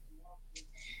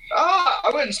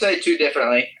 I wouldn't say too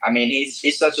differently. I mean,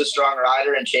 he's such a strong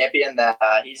rider and champion that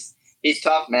he's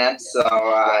tough, man. So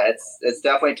it's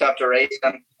definitely tough to race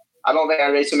him. I don't think I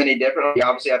race him any differently. You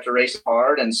obviously have to race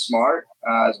hard and smart,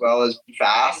 as well as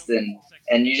fast, and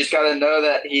you just got to know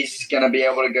that he's going to be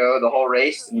able to go the whole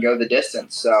race and go the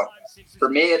distance. So for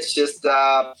me, it's just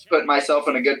putting myself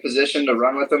in a good position to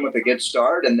run with him with a good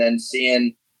start, and then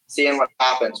seeing what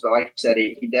happens. But like I said,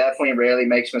 he definitely rarely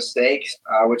makes mistakes,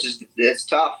 which is it's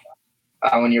tough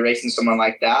when you're racing someone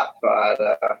like that. But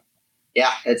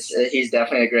yeah, he's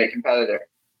definitely a great competitor.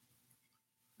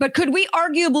 But could we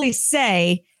arguably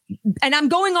say, and I'm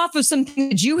going off of something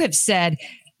that you have said,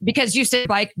 because you said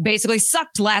bike basically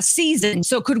sucked last season.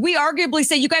 So could we arguably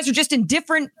say you guys are just in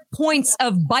different points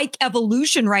of bike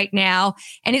evolution right now,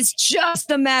 and it's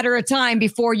just a matter of time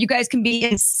before you guys can be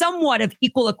in somewhat of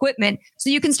equal equipment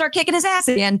so you can start kicking his ass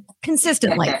again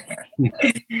consistently? Yeah,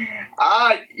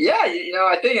 I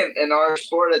think in our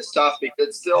sport it's tough because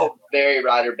it's still very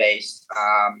rider based.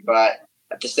 But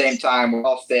at the same time, we're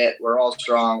all fit, we're all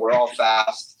strong, we're all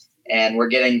fast, and we're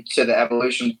getting to the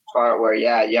evolution part where,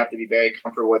 yeah, you have to be very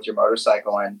comfortable with your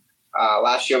motorcycle. And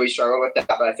last year we struggled with that,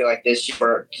 but I feel like this year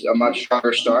we're a much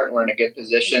stronger start and we're in a good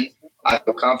position. I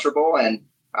feel comfortable. And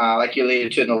like you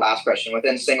alluded to in the last question,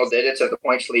 within single digits of the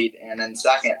points lead and in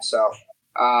second. So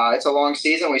it's a long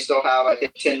season. We still have, I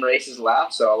think, 10 races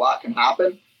left, so a lot can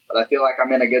happen. But I feel like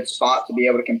I'm in a good spot to be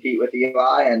able to compete with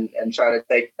Eli and try to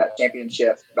take that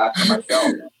championship back to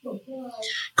myself.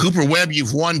 Cooper Webb,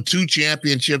 you've won 2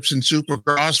 championships in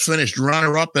Supercross, finished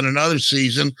runner-up in another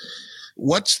season.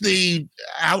 What's the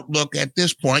outlook at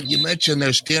this point? You mentioned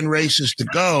there's 10 races to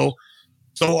go.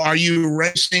 So are you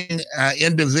racing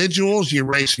individuals? You're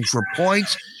racing for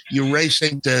points? You're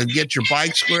racing to get your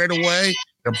bike squared away,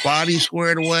 your body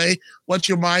squared away? What's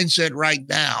your mindset right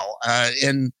now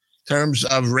in terms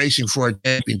of racing for a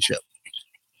championship?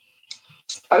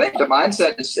 I think the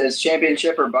mindset is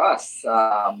championship or bust.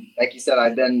 Like you said,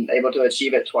 I've been able to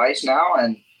achieve it twice now,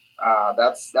 and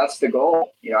That's the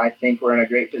goal. I think we're in a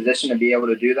great position to be able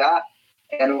to do that.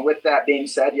 And with that being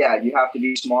said, yeah, you have to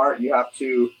be smart. You have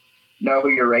to know who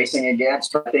you're racing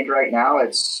against. But I think right now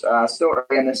it's still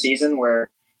early in the season where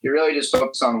you really just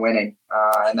focus on winning,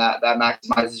 and that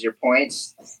maximizes your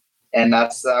points. And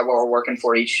that's what we're working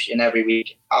for each and every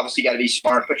week. Obviously, you got to be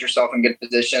smart, put yourself in good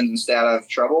positions and stay out of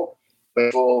trouble,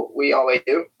 which we always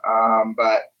do.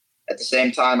 But at the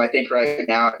same time, I think right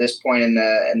now at this point in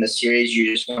the series,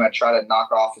 you just want to try to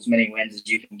knock off as many wins as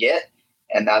you can get,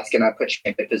 and that's going to put you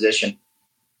in a good position.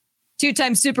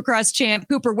 Two-time Supercross champ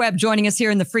Cooper Webb joining us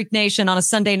here in the Freak Nation on a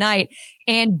Sunday night.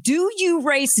 And do you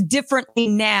race differently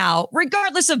now,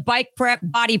 regardless of bike prep,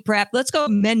 body prep? Let's go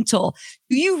mental.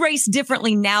 Do you race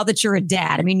differently now that you're a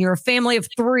dad? I mean, you're a family of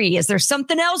 3. Is there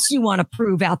something else you want to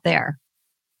prove out there?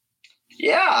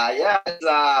 Yeah.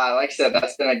 Like I said,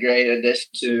 that's been a great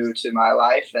addition to my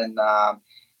life, and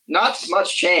not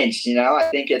much changed. I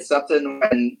think it's something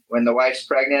when the wife's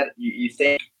pregnant, you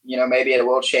think maybe it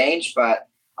will change, but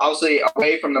obviously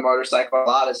away from the motorcycle, a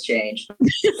lot has changed.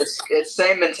 It's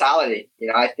same mentality.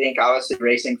 I think obviously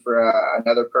racing for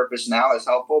another purpose now is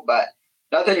helpful, but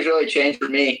nothing's really changed for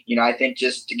me. I think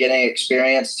just getting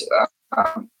experienced,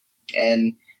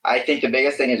 and I think the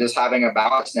biggest thing is just having a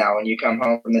balance now. When you come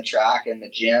home from the track and the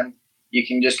gym, you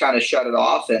can just kind of shut it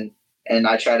off, and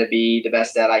I try to be the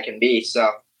best dad I can be.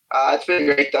 So it's been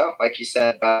great though, like you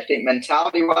said. But I think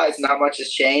mentality wise, not much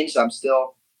has changed. I'm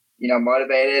still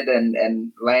motivated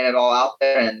and laying it all out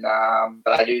there. And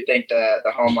but I do think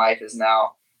the home life is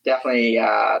now definitely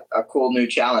a cool new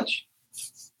challenge.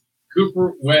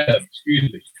 Cooper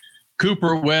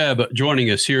Webb joining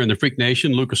us here in the Freak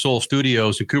Nation, Lucas Oil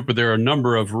Studios. And Cooper, there are a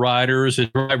number of riders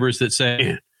and drivers that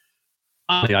say,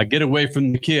 I get away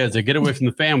from the kids, I get away from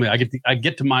the family, I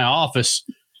get to my office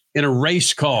in a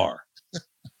race car.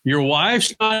 Your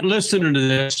wife's not listening to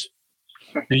this.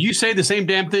 Do you say the same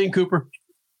damn thing, Cooper?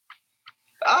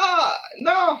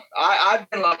 No, I've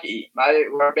been lucky.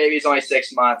 Our baby's only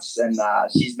 6 months, and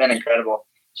she's been incredible.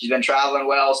 She's been traveling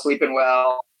well, sleeping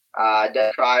well,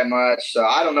 doesn't cry much. So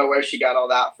I don't know where she got all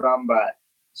that from, but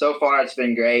so far it's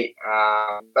been great.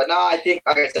 But no, I think,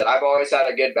 like I said, I've always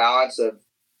had a good balance of,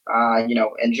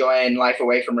 enjoying life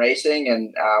away from racing.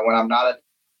 And when I'm not at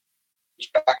the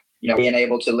track, being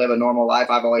able to live a normal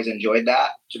life, I've always enjoyed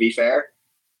that, to be fair.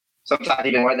 Sometimes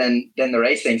even more than the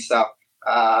racing stuff.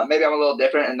 Maybe I'm a little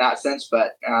different in that sense,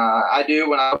 but I do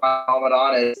when I put my helmet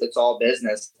on, it's all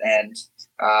business, and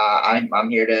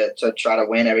I'm here to try to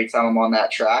win every time I'm on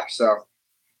that track. So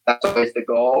that's always the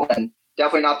goal, and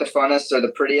definitely not the funnest or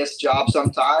the prettiest job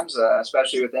sometimes,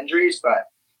 especially with injuries. But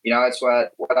it's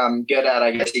what I'm good at, I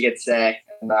guess you could say,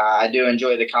 and I do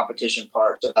enjoy the competition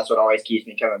part. So that's what always keeps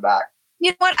me coming back. You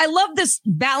know what? I love this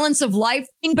balance of life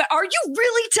thing, but are you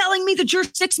really telling me that your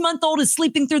 6-month-old is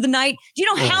sleeping through the night? Do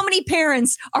you know how many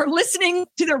parents are listening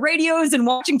to their radios and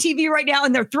watching TV right now,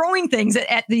 and they're throwing things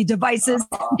at the devices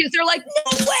because they're like,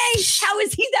 no way. How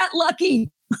is he that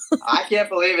lucky? I can't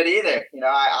believe it either.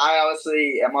 I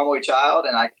obviously am only child,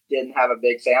 and I didn't have a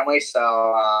big family.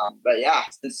 So, but yeah,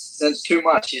 since 2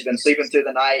 months, she's been sleeping through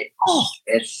the night.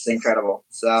 It's incredible.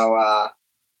 So,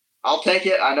 I'll take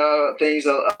it. I know things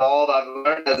all I've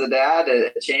learned as a dad,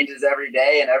 it changes every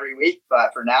day and every week,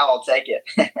 but for now, I'll take it.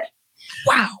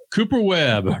 Wow. Cooper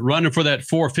Webb running for that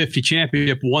 450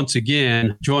 championship once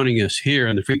again, joining us here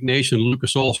in the Freak Nation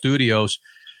Lucas Oil Studios.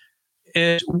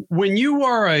 When you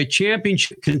are a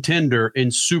championship contender in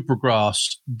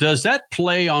Supercross, does that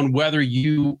play on whether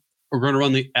you are going to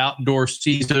run the outdoor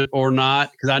season or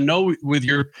not? Because I know with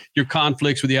your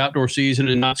conflicts with the outdoor season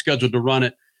and not scheduled to run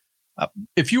it,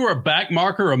 if you were a back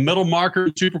marker, a middle marker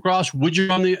in Supercross, would you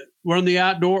run the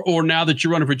outdoor? Or now that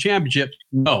you're running for championships,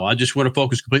 no, I just want to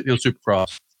focus completely on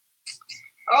Supercross?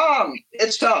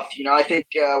 It's tough. I think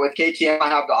with KTM, I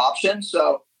have the option.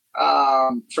 So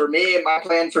for me, my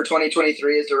plan for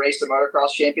 2023 is to race the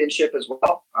motocross championship as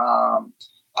well.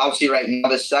 Obviously, right now,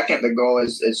 this second, the goal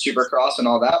is Supercross and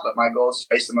all that, but my goal is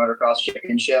to race the motocross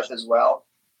championship as well,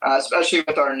 especially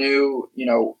with our new,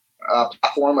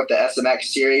 platform with the SMX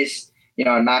series,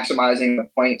 and maximizing the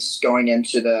points going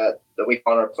into the we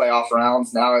call our playoff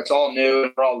rounds. Now it's all new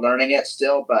and we're all learning it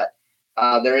still, but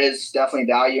there is definitely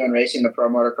value in racing the Pro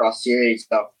Motocross Series.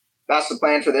 So that's the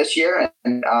plan for this year.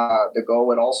 And the goal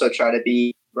would also try to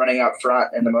be running up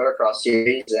front in the Motocross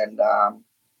Series and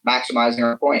maximizing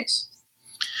our points.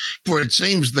 For it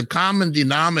seems the common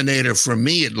denominator for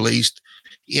me, at least,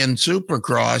 in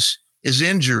Supercross is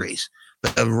injuries.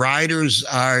 The riders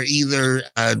are either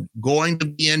going to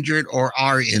be injured or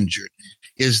are injured.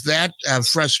 Is that a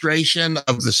frustration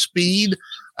of the speed?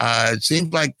 It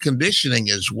seems like conditioning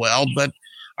as well, but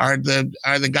Are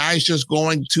the guys just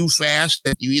going too fast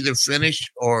that you either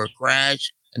finish or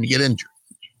crash and get injured?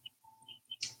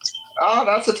 Oh,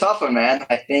 that's a tough one, man.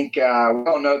 I think we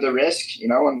don't know the risk,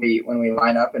 when we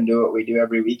line up and do what we do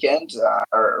every weekend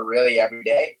or really every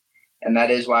day. And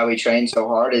that is why we train so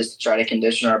hard, is to try to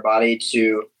condition our body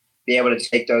to be able to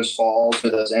take those falls or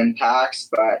those impacts.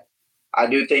 But I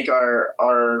do think our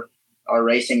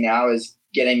racing now is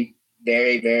getting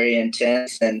very, very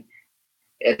intense, and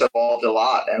it's evolved a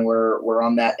lot. And we're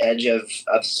on that edge of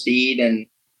speed and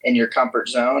in your comfort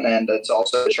zone. And it's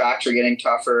also the tracks are getting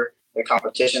tougher. The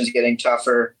competition's getting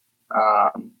tougher.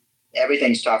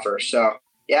 Everything's tougher. So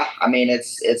yeah, I mean,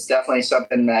 it's definitely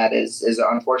something that is an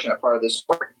unfortunate part of the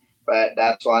sport, but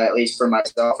that's why, at least for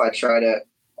myself, I try to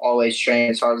always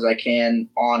train as hard as I can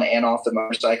on and off the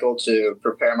motorcycle to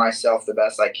prepare myself the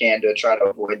best I can to try to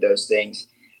avoid those things.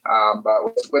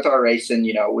 But with our racing,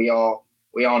 we all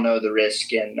know the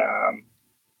risk, and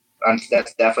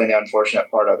that's definitely the unfortunate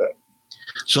part of it.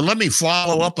 So let me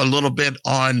follow up a little bit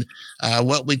on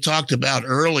what we talked about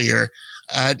earlier.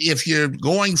 If you're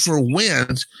going for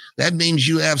wins, that means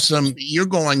you're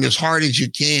going as hard as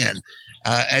you can.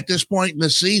 At this point in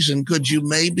the season, could you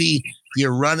maybe, if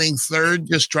you're running third,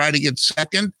 just try to get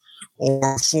second,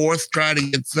 or fourth, try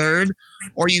to get third?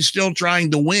 Or are you still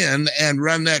trying to win and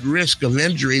run that risk of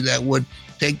injury that would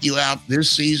take you out this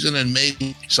season and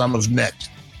maybe some of next?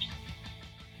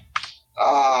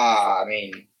 I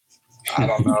mean, I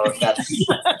don't know if that's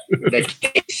the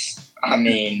case. I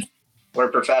mean, we're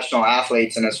professional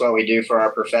athletes, and it's what we do for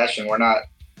our profession. We're not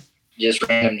just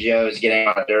random Joes getting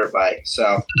on a dirt bike.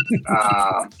 So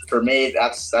for me,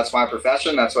 that's my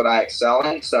profession. That's what I excel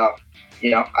in. So,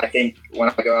 I think when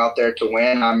I go out there to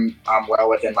win, I'm well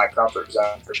within my comfort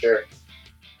zone for sure.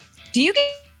 Do you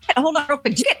hold on real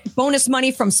quick, do you get bonus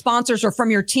money from sponsors or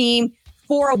from your team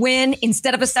for a win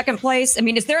instead of a second place? I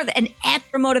mean, is there an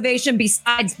extra motivation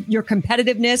besides your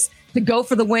competitiveness to go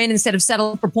for the win instead of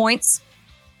settling for points?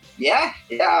 Yeah.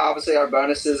 Obviously, our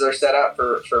bonuses are set up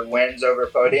for wins over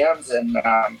podiums and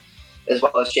as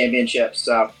well as championships.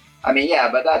 So, I mean, yeah,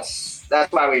 but that's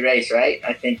why we race, right?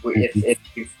 I think if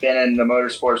you've been in the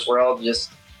motorsports world, it's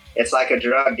like a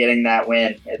drug getting that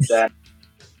win. It's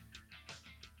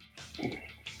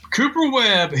Cooper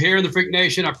Webb here in the Freak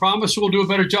Nation. I promise we'll do a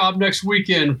better job next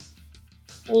weekend,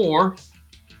 or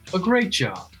a great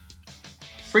job.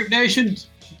 Freak Nation,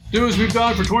 do as we've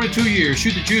done for 22 years.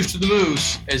 Shoot the juice to the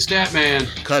moose. And Statman,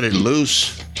 cut it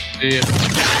loose. Yeah.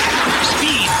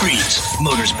 Speed Freaks,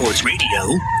 Motorsports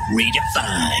Radio,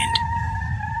 redefined.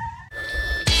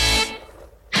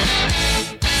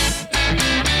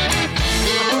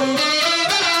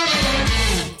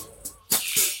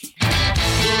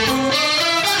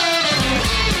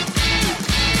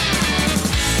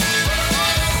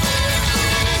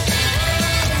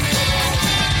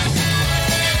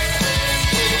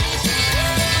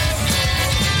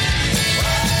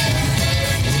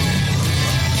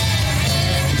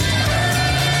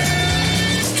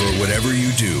 Whatever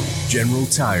you do, General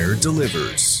Tire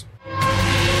delivers.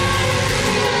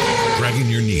 Dragging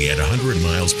your knee at 100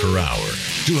 miles per hour,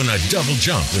 doing a double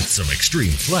jump with some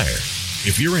extreme flair.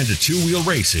 If you're into two-wheel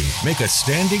racing, make a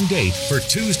standing date for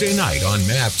Tuesday night on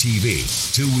MAV TV.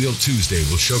 Two Wheel Tuesday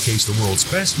will showcase the world's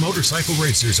best motorcycle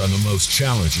racers on the most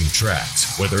challenging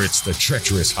tracks. Whether it's the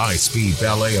treacherous high-speed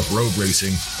ballet of road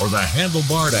racing or the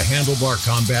handlebar-to-handlebar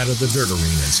combat of the dirt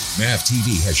arenas, MAV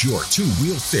TV has your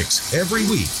two-wheel fix every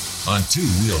week on Two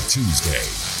Wheel Tuesday.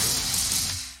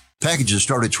 Packages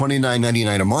start at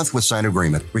 $29.99 a month with sign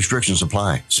agreement. Restrictions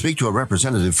apply. Speak to a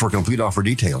representative for complete offer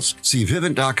details. See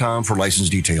Vivint.com for license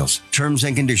details. Terms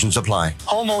and conditions apply.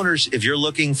 Homeowners, if you're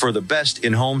looking for the best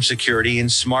in-home security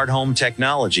and smart home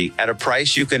technology at a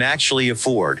price you can actually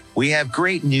afford, we have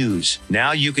great news.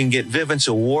 Now you can get Vivint's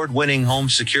award-winning home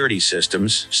security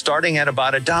systems starting at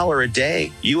about $1 a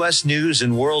day. U.S. News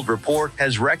and World Report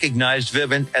has recognized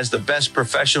Vivint as the best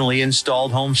professionally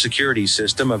installed home security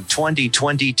system of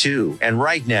 2022. And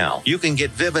right now, you can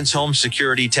get Vivint's home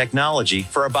security technology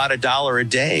for about $1 a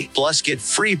day. Plus, get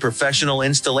free professional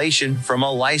installation from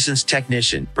a licensed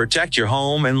technician. Protect your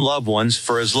home and loved ones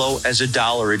for as low as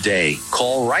 $1 a day.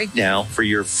 Call right now for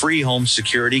your free home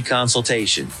security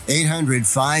consultation.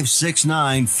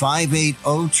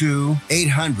 800-569-5802.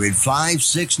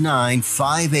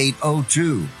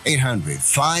 800-569-5802.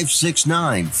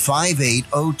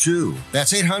 800-569-5802.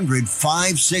 That's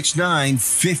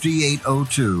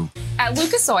 800-569-5802. At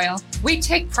Lucas Oil, we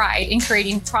take pride in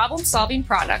creating problem-solving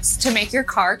products to make your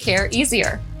car care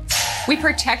easier. We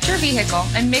protect your vehicle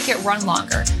and make it run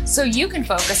longer so you can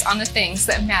focus on the things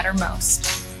that matter most.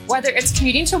 Whether it's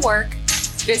commuting to work,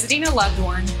 visiting a loved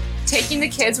one, taking the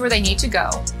kids where they need to go,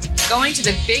 going to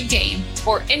the big game,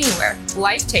 or anywhere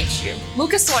life takes you,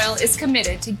 Lucas Oil is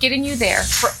committed to getting you there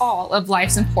for all of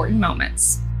life's important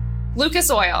moments.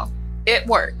 Lucas Oil, it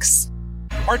works.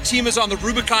 Our team is on the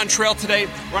Rubicon Trail today,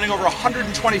 running over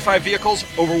 125 vehicles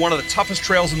over one of the toughest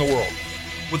trails in the world.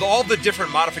 With all the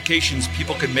different modifications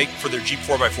people can make for their Jeep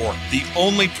 4x4, the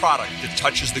only product that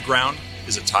touches the ground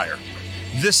is a tire.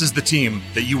 This is the team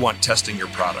that you want testing your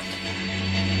product.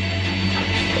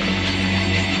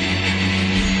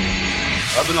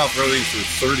 I've been off-roading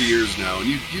for 30 years now, and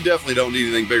you definitely don't need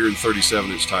anything bigger than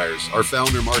 37-inch tires. Our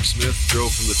founder, Mark Smith,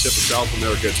 drove from the tip of South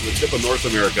America to the tip of North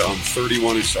America on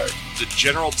 31-inch tires. The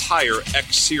General Tire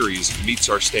X Series meets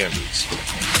our standards.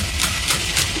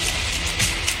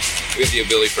 We have the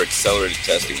ability for accelerated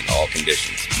testing in all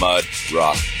conditions: mud,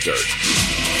 rock, dirt.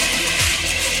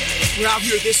 We're out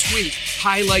here this week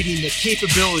highlighting the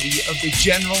capability of the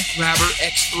General Grabber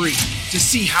X3 to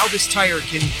see how this tire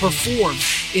can perform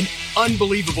in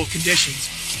unbelievable conditions.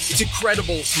 It's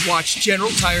incredible to watch General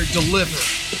Tire deliver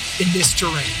in this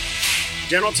terrain.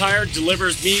 General Tire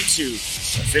delivers me to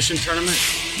a fishing tournament,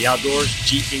 the outdoors,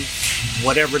 jeeping,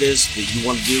 whatever it is that you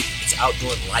want to do. It's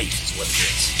outdoor life is what it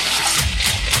is.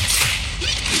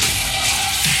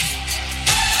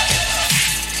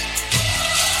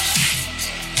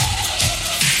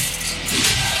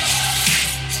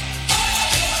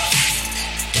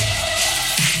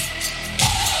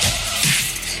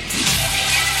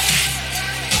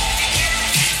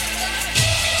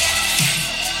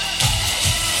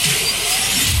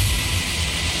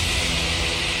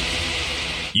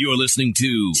 You're listening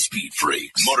to Speed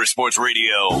Freaks Motorsports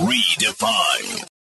Radio Redefined.